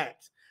 minutes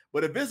max.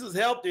 But if this has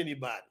helped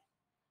anybody,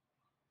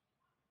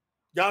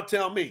 y'all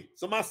tell me.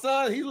 So my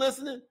son, he's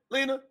listening.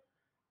 Lena,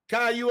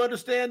 Kai, you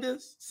understand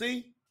this?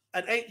 See?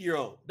 An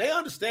 8-year-old. They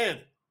understand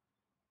it.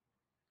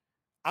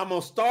 I'm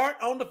going to start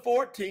on the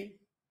 14th,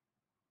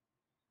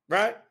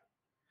 right?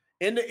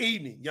 In the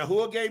evening.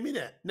 Yahuwah gave me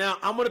that. Now,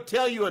 I'm going to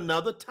tell you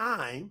another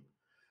time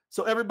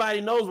so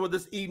everybody knows where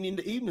this evening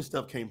to evening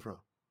stuff came from,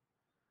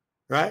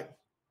 right?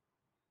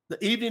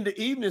 The evening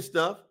to evening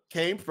stuff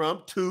came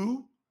from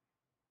 2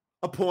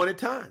 appointed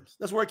times.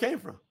 That's where it came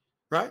from,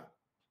 right?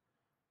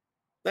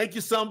 Thank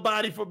you,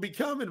 somebody, for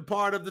becoming a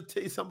part of the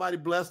team. Somebody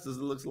blessed us,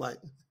 it looks like.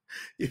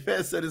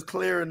 Yvette said it's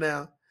clearer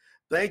now.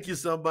 Thank you,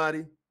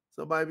 somebody.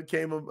 Somebody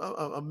became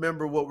a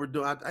member of what we're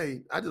doing.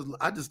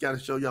 I just got to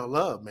show y'all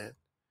love, man.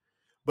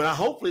 But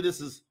hopefully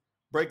this is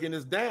breaking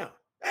this down.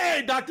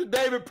 Hey, Dr.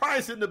 David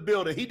Price in the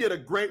building. He did a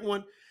great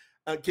one.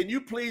 Can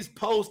you please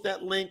post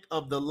that link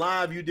of the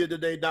live you did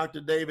today, Dr.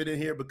 David, in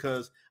here?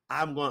 Because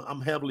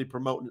I'm heavily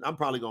promoting it. I'm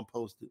probably going to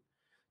post it.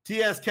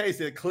 TSK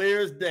said, clear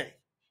as day.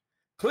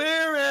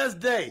 Clear as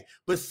day.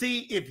 But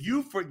see, if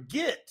you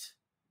forget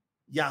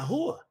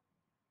Yahuwah,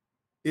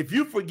 if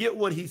you forget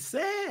what he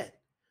said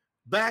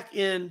back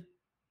in,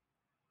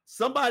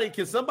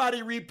 can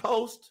somebody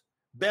repost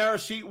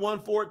Bereshit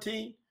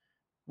 1:14?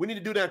 We need to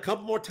do that a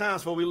couple more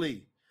times before we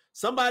leave.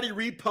 Somebody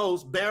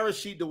repost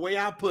Bereshit the way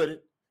I put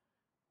it,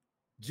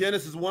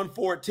 Genesis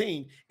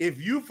 1:14.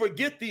 If you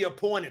forget the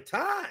appointed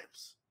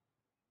times,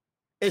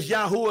 as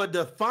Yahuwah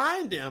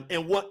defined them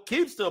and what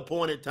keeps the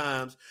appointed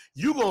times,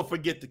 you're going to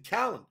forget the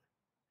calendar.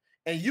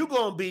 And you're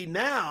going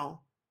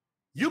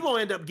to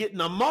end up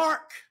getting a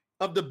mark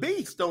of the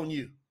beast on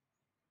you.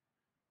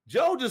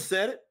 Joe just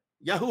said it.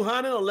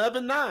 Yahuwah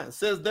 11:9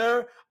 says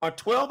there are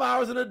 12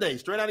 hours in a day,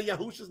 straight out of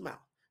Yahushua's mouth,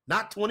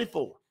 not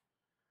 24.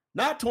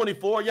 Not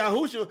 24.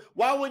 Yahushua,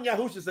 why wouldn't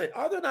Yahushua say,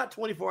 are there not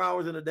 24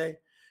 hours in a day?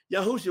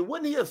 Yahushua,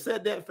 wouldn't he have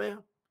said that,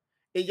 fam?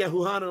 In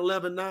Yahuwah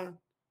 11:9?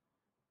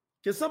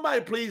 Can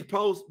somebody please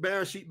post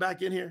Bereshit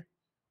back in here?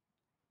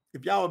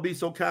 If y'all would be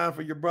so kind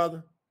for your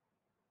brother.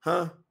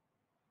 Huh?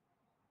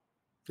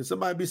 Can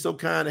somebody be so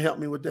kind to help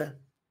me with that?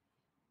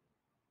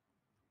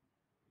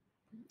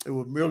 It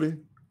would really,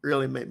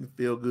 really make me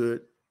feel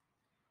good.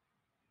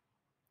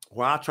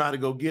 Well, I'll try to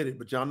go get it,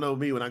 but y'all know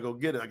me, when I go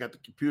get it, I got the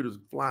computers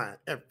flying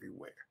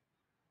everywhere.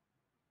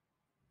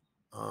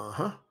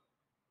 Uh-huh.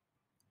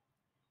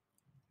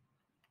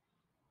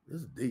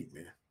 This is deep,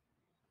 man.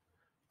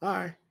 All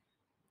right.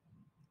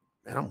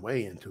 Man, I'm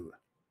way into it.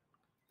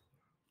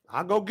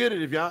 I'll go get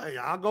it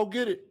I'll go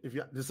get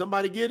it. Did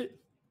somebody get it?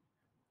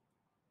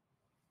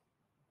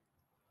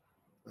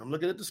 I'm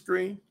looking at the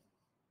screen.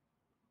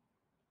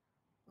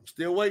 I'm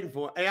still waiting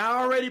for it. Hey, I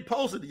already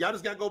posted it. Y'all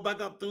just got to go back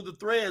up through the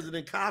threads and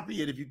then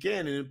copy it if you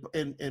can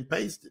and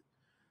paste it.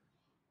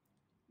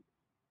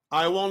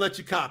 I won't let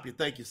you copy it.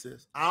 Thank you,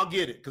 sis. I'll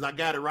get it because I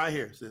got it right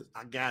here, sis.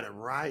 I got it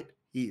right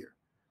here.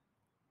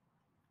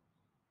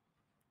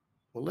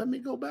 Well, let me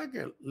go back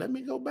here. Let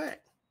me go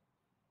back.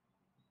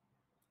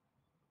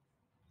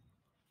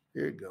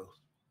 Here it goes.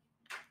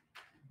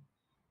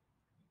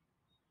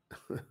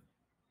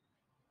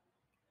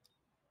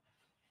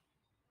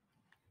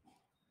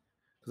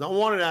 Because I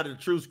want it out of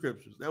the true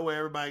scriptures. That way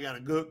everybody got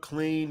a good,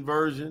 clean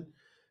version.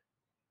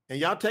 And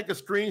y'all take a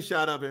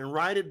screenshot of it and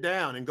write it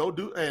down and go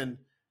do, and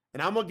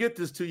I'm going to get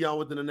this to y'all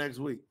within the next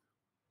week.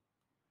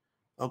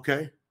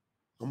 Okay?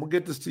 I'm going to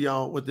get this to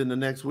y'all within the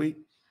next week.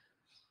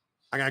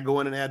 I got to go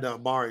in and add the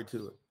Abari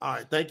to it. All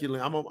right, thank you,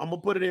 Lynn. I'm going to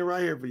put it in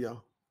right here for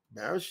y'all.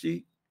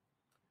 Bereshit.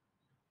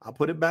 I'll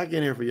put it back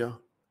in here for y'all.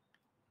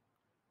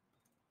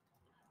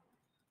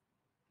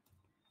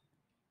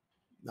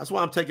 That's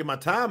why I'm taking my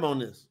time on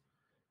this.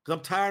 Because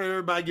I'm tired of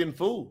everybody getting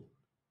fooled.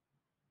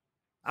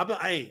 I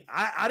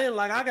didn't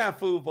like I got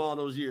fooled for all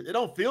those years. It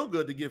don't feel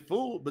good to get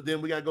fooled, but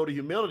then we got to go to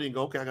humility and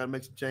go, okay, I got to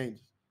make some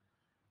changes.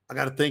 I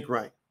got to think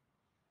right.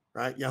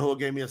 Right? Yahuwah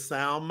gave me a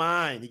sound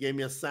mind. He gave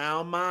me a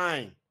sound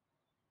mind.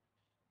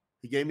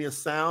 He gave me a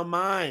sound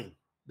mind.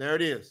 There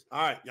it is.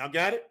 All right. Y'all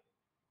got it?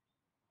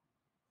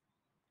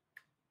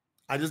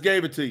 I just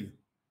gave it to you.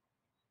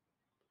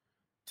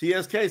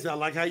 TSK said, I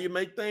like how you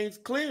make things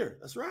clear.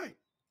 That's right.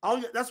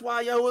 That's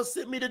why Yahuwah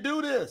sent me to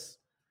do this.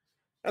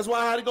 That's why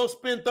I had to go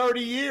spend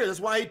 30 years. That's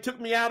why he took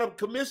me out of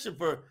commission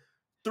for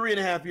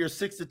 3.5 years,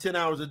 6 to 10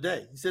 hours a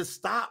day. He says,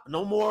 stop,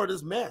 no more of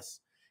this mess.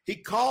 He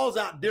calls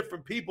out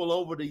different people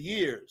over the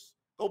years.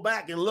 Go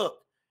back and look.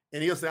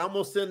 And he'll say, I'm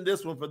going to send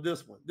this one for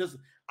this one.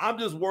 I'm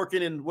just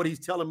working in what he's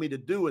telling me to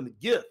do in the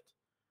gift.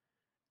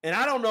 And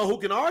I don't know who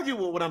can argue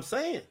with what I'm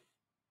saying.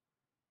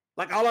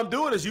 Like all I'm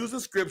doing is using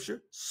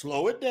scripture,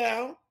 slow it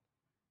down,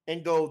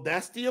 and go,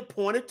 that's the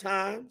appointed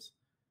times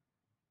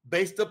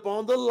based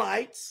upon the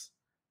lights.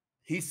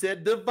 He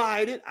said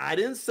divide it. I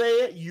didn't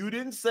say it. You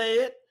didn't say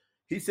it.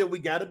 He said we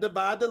got to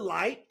divide the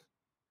light,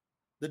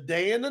 the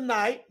day and the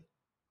night.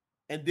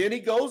 And then he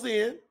goes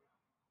in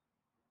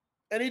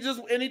and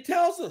he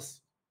tells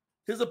us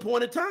his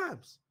appointed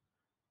times.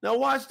 Now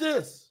watch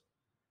this.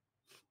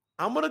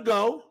 I'm going to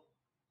go.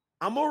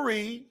 I'm going to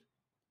read.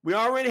 We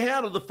already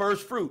handled the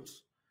first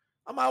fruits.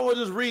 I might as well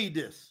just read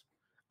this.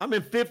 I'm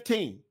in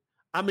 15.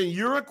 I'm in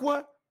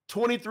YAHUAH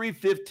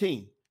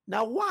 23:15.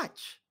 Now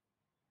watch.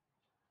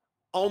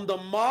 On the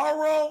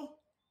morrow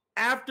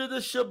after the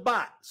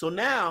Shabbat. So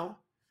now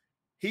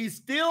he's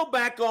still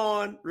back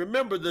on.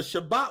 Remember, the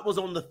Shabbat was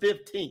on the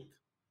 15th.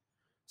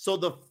 So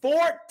the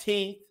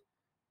 14th,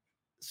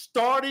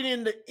 starting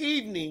in the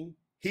evening,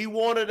 he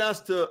wanted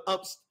us to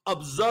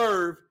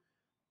observe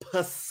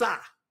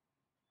Pesach.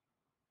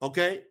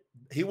 Okay?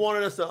 He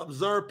wanted us to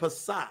observe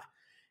Pesach.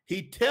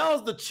 He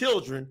tells the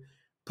children,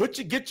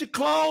 get your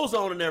clothes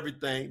on and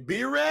everything.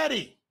 Be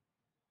ready.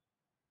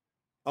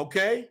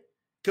 Okay?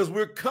 Because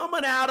we're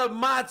coming out of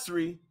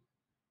Matzri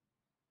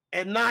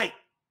at night.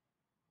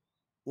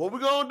 What we're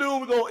going to do,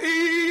 we're going to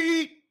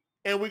eat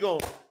and we're going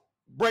to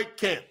break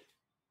camp.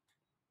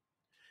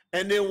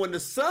 And then when the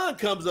sun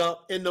comes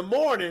up in the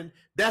morning,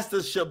 that's the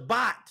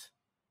Shabbat.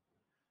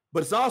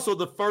 But it's also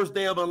the first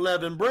day of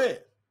unleavened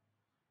bread.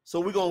 So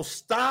we're going to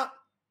stop.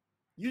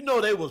 You know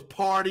they was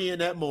partying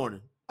that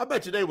morning. I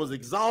bet you they was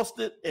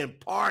exhausted and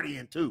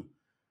partying too.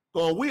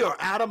 Going, we are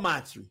out of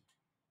Matzri.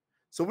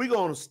 So we're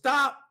going to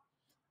stop.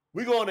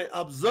 We're going to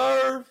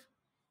observe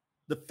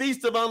the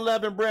Feast of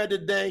Unleavened Bread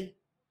today.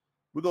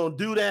 We're going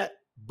to do that.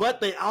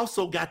 But they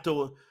also got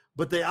to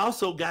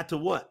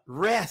what?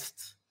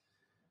 Rest.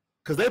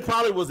 Because they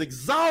probably was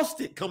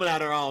exhausted coming out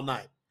there all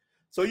night.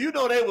 So you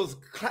know they was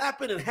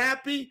clapping and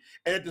happy.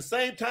 And at the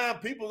same time,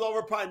 people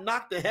over probably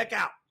knocked the heck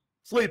out,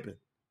 sleeping.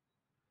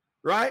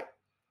 Right?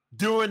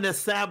 During the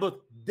Sabbath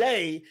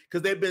day,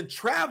 because they've been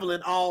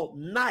traveling all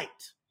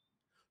night.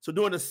 So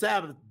during the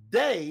Sabbath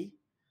day,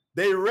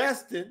 they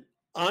rested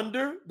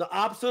under the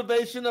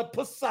observation of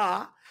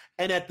Pesach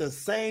and at the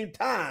same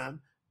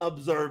time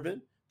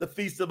observing the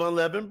Feast of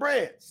Unleavened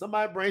Bread.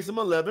 Somebody bring some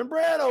unleavened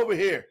bread over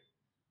here.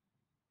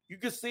 You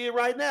can see it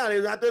right now. They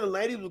was out there, the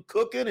ladies were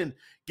cooking and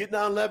getting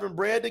the unleavened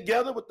bread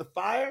together with the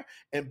fire,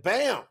 and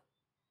bam.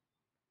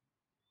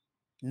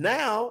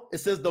 Now it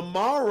says the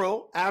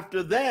morrow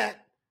after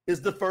that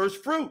is the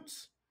first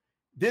fruits.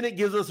 Then it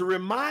gives us a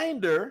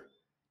reminder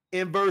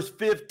in verse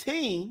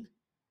 15.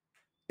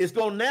 It's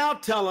going to now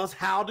tell us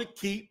how to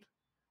keep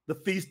the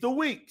Feast of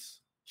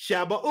Weeks,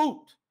 Shabbat.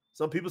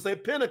 Some people say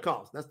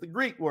Pentecost. That's the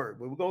Greek word,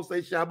 but we're going to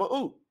say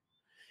Shabbat.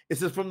 It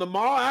says from the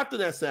morrow after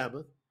that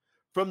Sabbath,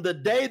 from the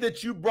day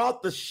that you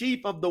brought the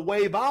sheaf of the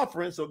wave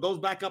offering, so it goes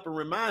back up and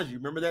reminds you,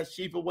 remember that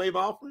sheaf of wave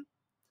offering?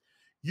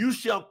 You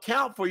shall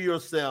count for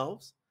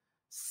yourselves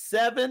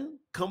 7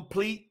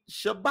 complete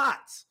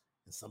Shabbats.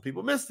 And some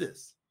people miss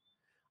this.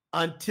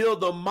 Until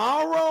the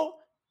morrow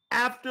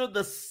after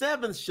the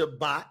 7th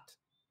Shabbat,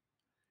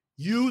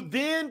 you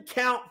then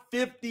count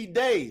 50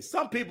 days.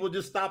 Some people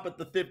just stop at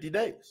the 50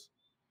 days.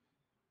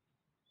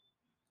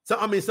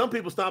 Some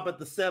people stop at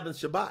the 7th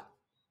Shabbat.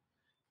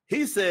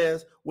 He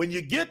says, when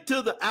you get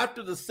to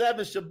after the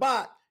 7th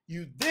Shabbat,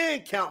 you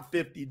then count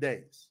 50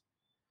 days.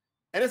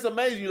 And it's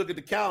amazing. You look at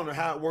the calendar,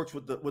 how it works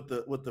with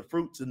the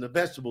fruits and the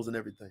vegetables and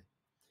everything.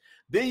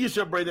 Then you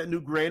shall bring that new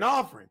grain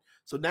offering.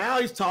 So now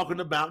he's talking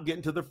about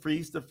getting to the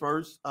feast,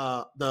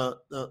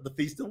 the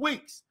Feast of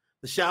Weeks,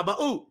 the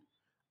Shabbat.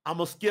 I'm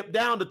going to skip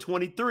down to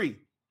 23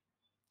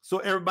 so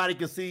everybody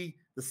can see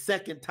the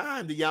second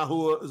time that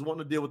YAHUAH is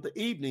wanting to deal with the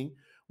evening,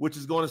 which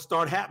is going to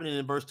start happening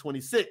in verse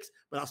 26.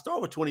 But I'll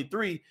start with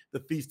 23, the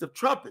Feast of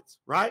Trumpets,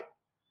 right?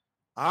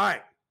 All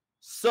right.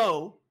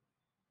 So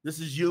this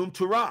is Yom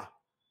Torah.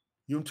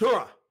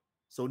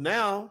 So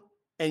now,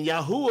 and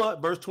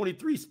YAHUAH, verse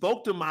 23,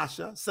 spoke to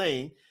Masha,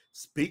 saying,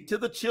 speak to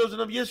the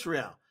children of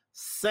Israel,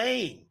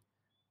 saying,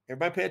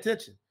 everybody pay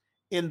attention,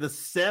 in the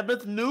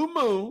 7th new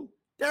moon,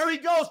 there he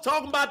goes,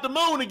 talking about the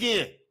moon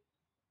again.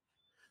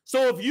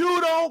 So if you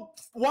don't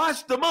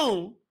watch the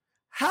moon,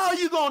 how are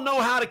you going to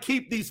know how to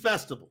keep these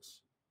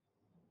festivals?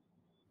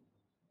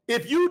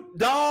 If you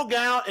dog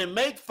out and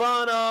make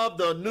fun of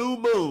the new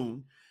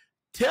moon,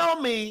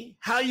 tell me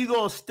how you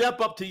going to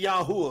step up to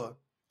YAHUAH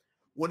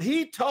when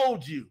he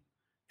told you,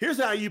 here's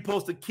how you're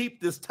supposed to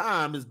keep this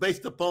time is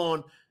based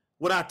upon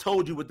what I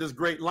told you with this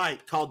great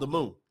light called the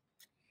moon.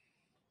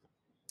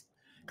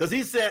 Because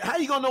he said, how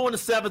you going to know when the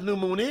 7th new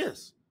moon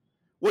is?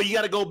 Well, you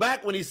got to go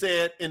back when he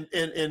said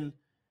in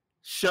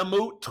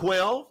Shemot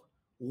 12,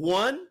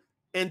 1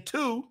 and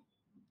 2,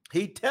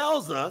 he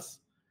tells us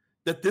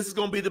that this is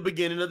going to be the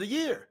beginning of the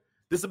year.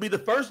 This will be the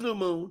first new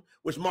moon,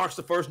 which marks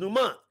the first new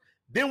month.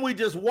 Then we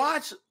just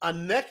watch a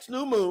next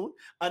new moon,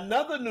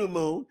 another new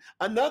moon,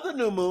 another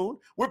new moon.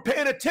 We're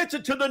paying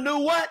attention to the new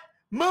what?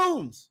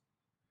 Moons.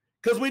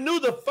 Because we knew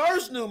the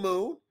first new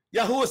moon,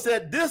 YAHUAH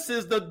said, this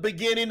is the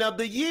beginning of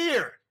the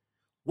year.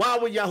 Why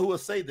would YAHUAH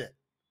say that?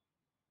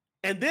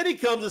 And then he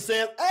comes and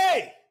says,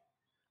 hey,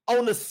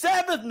 on the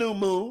 7th new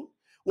moon,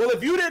 well,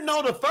 if you didn't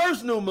know the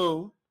first new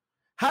moon,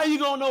 how are you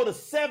going to know the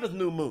 7th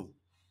new moon?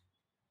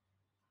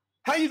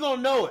 How are you going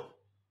to know it?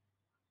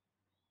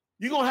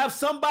 You're going to have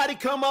somebody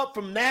come up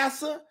from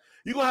NASA,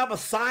 You're going to have a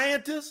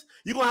scientist,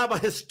 you're going to have a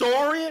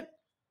historian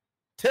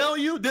tell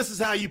you this is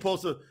how you're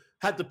supposed to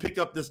have to pick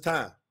up this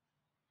time.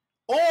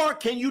 Or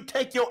can you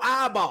take your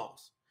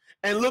eyeballs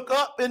and look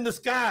up in the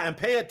sky and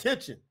pay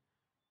attention?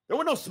 There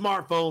were no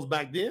smartphones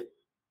back then.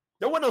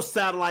 There were no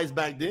satellites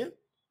back then.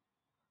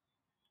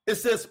 It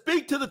says,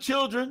 speak to the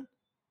children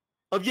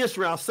of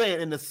Israel,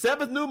 saying, in the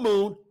seventh new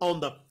moon, on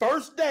the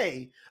first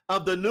day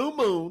of the new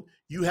moon,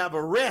 you have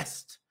a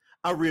rest,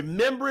 a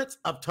remembrance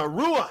of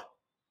Teruah,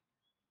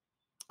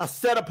 a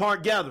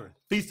set-apart gathering,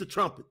 feast of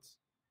trumpets.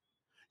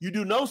 You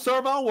do no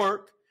servile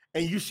work,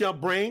 and you shall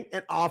bring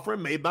an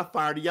offering made by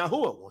fire to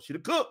Yahuwah. I want you to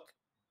cook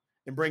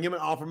and bring him an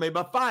offering made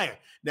by fire.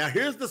 Now,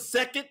 here's the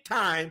second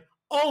time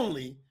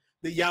only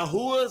that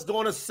Yahuwah is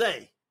going to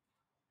say,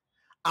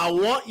 I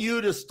want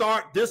you to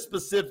start this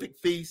specific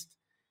feast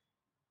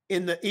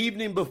in the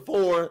evening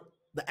before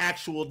the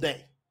actual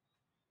day.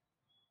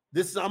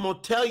 I'm going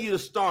to tell you to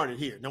start it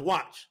here. Now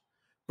watch.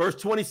 Verse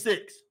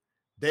 26,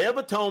 Day of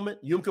Atonement,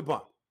 Yom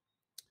Kippur.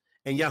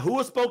 And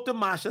Yahuwah spoke to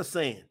Moshe,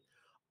 saying,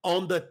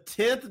 on the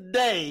 10th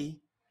day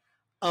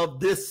of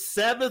this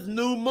seventh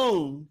new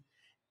moon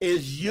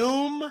is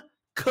Yom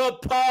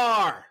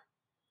Kippur.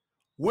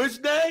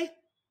 Which day?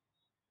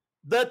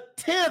 The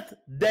 10th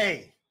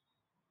day.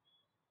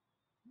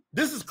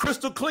 This is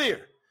crystal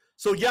clear.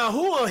 So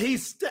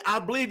Yahuwah, I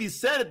believe he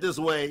said it this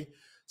way,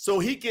 so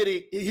he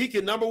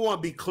can number one,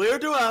 be clear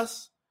to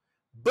us,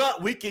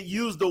 but we can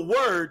use the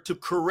word to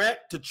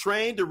correct, to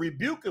train, to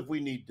rebuke if we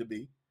need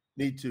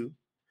to,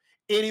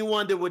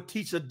 anyone that would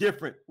teach a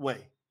different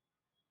way.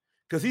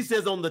 Because he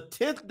says on the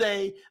 10th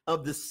day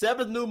of the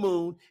seventh new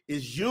moon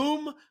is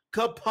Yom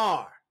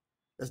Kippur.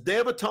 That's Day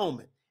of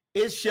Atonement.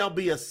 It shall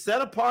be a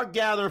set-apart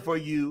gathering for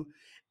you,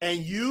 and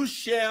you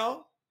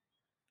shall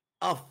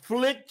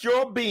afflict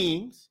your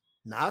beings,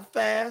 not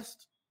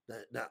fast.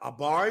 A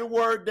borrowed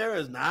word there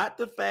is not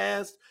to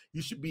fast.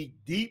 You should be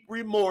deep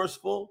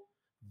remorseful,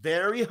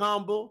 very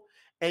humble,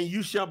 and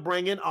you shall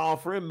bring an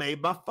offering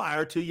made by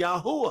fire to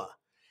Yahuwah.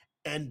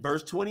 And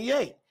verse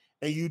 28,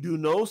 and you do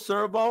no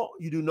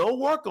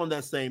work on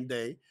that same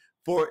day,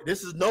 for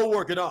this is no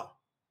work at all,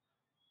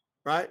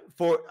 right?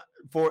 For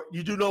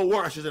you do no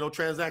work, I should say no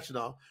transaction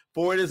at all,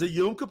 for it is a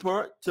Yom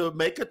Kippur to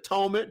make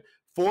atonement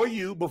for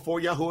you before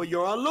Yahuwah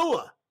your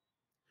Eluah.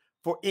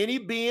 For any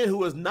being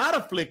who is not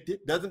afflicted,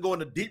 doesn't go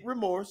into deep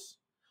remorse,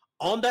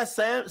 on that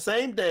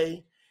same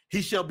day,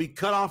 he shall be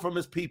cut off from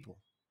his people.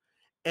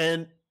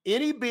 And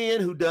any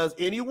being who does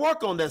any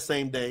work on that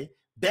same day,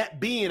 that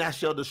being I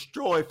shall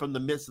destroy from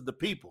the midst of the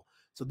people.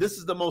 So this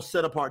is the most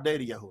set apart day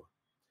to Yahuwah.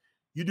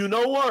 You do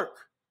no work,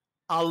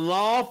 a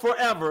law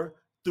forever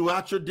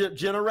throughout your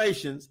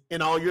generations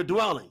in all your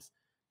dwellings.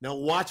 Now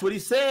watch what he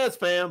says,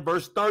 fam.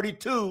 Verse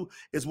 32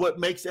 is what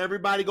makes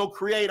everybody go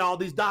create all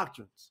these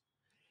doctrines.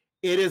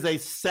 It is a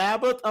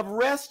Sabbath of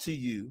rest to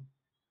you.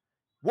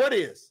 What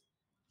is?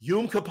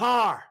 Yom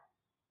Kippur.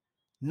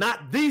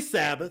 Not the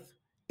Sabbath.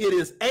 It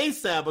is a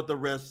Sabbath of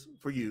rest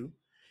for you.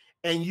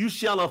 And you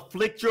shall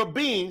afflict your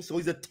beings. So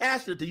he's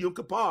attached it to Yom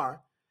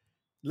Kippur.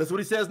 Listen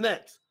what he says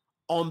next.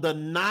 On the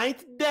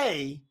 9th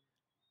day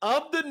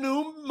of the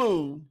new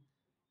moon,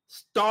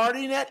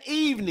 starting at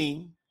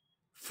evening,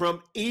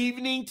 from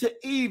evening to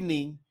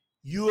evening,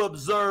 you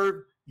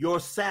observe your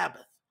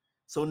Sabbath.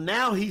 So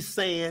now he's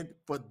saying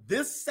for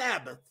this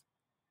Sabbath,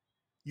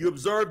 you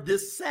observe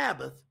this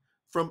Sabbath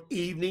from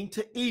evening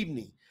to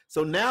evening.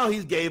 So now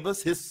he gave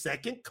us his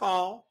second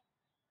call.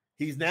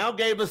 He's now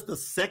gave us the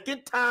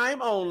second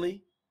time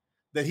only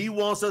that he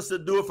wants us to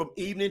do it from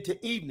evening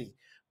to evening.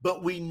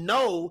 But we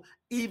know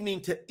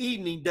evening to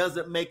evening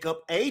doesn't make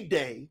up a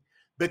day,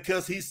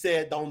 because he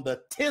said on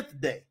the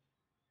 10th day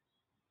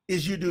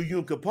is you do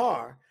Yom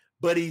Kippur,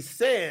 but he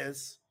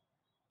says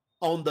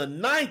on the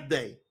 9th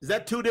day. Is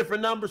that two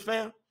different numbers,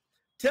 fam?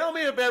 Tell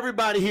me if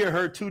everybody here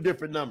heard two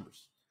different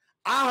numbers.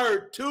 I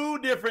heard two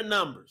different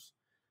numbers.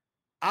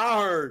 I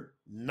heard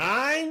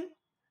 9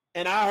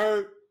 and I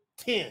heard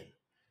 10.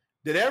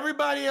 Did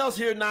everybody else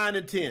hear 9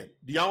 and 10?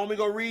 Do y'all want me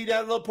to go read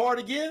that little part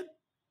again?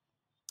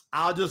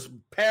 I'll just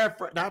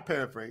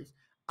paraphrase.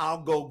 I'll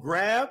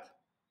grab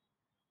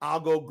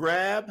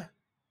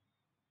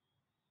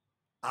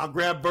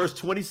verse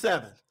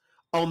 27.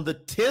 On the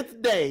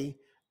 10th day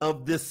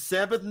of this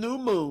seventh new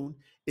moon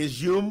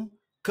is Yom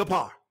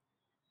Kippur.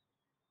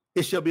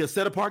 It shall be a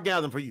set apart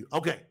gathering for you.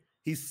 Okay.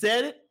 He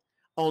said it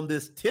on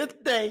this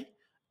 10th day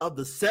of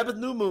the seventh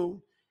new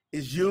moon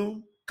is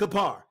Yom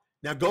Kippur.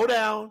 Now go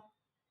down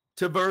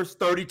to verse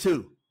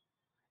 32.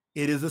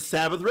 It is a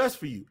Sabbath rest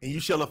for you, and you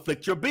shall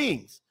afflict your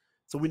beings.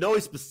 So we know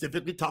he's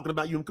specifically talking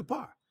about Yom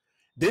Kippur.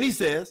 Then he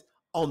says,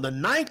 on the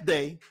 9th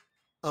day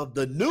of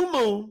the new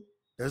moon,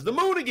 there's the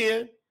moon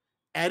again,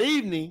 at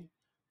evening,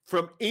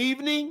 from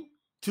evening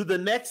to the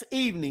next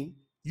evening,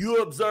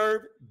 you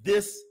observe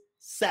this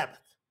Sabbath.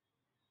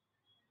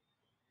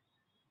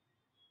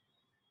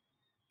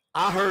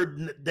 I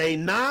heard day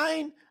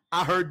 9.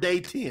 I heard day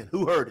 10.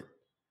 Who heard it?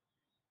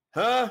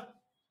 Huh?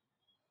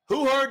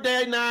 Who heard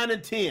day 9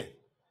 and 10?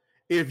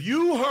 If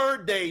you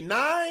heard day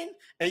 9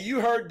 and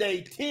you heard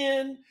day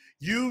 10,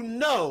 you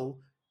know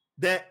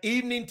that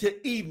evening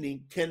to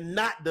evening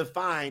cannot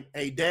define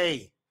a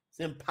day. It's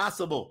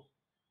impossible.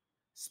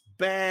 It's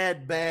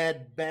bad,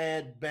 bad,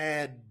 bad,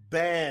 bad,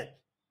 bad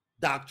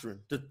doctrine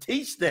to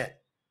teach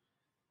that.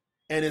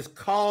 And it's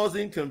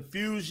causing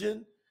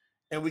confusion,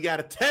 and we got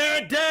to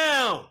tear it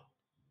down.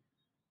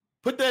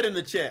 Put that in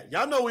the chat.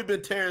 Y'all know we've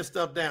been tearing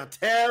stuff down.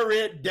 Tear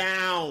it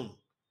down.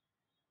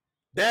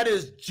 That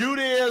is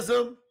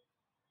Judaism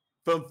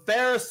from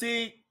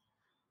Pharisee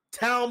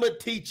Talmud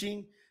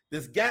teaching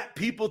that's got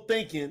people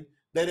thinking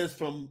that it's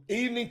from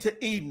evening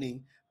to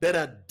evening, that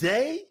a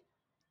day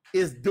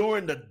is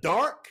during the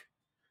dark.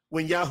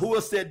 When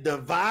Yahuwah said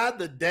divide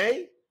the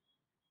day,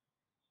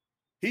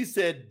 he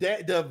said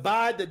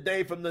divide the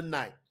day from the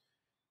night.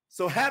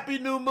 So happy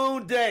new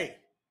moon day.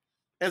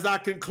 As I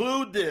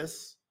conclude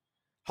this,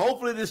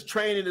 hopefully this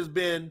training has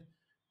been,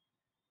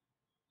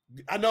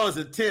 I know it's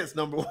intense,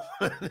 number one.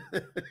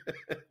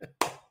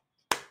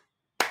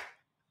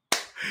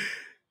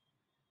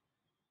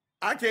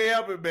 I can't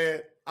help it,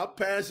 man. I'm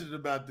passionate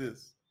about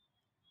this.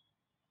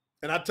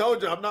 And I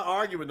told you, I'm not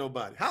arguing with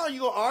nobody. How are you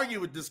going to argue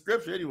with this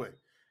scripture anyway?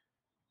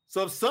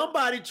 So if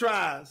somebody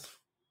tries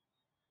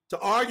to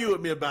argue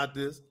with me about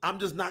this, I'm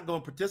just not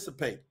going to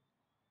participate.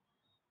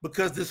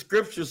 Because the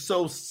scripture is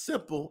so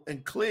simple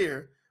and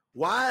clear.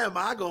 Why am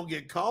I going to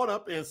get caught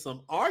up in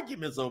some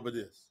arguments over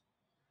this?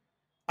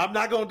 I'm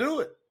not going to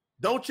do it.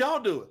 Don't y'all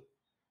do it.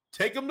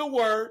 Take them to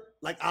word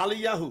like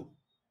YAHUAH.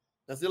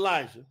 That's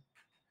Elijah.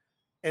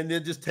 And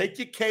then just take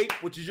your cape,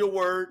 which is your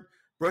word,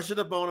 brush it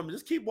up on them, and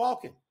just keep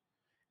walking.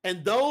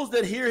 And those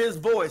that hear his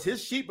voice,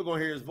 his sheep are going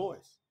to hear his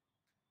voice.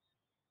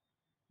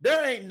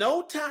 There ain't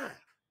no time,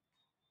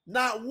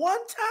 not one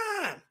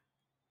time,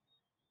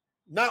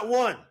 not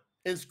one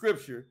in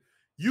scripture,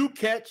 you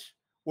catch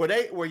where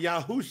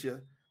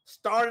Yahushua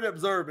started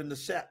observing the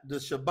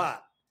Shabbat,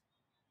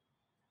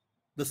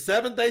 the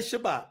 7th-day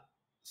Shabbat,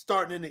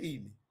 starting in the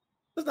evening.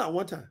 There's not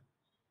one time.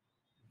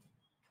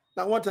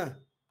 Not one time.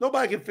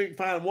 Nobody can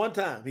find one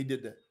time he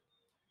did that.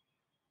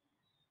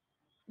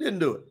 Didn't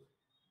do it.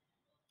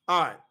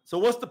 All right. So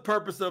what is the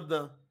purpose of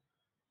the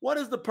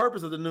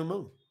new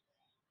moon?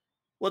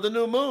 Well, the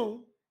new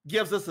moon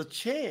gives us a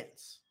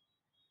chance.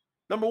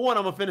 Number one,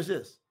 I'm gonna finish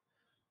this.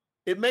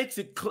 This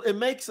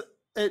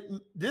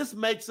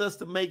makes us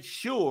to make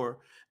sure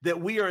that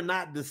we are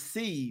not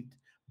deceived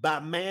by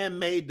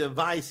man-made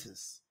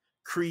devices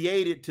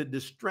created to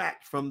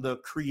distract from the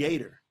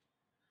creator.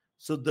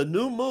 So the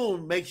new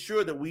moon makes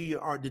sure that we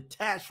are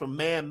detached from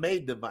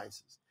man-made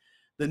devices.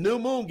 The new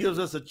moon gives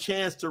us a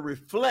chance to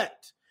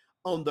reflect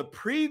on the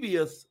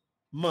previous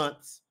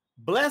month's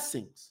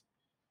blessings.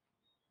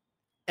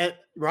 And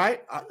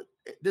right,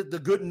 the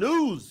good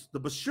news, the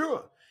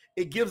Bashura,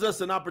 it gives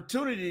us an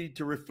opportunity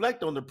to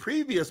reflect on the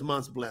previous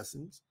month's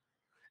blessings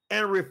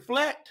and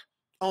reflect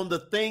on the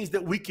things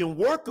that we can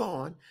work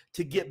on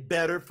to get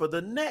better for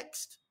the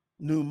next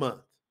new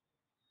month.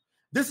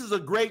 This is a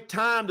great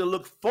time to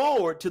look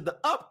forward to the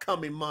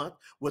upcoming month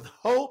with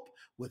hope,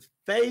 with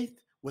faith,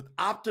 with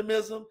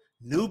optimism,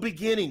 new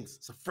beginnings.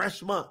 It's a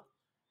fresh month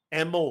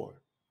and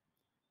more.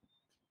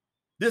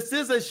 This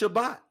is a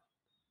Shabbat,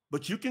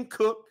 but you can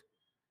cook.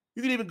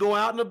 You can even go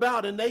out and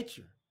about in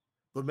nature,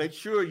 but make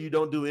sure you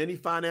don't do any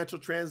financial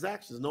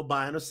transactions, no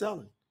buying or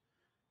selling.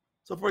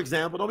 So, for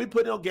example, don't be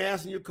putting no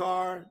gas in your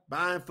car,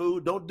 buying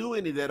food. Don't do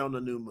any of that on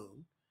the new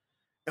moon.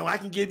 And I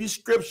can give you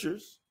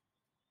scriptures,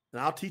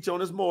 and I'll teach on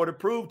this more to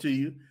prove to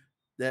you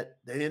that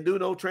they didn't do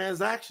no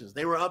transactions.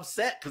 They were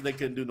upset because they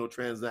couldn't do no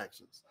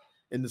transactions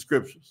in the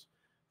scriptures.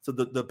 So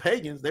the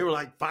pagans, they were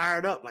like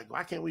fired up, like,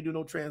 why can't we do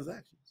no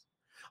transactions?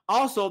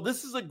 Also,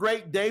 this is a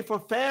great day for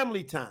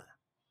family time.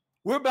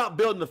 We're about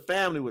building a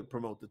family with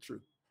Promote the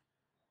Truth.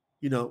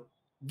 You know,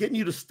 getting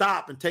you to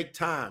stop and take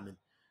time and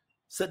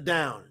sit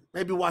down,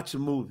 maybe watch a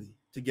movie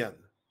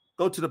together.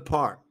 Go to the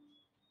park,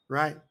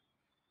 right?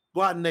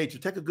 Go out in nature,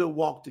 take a good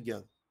walk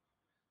together.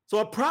 So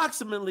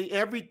approximately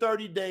every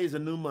 30 days, a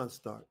new month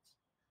starts.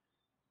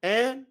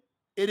 And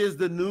it is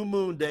the new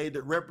moon day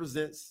that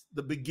represents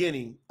the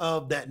beginning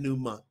of that new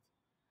month.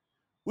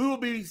 We will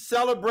be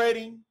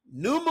celebrating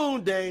New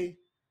Moon Day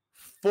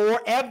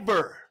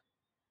forever.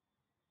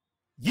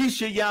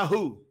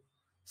 YAHUAH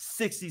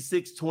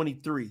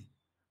 6623.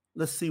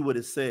 Let's see what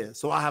it says.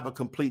 So I have a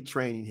complete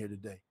training here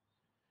today.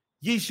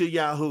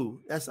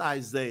 YAHUAH, that's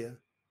Isaiah.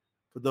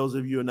 For those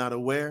of you who are not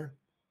aware,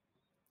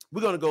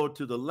 we're going to go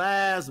to the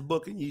last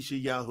book in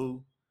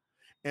YAHUAH,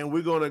 and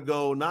we're going to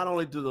go not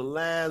only to the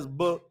last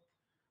book,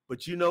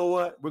 but you know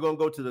what? We're going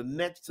to go to the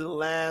next to the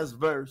last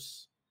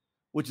verse,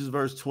 which is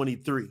verse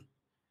 23.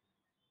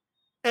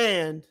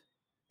 And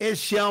it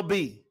shall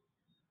be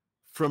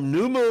from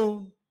new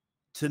moon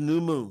to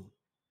new moon,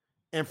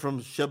 and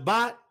from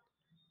Shabbat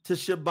to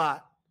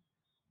Shabbat,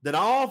 that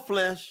all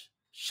flesh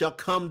shall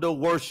come to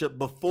worship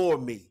before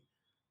me,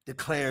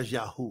 declares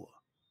Yahuwah.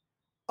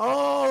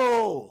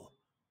 Oh,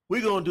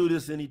 we're going to do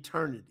this in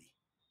eternity.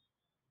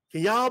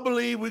 Can y'all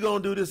believe we're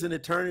going to do this in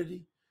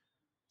eternity?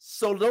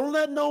 So don't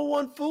let no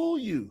one fool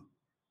you.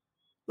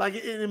 Like,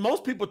 and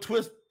most people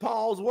twist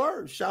Paul's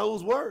words,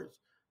 Shaul's words.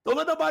 Don't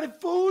let nobody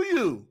fool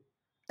you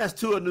as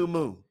to a new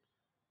moon.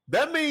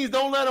 That means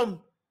don't let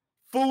them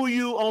fool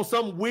you on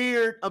some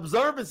weird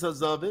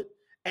observances of it,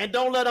 and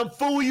don't let them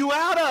fool you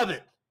out of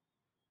it.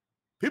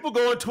 People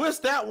go and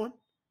twist that one.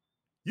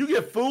 You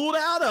get fooled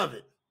out of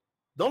it.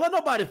 Don't let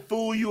nobody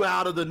fool you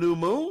out of the new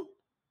moon.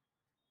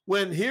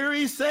 When here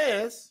he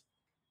says,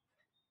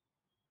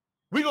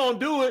 we're going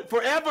to do it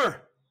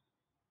forever.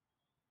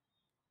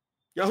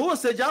 Yahuwah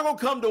said, y'all going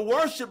to come to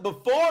worship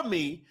before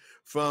me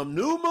from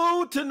new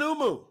moon to new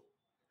moon,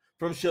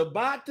 from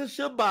Shabbat to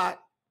Shabbat.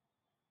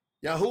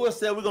 Yahuwah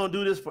said, we're going to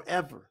do this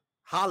forever.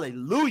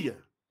 Hallelujah.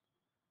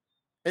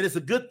 And it's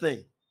a good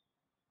thing.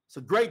 It's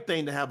a great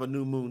thing to have a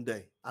new moon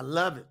day. I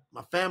love it.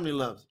 My family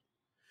loves it.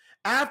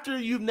 After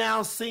you've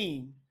now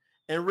seen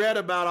and read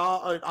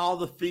about all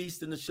the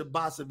feasts and the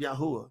Shabbats of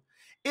Yahuwah,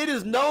 it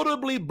is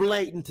notably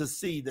blatant to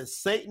see that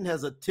Satan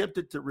has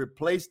attempted to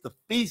replace the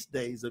feast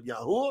days of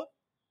Yahuwah,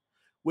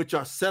 which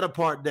are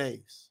set-apart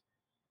days,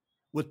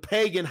 with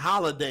pagan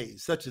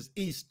holidays such as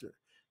Easter,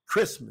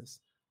 Christmas,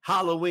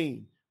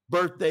 Halloween,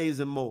 birthdays,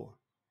 and more.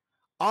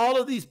 All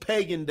of these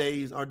pagan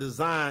days are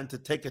designed to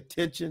take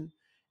attention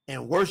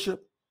and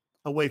worship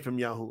away from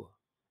Yahuwah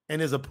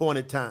and his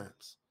appointed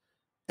times,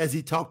 as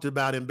he talked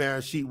about in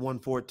Bereshit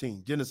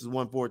 1:14, Genesis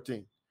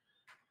 1:14.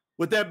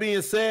 With that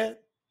being said,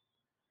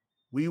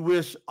 we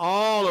wish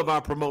all of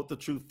our Promote the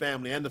Truth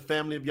family and the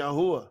family of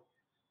Yahuwah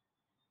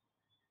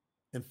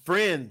and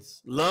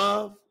friends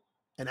love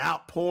and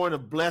outpouring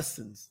of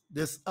blessings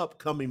this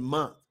upcoming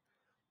month,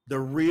 the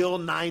real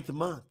 9th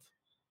month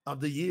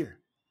of the year,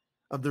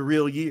 of the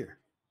real year.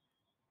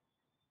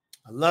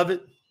 I love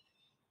it.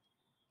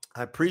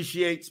 I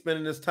appreciate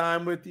spending this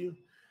time with you.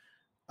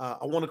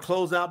 I want to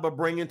close out by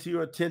bringing to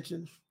your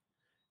attention,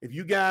 if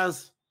you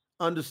guys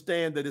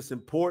understand that it's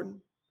important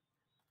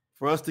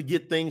for us to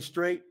get things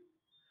straight,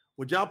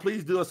 would y'all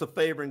please do us a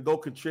favor and go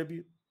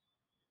contribute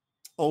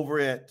over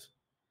at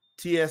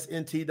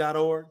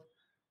tsnt.org.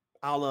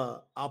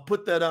 I'll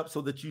put that up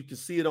so that you can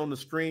see it on the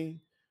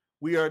screen.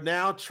 We are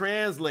now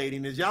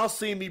translating. As y'all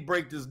see me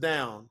break this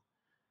down,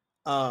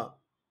 I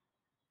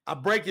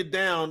break it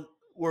down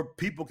where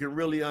people can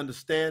really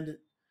understand it.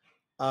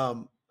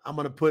 I'm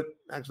going to put,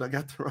 actually, I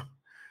got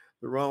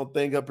the wrong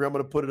thing up here. I'm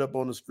going to put it up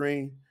on the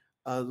screen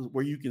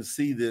where you can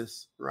see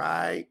this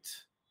right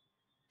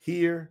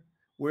here.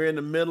 We're in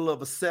the middle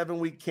of a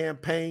 7-week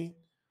campaign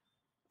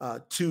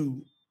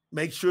to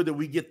make sure that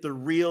we get the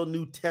real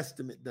New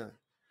Testament done.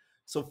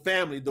 So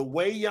family, the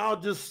way y'all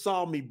just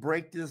saw me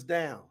break this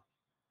down,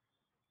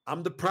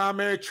 I'm the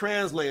primary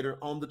translator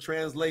on the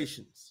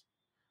translations.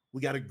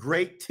 We got a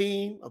great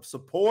team of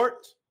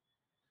support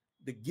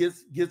that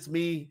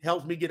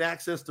helps me get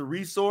access to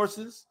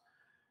resources.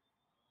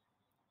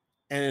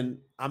 And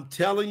I'm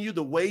telling you,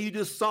 the way you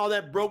just saw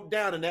that broke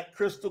down and that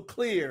crystal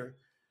clear,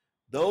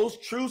 those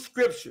true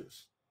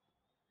scriptures,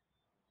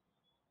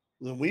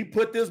 when we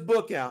put this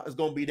book out, it's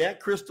going to be that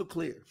crystal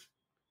clear.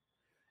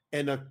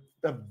 And a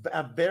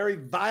very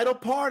vital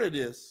part of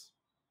this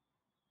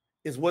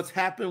is what's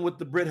happened with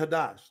the Brit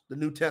Hadash, the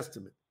New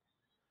Testament.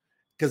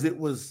 Because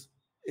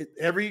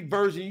every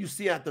version you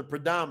see out there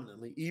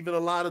predominantly, even a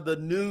lot of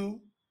the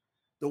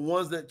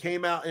ones that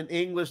came out in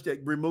English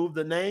that removed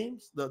the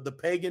names, the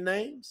pagan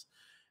names,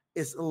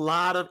 it's a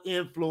lot of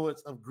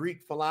influence of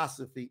Greek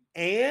philosophy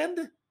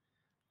and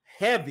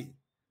heavy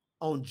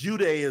on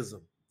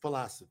Judaism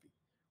philosophy,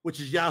 which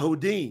is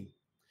Yahudim.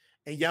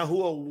 And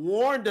Yahuwah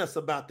warned us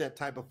about that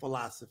type of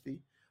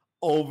philosophy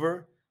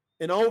over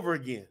and over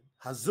again.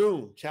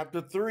 Hazum, chapter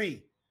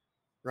 3,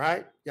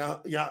 right?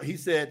 He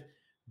said,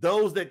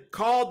 those that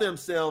call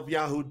themselves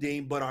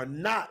Yahudim but are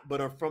not, but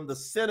are from the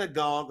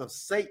synagogue of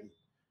Satan,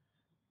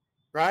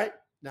 right?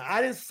 Now,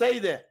 I didn't say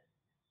that,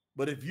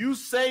 but if you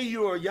say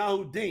you are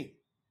Yahudim,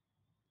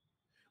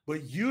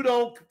 but you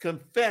don't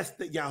confess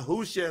that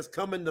Yahusha has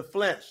come in the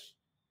flesh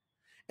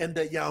and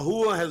that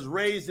Yahuwah has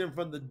raised him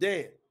from the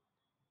dead,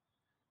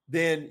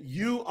 then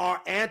you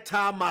are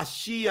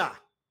anti-Mashiach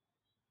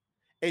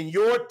and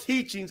your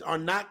teachings are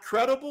not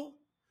credible.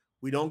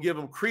 We don't give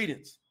them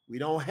credence. We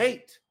don't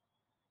hate.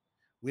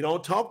 We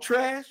don't talk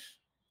trash.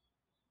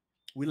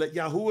 We let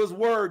Yahuwah's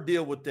word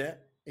deal with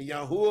that, and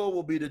Yahuwah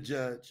will be the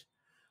judge.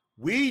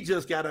 We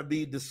just got to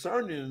be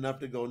discerning enough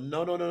to go,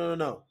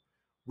 no.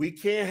 We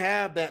can't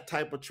have that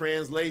type of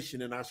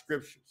translation in our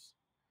scriptures.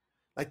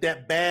 Like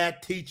that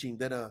bad teaching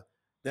that a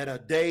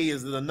day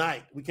is the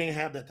night. We can't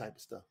have that type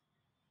of stuff.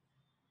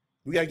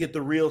 We got to get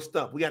the real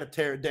stuff. We got to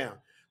tear it down.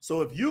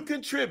 So if you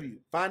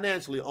contribute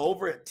financially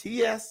over at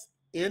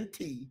tsnt.org,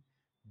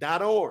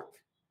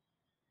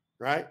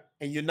 right?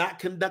 And you're not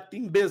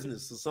conducting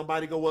business. So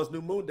somebody go, well, it's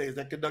New Moon Day. Is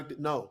that conducted?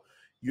 No.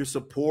 You're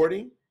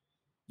supporting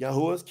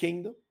Yahuwah's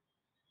kingdom.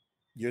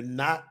 You're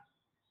not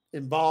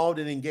involved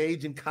and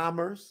engaged in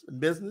commerce and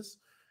business.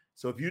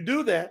 So if you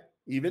do that,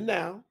 even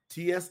now,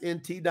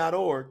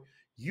 tsnt.org,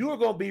 you are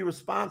going to be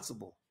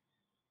responsible.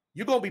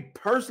 You're going to be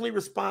personally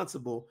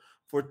responsible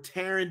for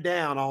tearing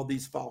down all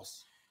these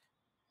false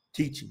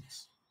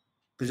teachings.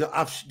 Because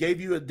I gave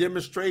you a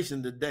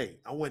demonstration today.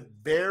 I went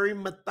very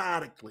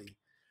methodically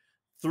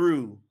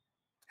through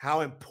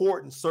how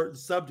important certain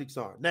subjects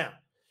are. Now,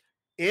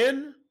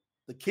 in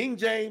the King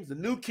James, the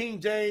New King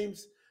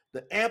James,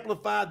 the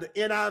Amplified, the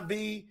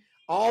NIV,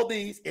 all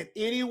these, and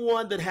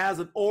anyone that has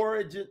an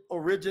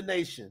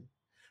origination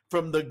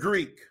from the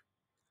Greek,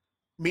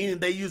 meaning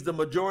they use the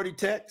majority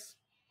text,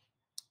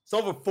 it's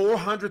over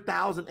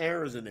 400,000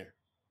 errors in there.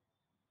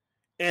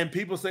 And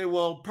people say,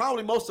 well,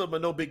 probably most of them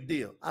are no big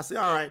deal. I say,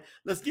 all right,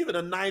 let's give it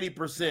a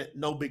 90%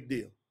 no big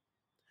deal.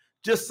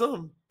 Just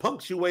some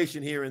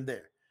punctuation here and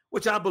there,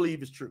 which I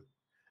believe is true.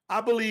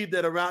 I believe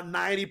that around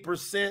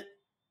 90%,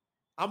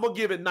 I'm going to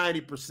give it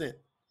 90%.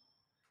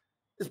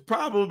 It's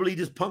probably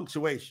just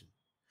punctuation.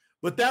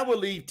 But that would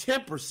leave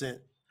 10%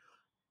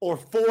 or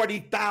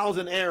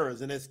 40,000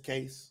 errors in this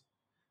case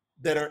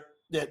that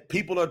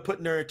people are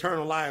putting their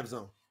eternal lives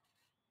on.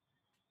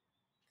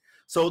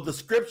 So the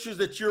scriptures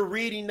that you're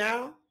reading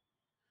now,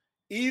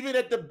 even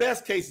at the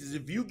best cases,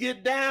 if you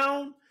get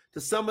down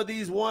to some of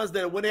these ones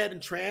that went ahead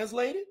and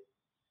translated,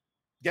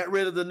 got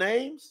rid of the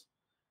names,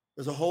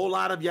 there's a whole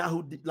lot of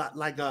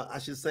I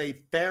should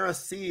say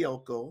Pharisee,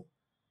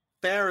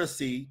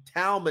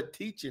 Talmud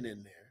teaching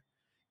in there,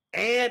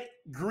 and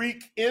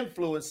Greek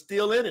influence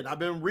still in it. I've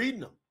been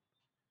reading them.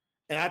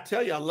 And I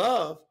tell you, I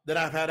love that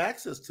I've had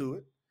access to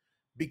it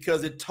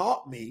because it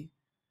taught me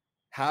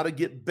how to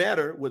get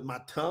better with my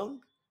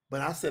tongue.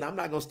 But I said, I'm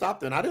not going to stop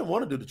there. And I didn't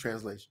want to do the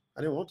translation.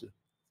 I didn't want to.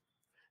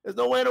 There's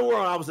no way in the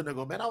world I was in there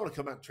going, man, I want to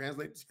come out and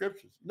translate the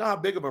scriptures. You know how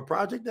big of a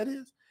project that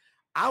is?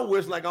 I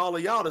wish, like all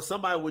of y'all, that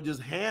somebody would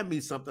just hand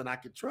me something I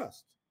could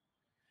trust.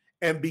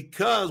 And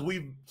because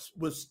we've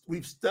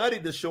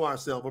studied to show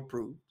ourselves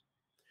approved,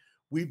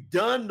 we've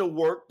done the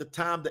work, the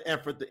time, the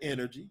effort, the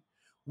energy.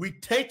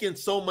 We've taken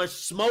so much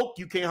smoke,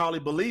 you can't hardly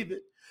believe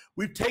it.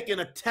 We've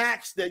taken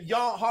attacks that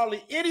y'all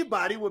hardly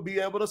anybody would be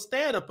able to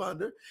stand up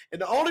under. And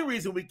the only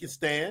reason we can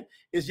stand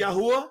is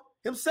Yahuwah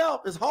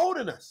himself is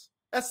holding us.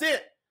 That's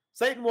it.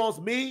 Satan wants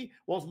me,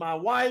 wants my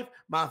wife,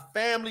 my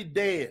family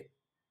dead.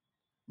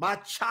 My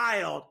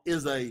child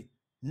is a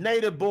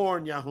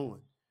native-born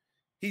Yahuwah.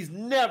 He's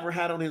never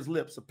had on his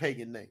lips a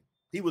pagan name.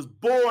 He was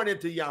born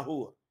into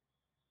Yahuwah.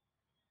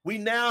 We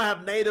now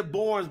have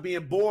native-borns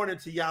being born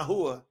into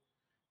Yahuwah.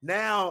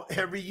 Now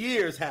every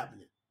year is happening.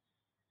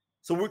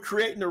 So we're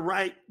creating the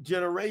right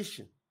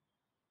generation.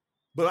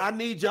 But I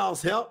need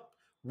y'all's help.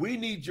 We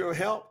need your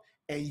help.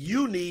 And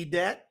you need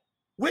that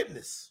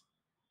witness.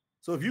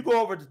 So if you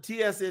go over to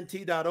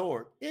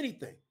tsnt.org,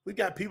 anything, we've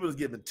got people that's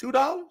giving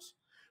 $2.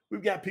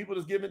 We've got people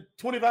that's giving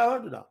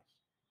 $2,500.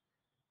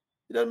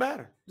 It doesn't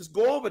matter. Just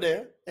go over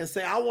there and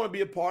say, I want to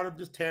be a part of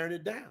just tearing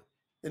it down.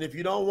 And if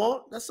you don't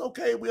want, that's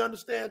okay. We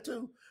understand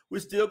too. We're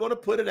still going to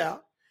put it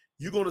out.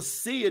 You're going to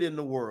see it in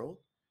the world.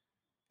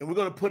 And we're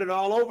going to put it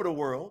all over the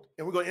world.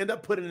 And we're going to end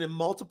up putting it in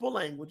multiple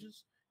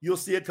languages. You'll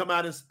see it come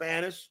out in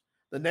Spanish.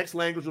 The next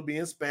language will be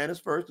in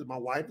Spanish first, because my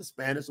wife is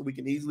Spanish, so we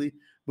can easily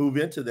move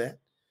into that.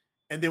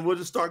 And then we'll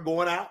just start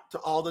going out to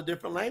all the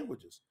different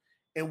languages.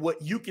 And what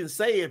you can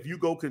say if you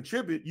go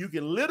contribute, you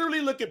can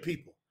literally look at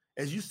people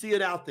as you see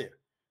it out there.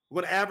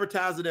 We're going to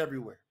advertise it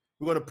everywhere.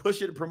 We're going to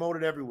push it and promote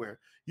it everywhere.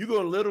 You're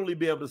going to literally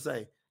be able to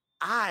say,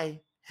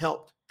 I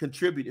helped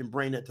contribute and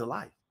bring that to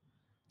life.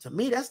 To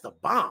me, that's the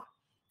bomb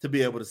to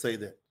be able to say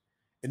that.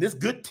 And this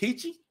good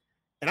teaching,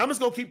 and I'm just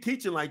going to keep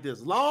teaching like this.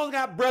 As long as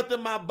I got breath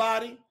in my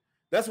body,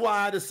 that's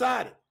why I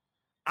decided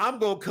I'm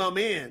going to come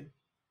in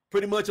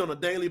pretty much on a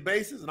daily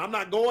basis, and I'm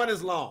not going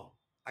as long.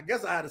 I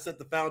guess I had to set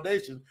the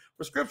foundation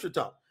for scripture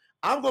talk.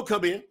 I'm going to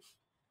come in.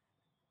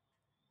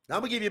 I'm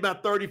going to give you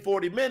about 30,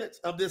 40 minutes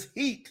of this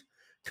heat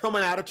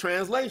coming out of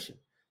translation.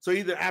 So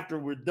either after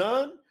we're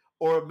done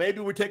or maybe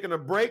we're taking a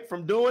break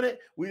from doing it,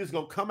 we're just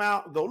going to come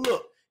out and go,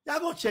 look, y'all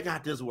go check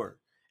out this word.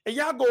 And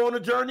y'all go on a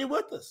journey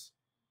with us.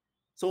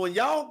 So when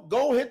y'all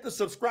go hit the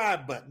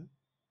subscribe button,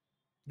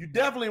 you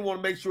definitely want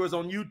to make sure it's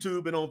on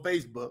YouTube and on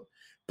Facebook.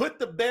 Put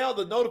the bell,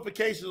 the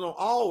notifications on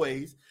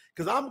always,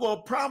 because I'm going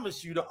to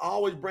promise you to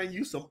always bring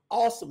you some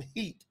awesome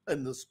heat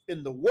in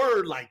the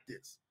word like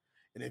this.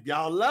 And if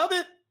y'all love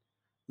it,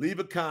 leave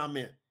a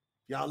comment.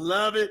 If y'all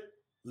love it,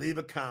 leave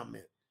a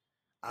comment.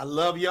 I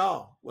love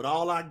y'all with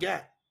all I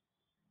got.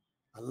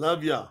 I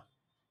love y'all.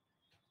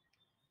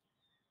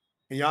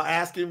 And y'all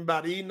asking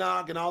about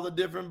Enoch and all the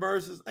different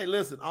verses. Hey,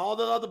 listen, all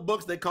the other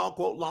books they call,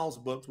 quote,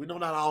 lost books. We know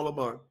not all of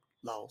them are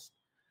lost.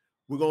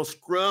 We're going to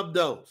scrub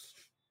those.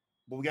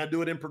 But we got to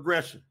do it in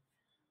progression.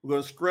 We're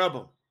going to scrub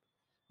them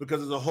because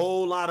there's a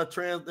whole lot of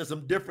there's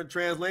some different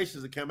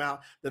translations that come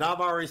out that I've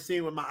already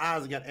seen with my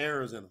eyes and got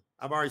errors in them.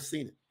 I've already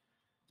seen it.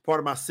 It's part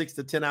of my 6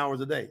 to 10 hours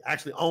a day. I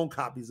actually own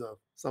copies of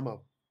some of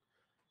them.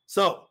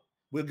 So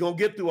we're going to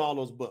get through all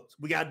those books.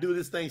 We got to do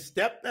this thing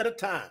step at a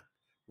time.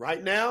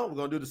 Right now, we're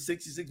going to do the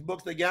 66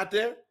 books they got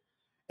there.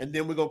 And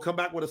then we're going to come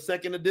back with a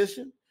second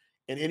edition.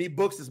 And any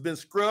books that's been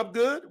scrubbed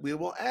good, we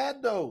will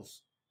add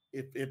those.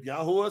 If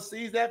Yahuwah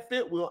sees that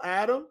fit, we'll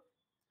add them.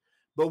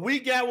 But we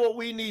got what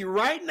we need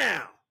right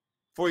now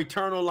for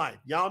eternal life.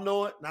 Y'all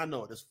know it, and I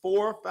know it. There's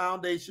 4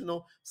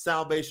 foundational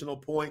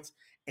salvational points.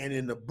 And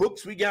in the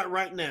books we got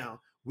right now,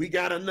 we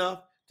got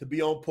enough to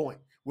be on point.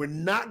 We're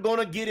not going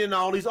to get in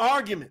all these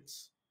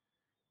arguments.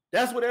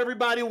 That's what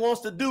everybody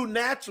wants to do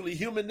naturally.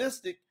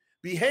 Humanistic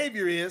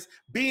behavior is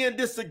be in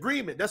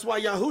disagreement. That's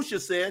why YAHUAH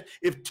said,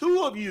 if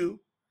two of you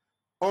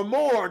or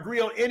more agree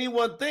on any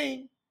one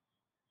thing,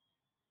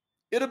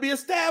 it'll be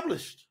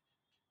established.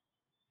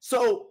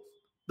 So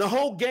the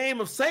whole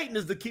game of Satan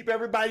is to keep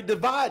everybody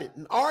divided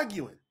and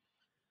arguing.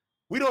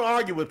 We don't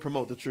argue with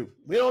Promote the Truth.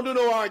 We don't do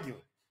no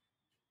arguing.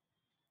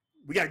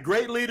 We got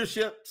great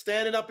leadership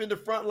standing up in the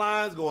front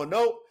lines going,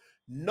 nope,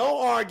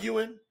 no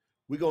arguing.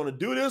 We're going to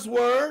do this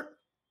word,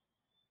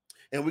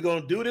 and we're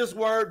going to do this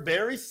word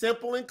very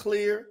simple and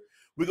clear.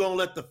 We're going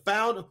to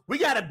let we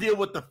got to deal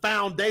with the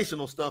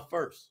foundational stuff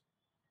first.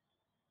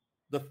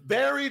 The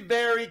very,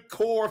 very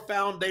core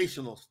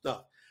foundational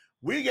stuff.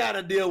 We got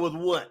to deal with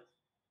what?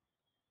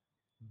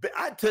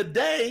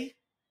 Today,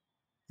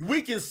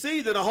 we can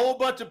see that a whole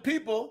bunch of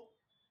people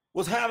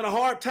was having a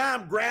hard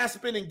time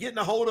grasping and getting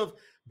a hold of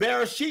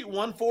Bereshit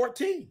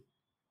 1:14.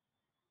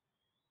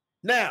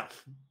 Now,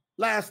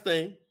 last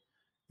thing,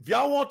 if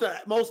y'all want the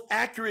most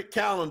accurate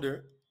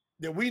calendar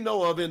that we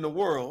know of in the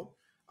world,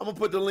 I'm going to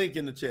put the link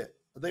in the chat.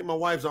 I think my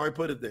wife's already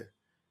put it there.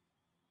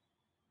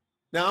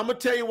 Now, I'm going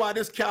to tell you why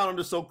this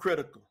calendar is so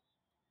critical.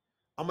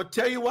 I'm going to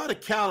tell you why the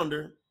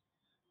calendar,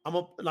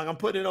 I'm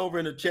putting it over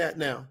in the chat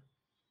now.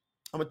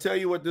 I'm going to tell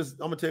you why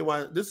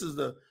this is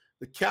the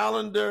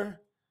calendar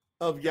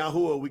of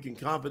YAHUAH, we can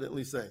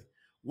confidently say.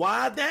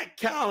 Why that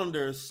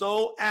calendar is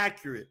so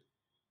accurate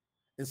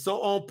and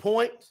so on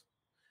point,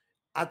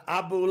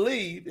 I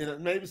believe,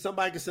 and maybe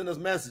somebody can send us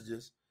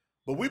messages,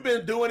 but we've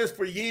been doing this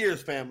for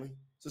years, family.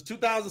 Since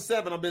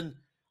 2007, I've been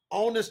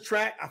on this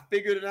track. I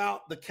figured it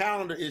out, the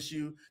calendar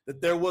issue,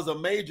 that there was a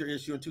major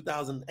issue in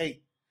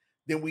 2008.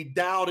 Then we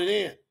dialed it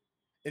in,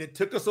 and it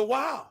took us a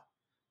while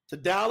to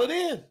dial it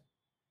in.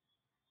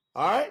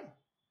 All right?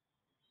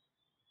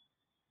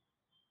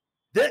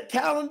 That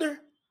calendar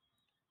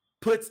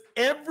puts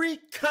every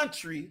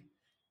country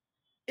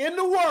in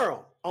the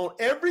world, on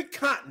every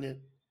continent,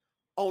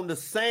 on the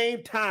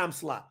same time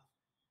slot.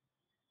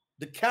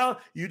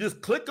 You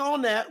just click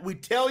on that. We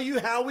tell you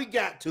how we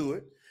got to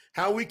it,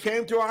 how we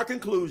came to our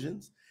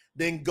conclusions.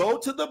 Then go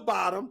to the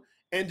bottom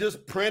and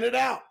just print it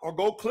out or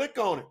go click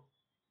on it.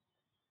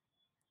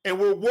 And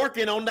we're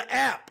working on the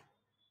app.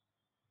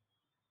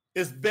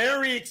 It's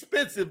very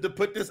expensive to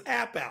put this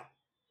app out.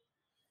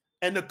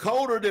 And the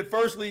coder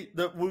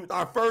that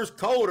our first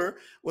coder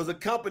was a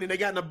company, they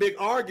got in a big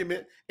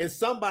argument, and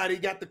somebody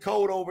got the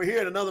code over here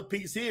and another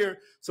piece here.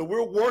 So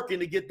we're working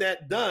to get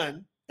that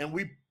done. And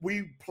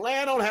we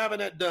plan on having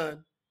that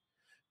done,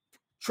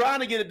 trying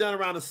to get it done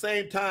around the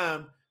same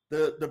time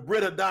the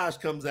Brit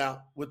Hadash comes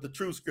out with the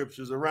True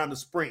Scriptures around the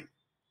spring.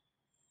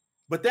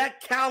 But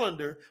that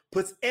calendar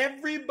puts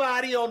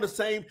everybody on the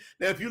same.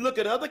 Now, if you look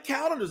at other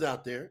calendars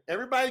out there,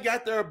 everybody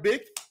got their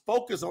big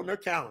focus on their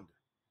calendar.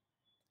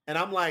 And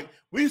I'm like,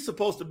 we're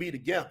supposed to be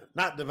together,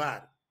 not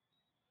divided.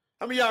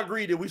 How many of y'all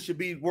agree that we should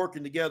be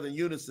working together in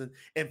unison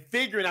and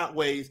figuring out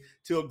ways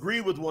to agree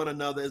with one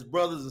another as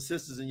brothers and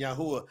sisters in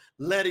YAHUAH,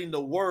 letting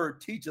the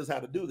word teach us how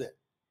to do that?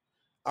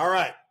 All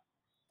right.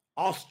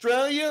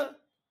 Australia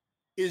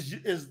is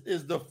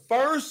the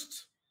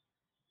first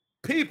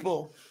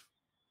people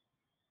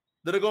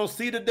that are going to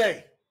see the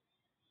day,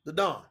 the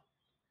dawn.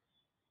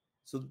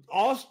 So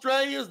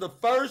Australia is the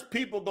first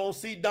people going to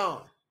see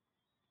dawn.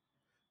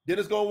 Then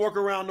it's going to work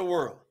around the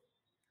world.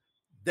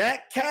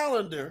 That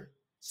calendar,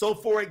 so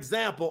for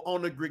example,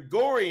 on the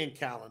Gregorian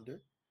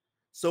calendar,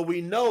 so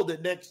we know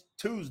that next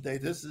Tuesday,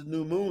 this is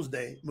New Moon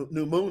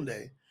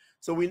Day.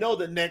 So we know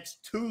that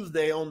next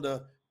Tuesday on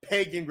the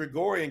pagan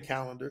Gregorian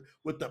calendar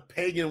with the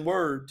pagan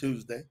word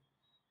Tuesday,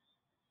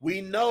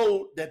 we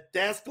know that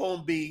that's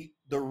going to be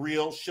the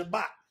real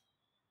Shabbat.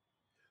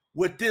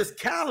 With this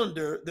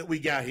calendar that we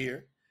got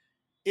here,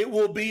 it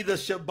will be the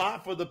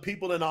Shabbat for the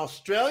people in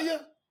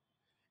Australia,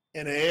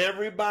 and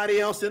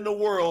everybody else in the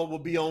world will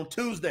be on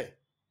Tuesday.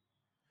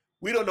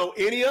 We don't know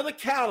any other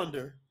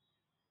calendar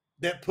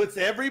that puts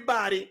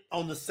everybody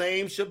on the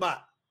same Shabbat.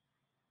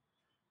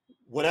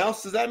 What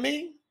else does that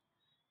mean?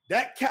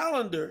 That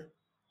calendar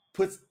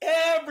puts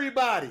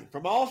everybody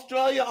from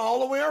Australia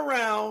all the way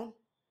around.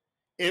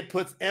 It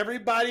puts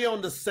everybody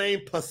on the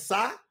same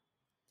Pesach,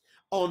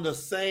 on the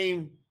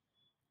same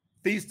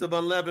Feast of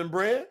Unleavened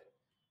Bread,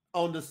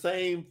 on the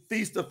same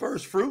Feast of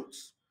First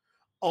Fruits,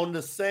 on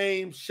the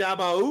same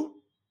Shabbat,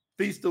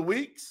 Feast of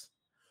Weeks,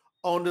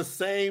 on the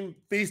same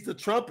Feast of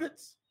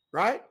Trumpets,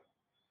 right?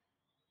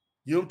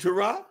 Yom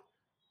Teruah,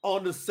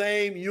 on the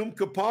same Yom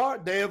Kippur,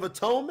 Day of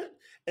Atonement,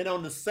 and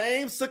on the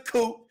same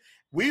Sukkot.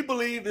 We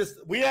believe this,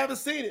 we haven't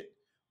seen it,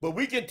 but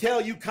we can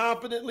tell you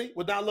confidently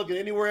without looking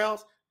anywhere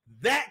else,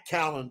 that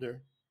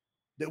calendar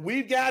that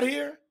we've got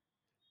here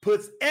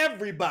puts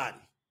everybody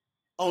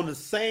on the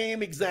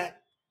same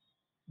exact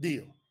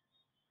deal.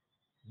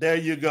 There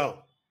you go.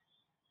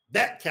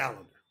 That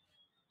calendar.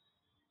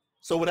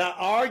 So without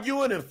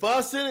arguing and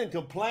fussing and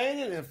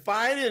complaining and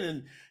fighting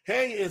and,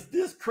 hey, is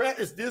this crook,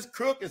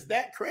 is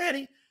that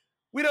cranny?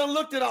 We done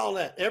looked at all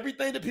that.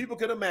 Everything that people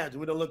could imagine,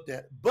 we done looked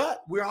at.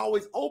 But we're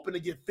always open to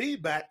get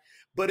feedback.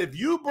 But if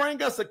you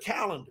bring us a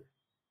calendar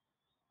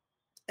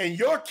and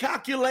your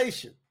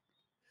calculation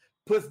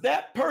puts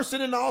that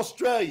person in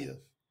Australia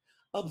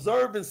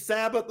observing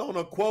Sabbath on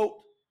a quote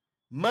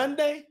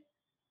Monday,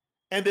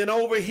 and then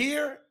over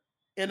here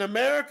in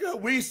America,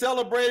 we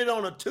celebrate it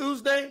on a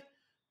Tuesday,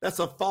 that's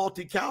a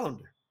faulty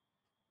calendar.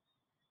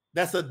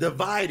 That's a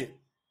divided.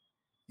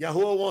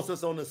 Yahuwah wants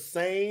us on the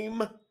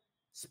same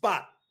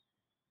spot.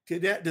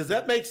 Does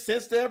that make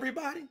sense to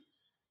everybody?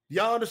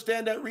 Y'all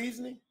understand that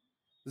reasoning?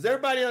 Does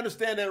everybody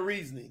understand that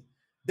reasoning?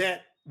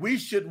 That we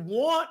should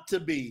want to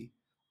be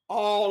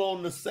all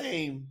on the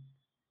same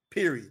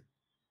period.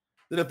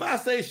 That if I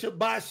say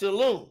Shabbat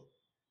Shalom,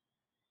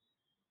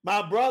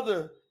 my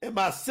brother and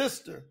my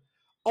sister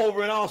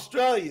over in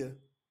Australia,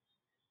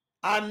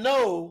 I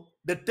know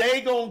that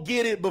they gonna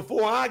get it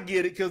before I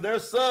get it because their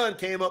son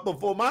came up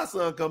before my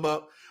son come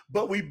up,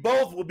 but we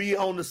both will be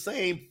on the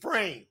same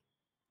frame.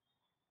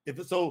 If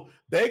it's so,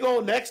 they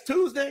go next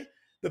Tuesday,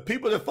 the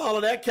people that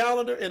follow that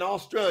calendar in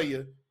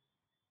Australia,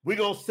 we're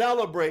gonna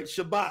celebrate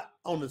Shabbat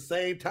on the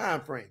same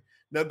time frame.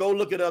 Now go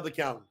look at other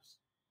calendars.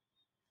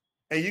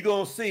 And you're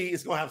gonna see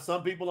it's gonna have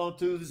some people on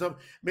Tuesday.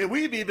 Man,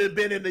 we've even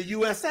been in the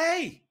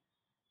USA.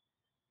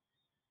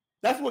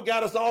 That's what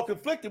got us all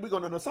conflicted. We're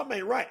going to know something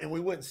ain't right. And we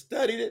went and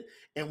studied it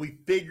and we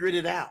figured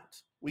it out.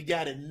 We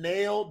got it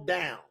nailed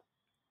down.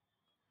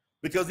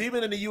 Because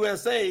even in the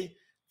USA,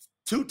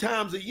 2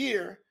 times a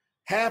year,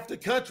 half the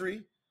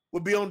country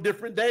would be on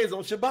different days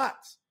on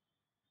Shabbats.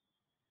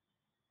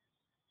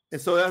 And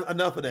so that's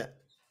enough of that.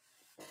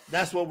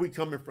 That's where we're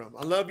coming from.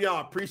 I love y'all.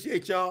 I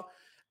appreciate y'all.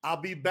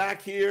 I'll be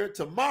back here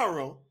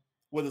tomorrow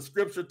with a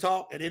scripture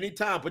talk at any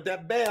time. Put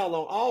that bell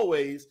on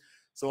always.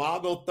 So I'll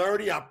go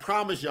 30. I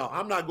promise y'all,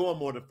 I'm not going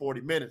more than 40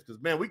 minutes because,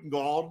 man, we can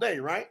go all day,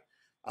 right?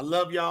 I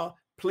love y'all.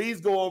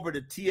 Please go over to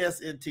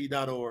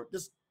tsnt.org.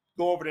 Just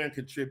go over there and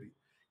contribute.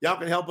 Y'all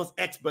can help us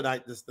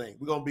expedite this thing.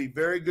 We're going to be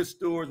very good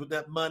stewards with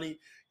that money.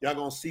 Y'all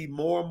going to see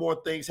more and more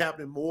things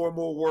happening, more and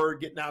more word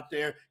getting out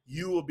there.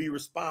 You will be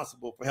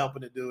responsible for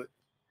helping to do it.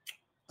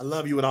 I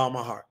love you with all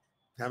my heart.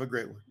 Have a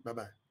great one.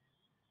 Bye-bye.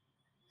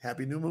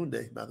 Happy New Moon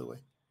Day, by the way.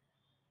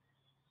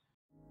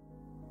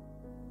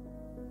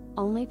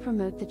 Only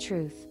promote the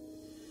truth.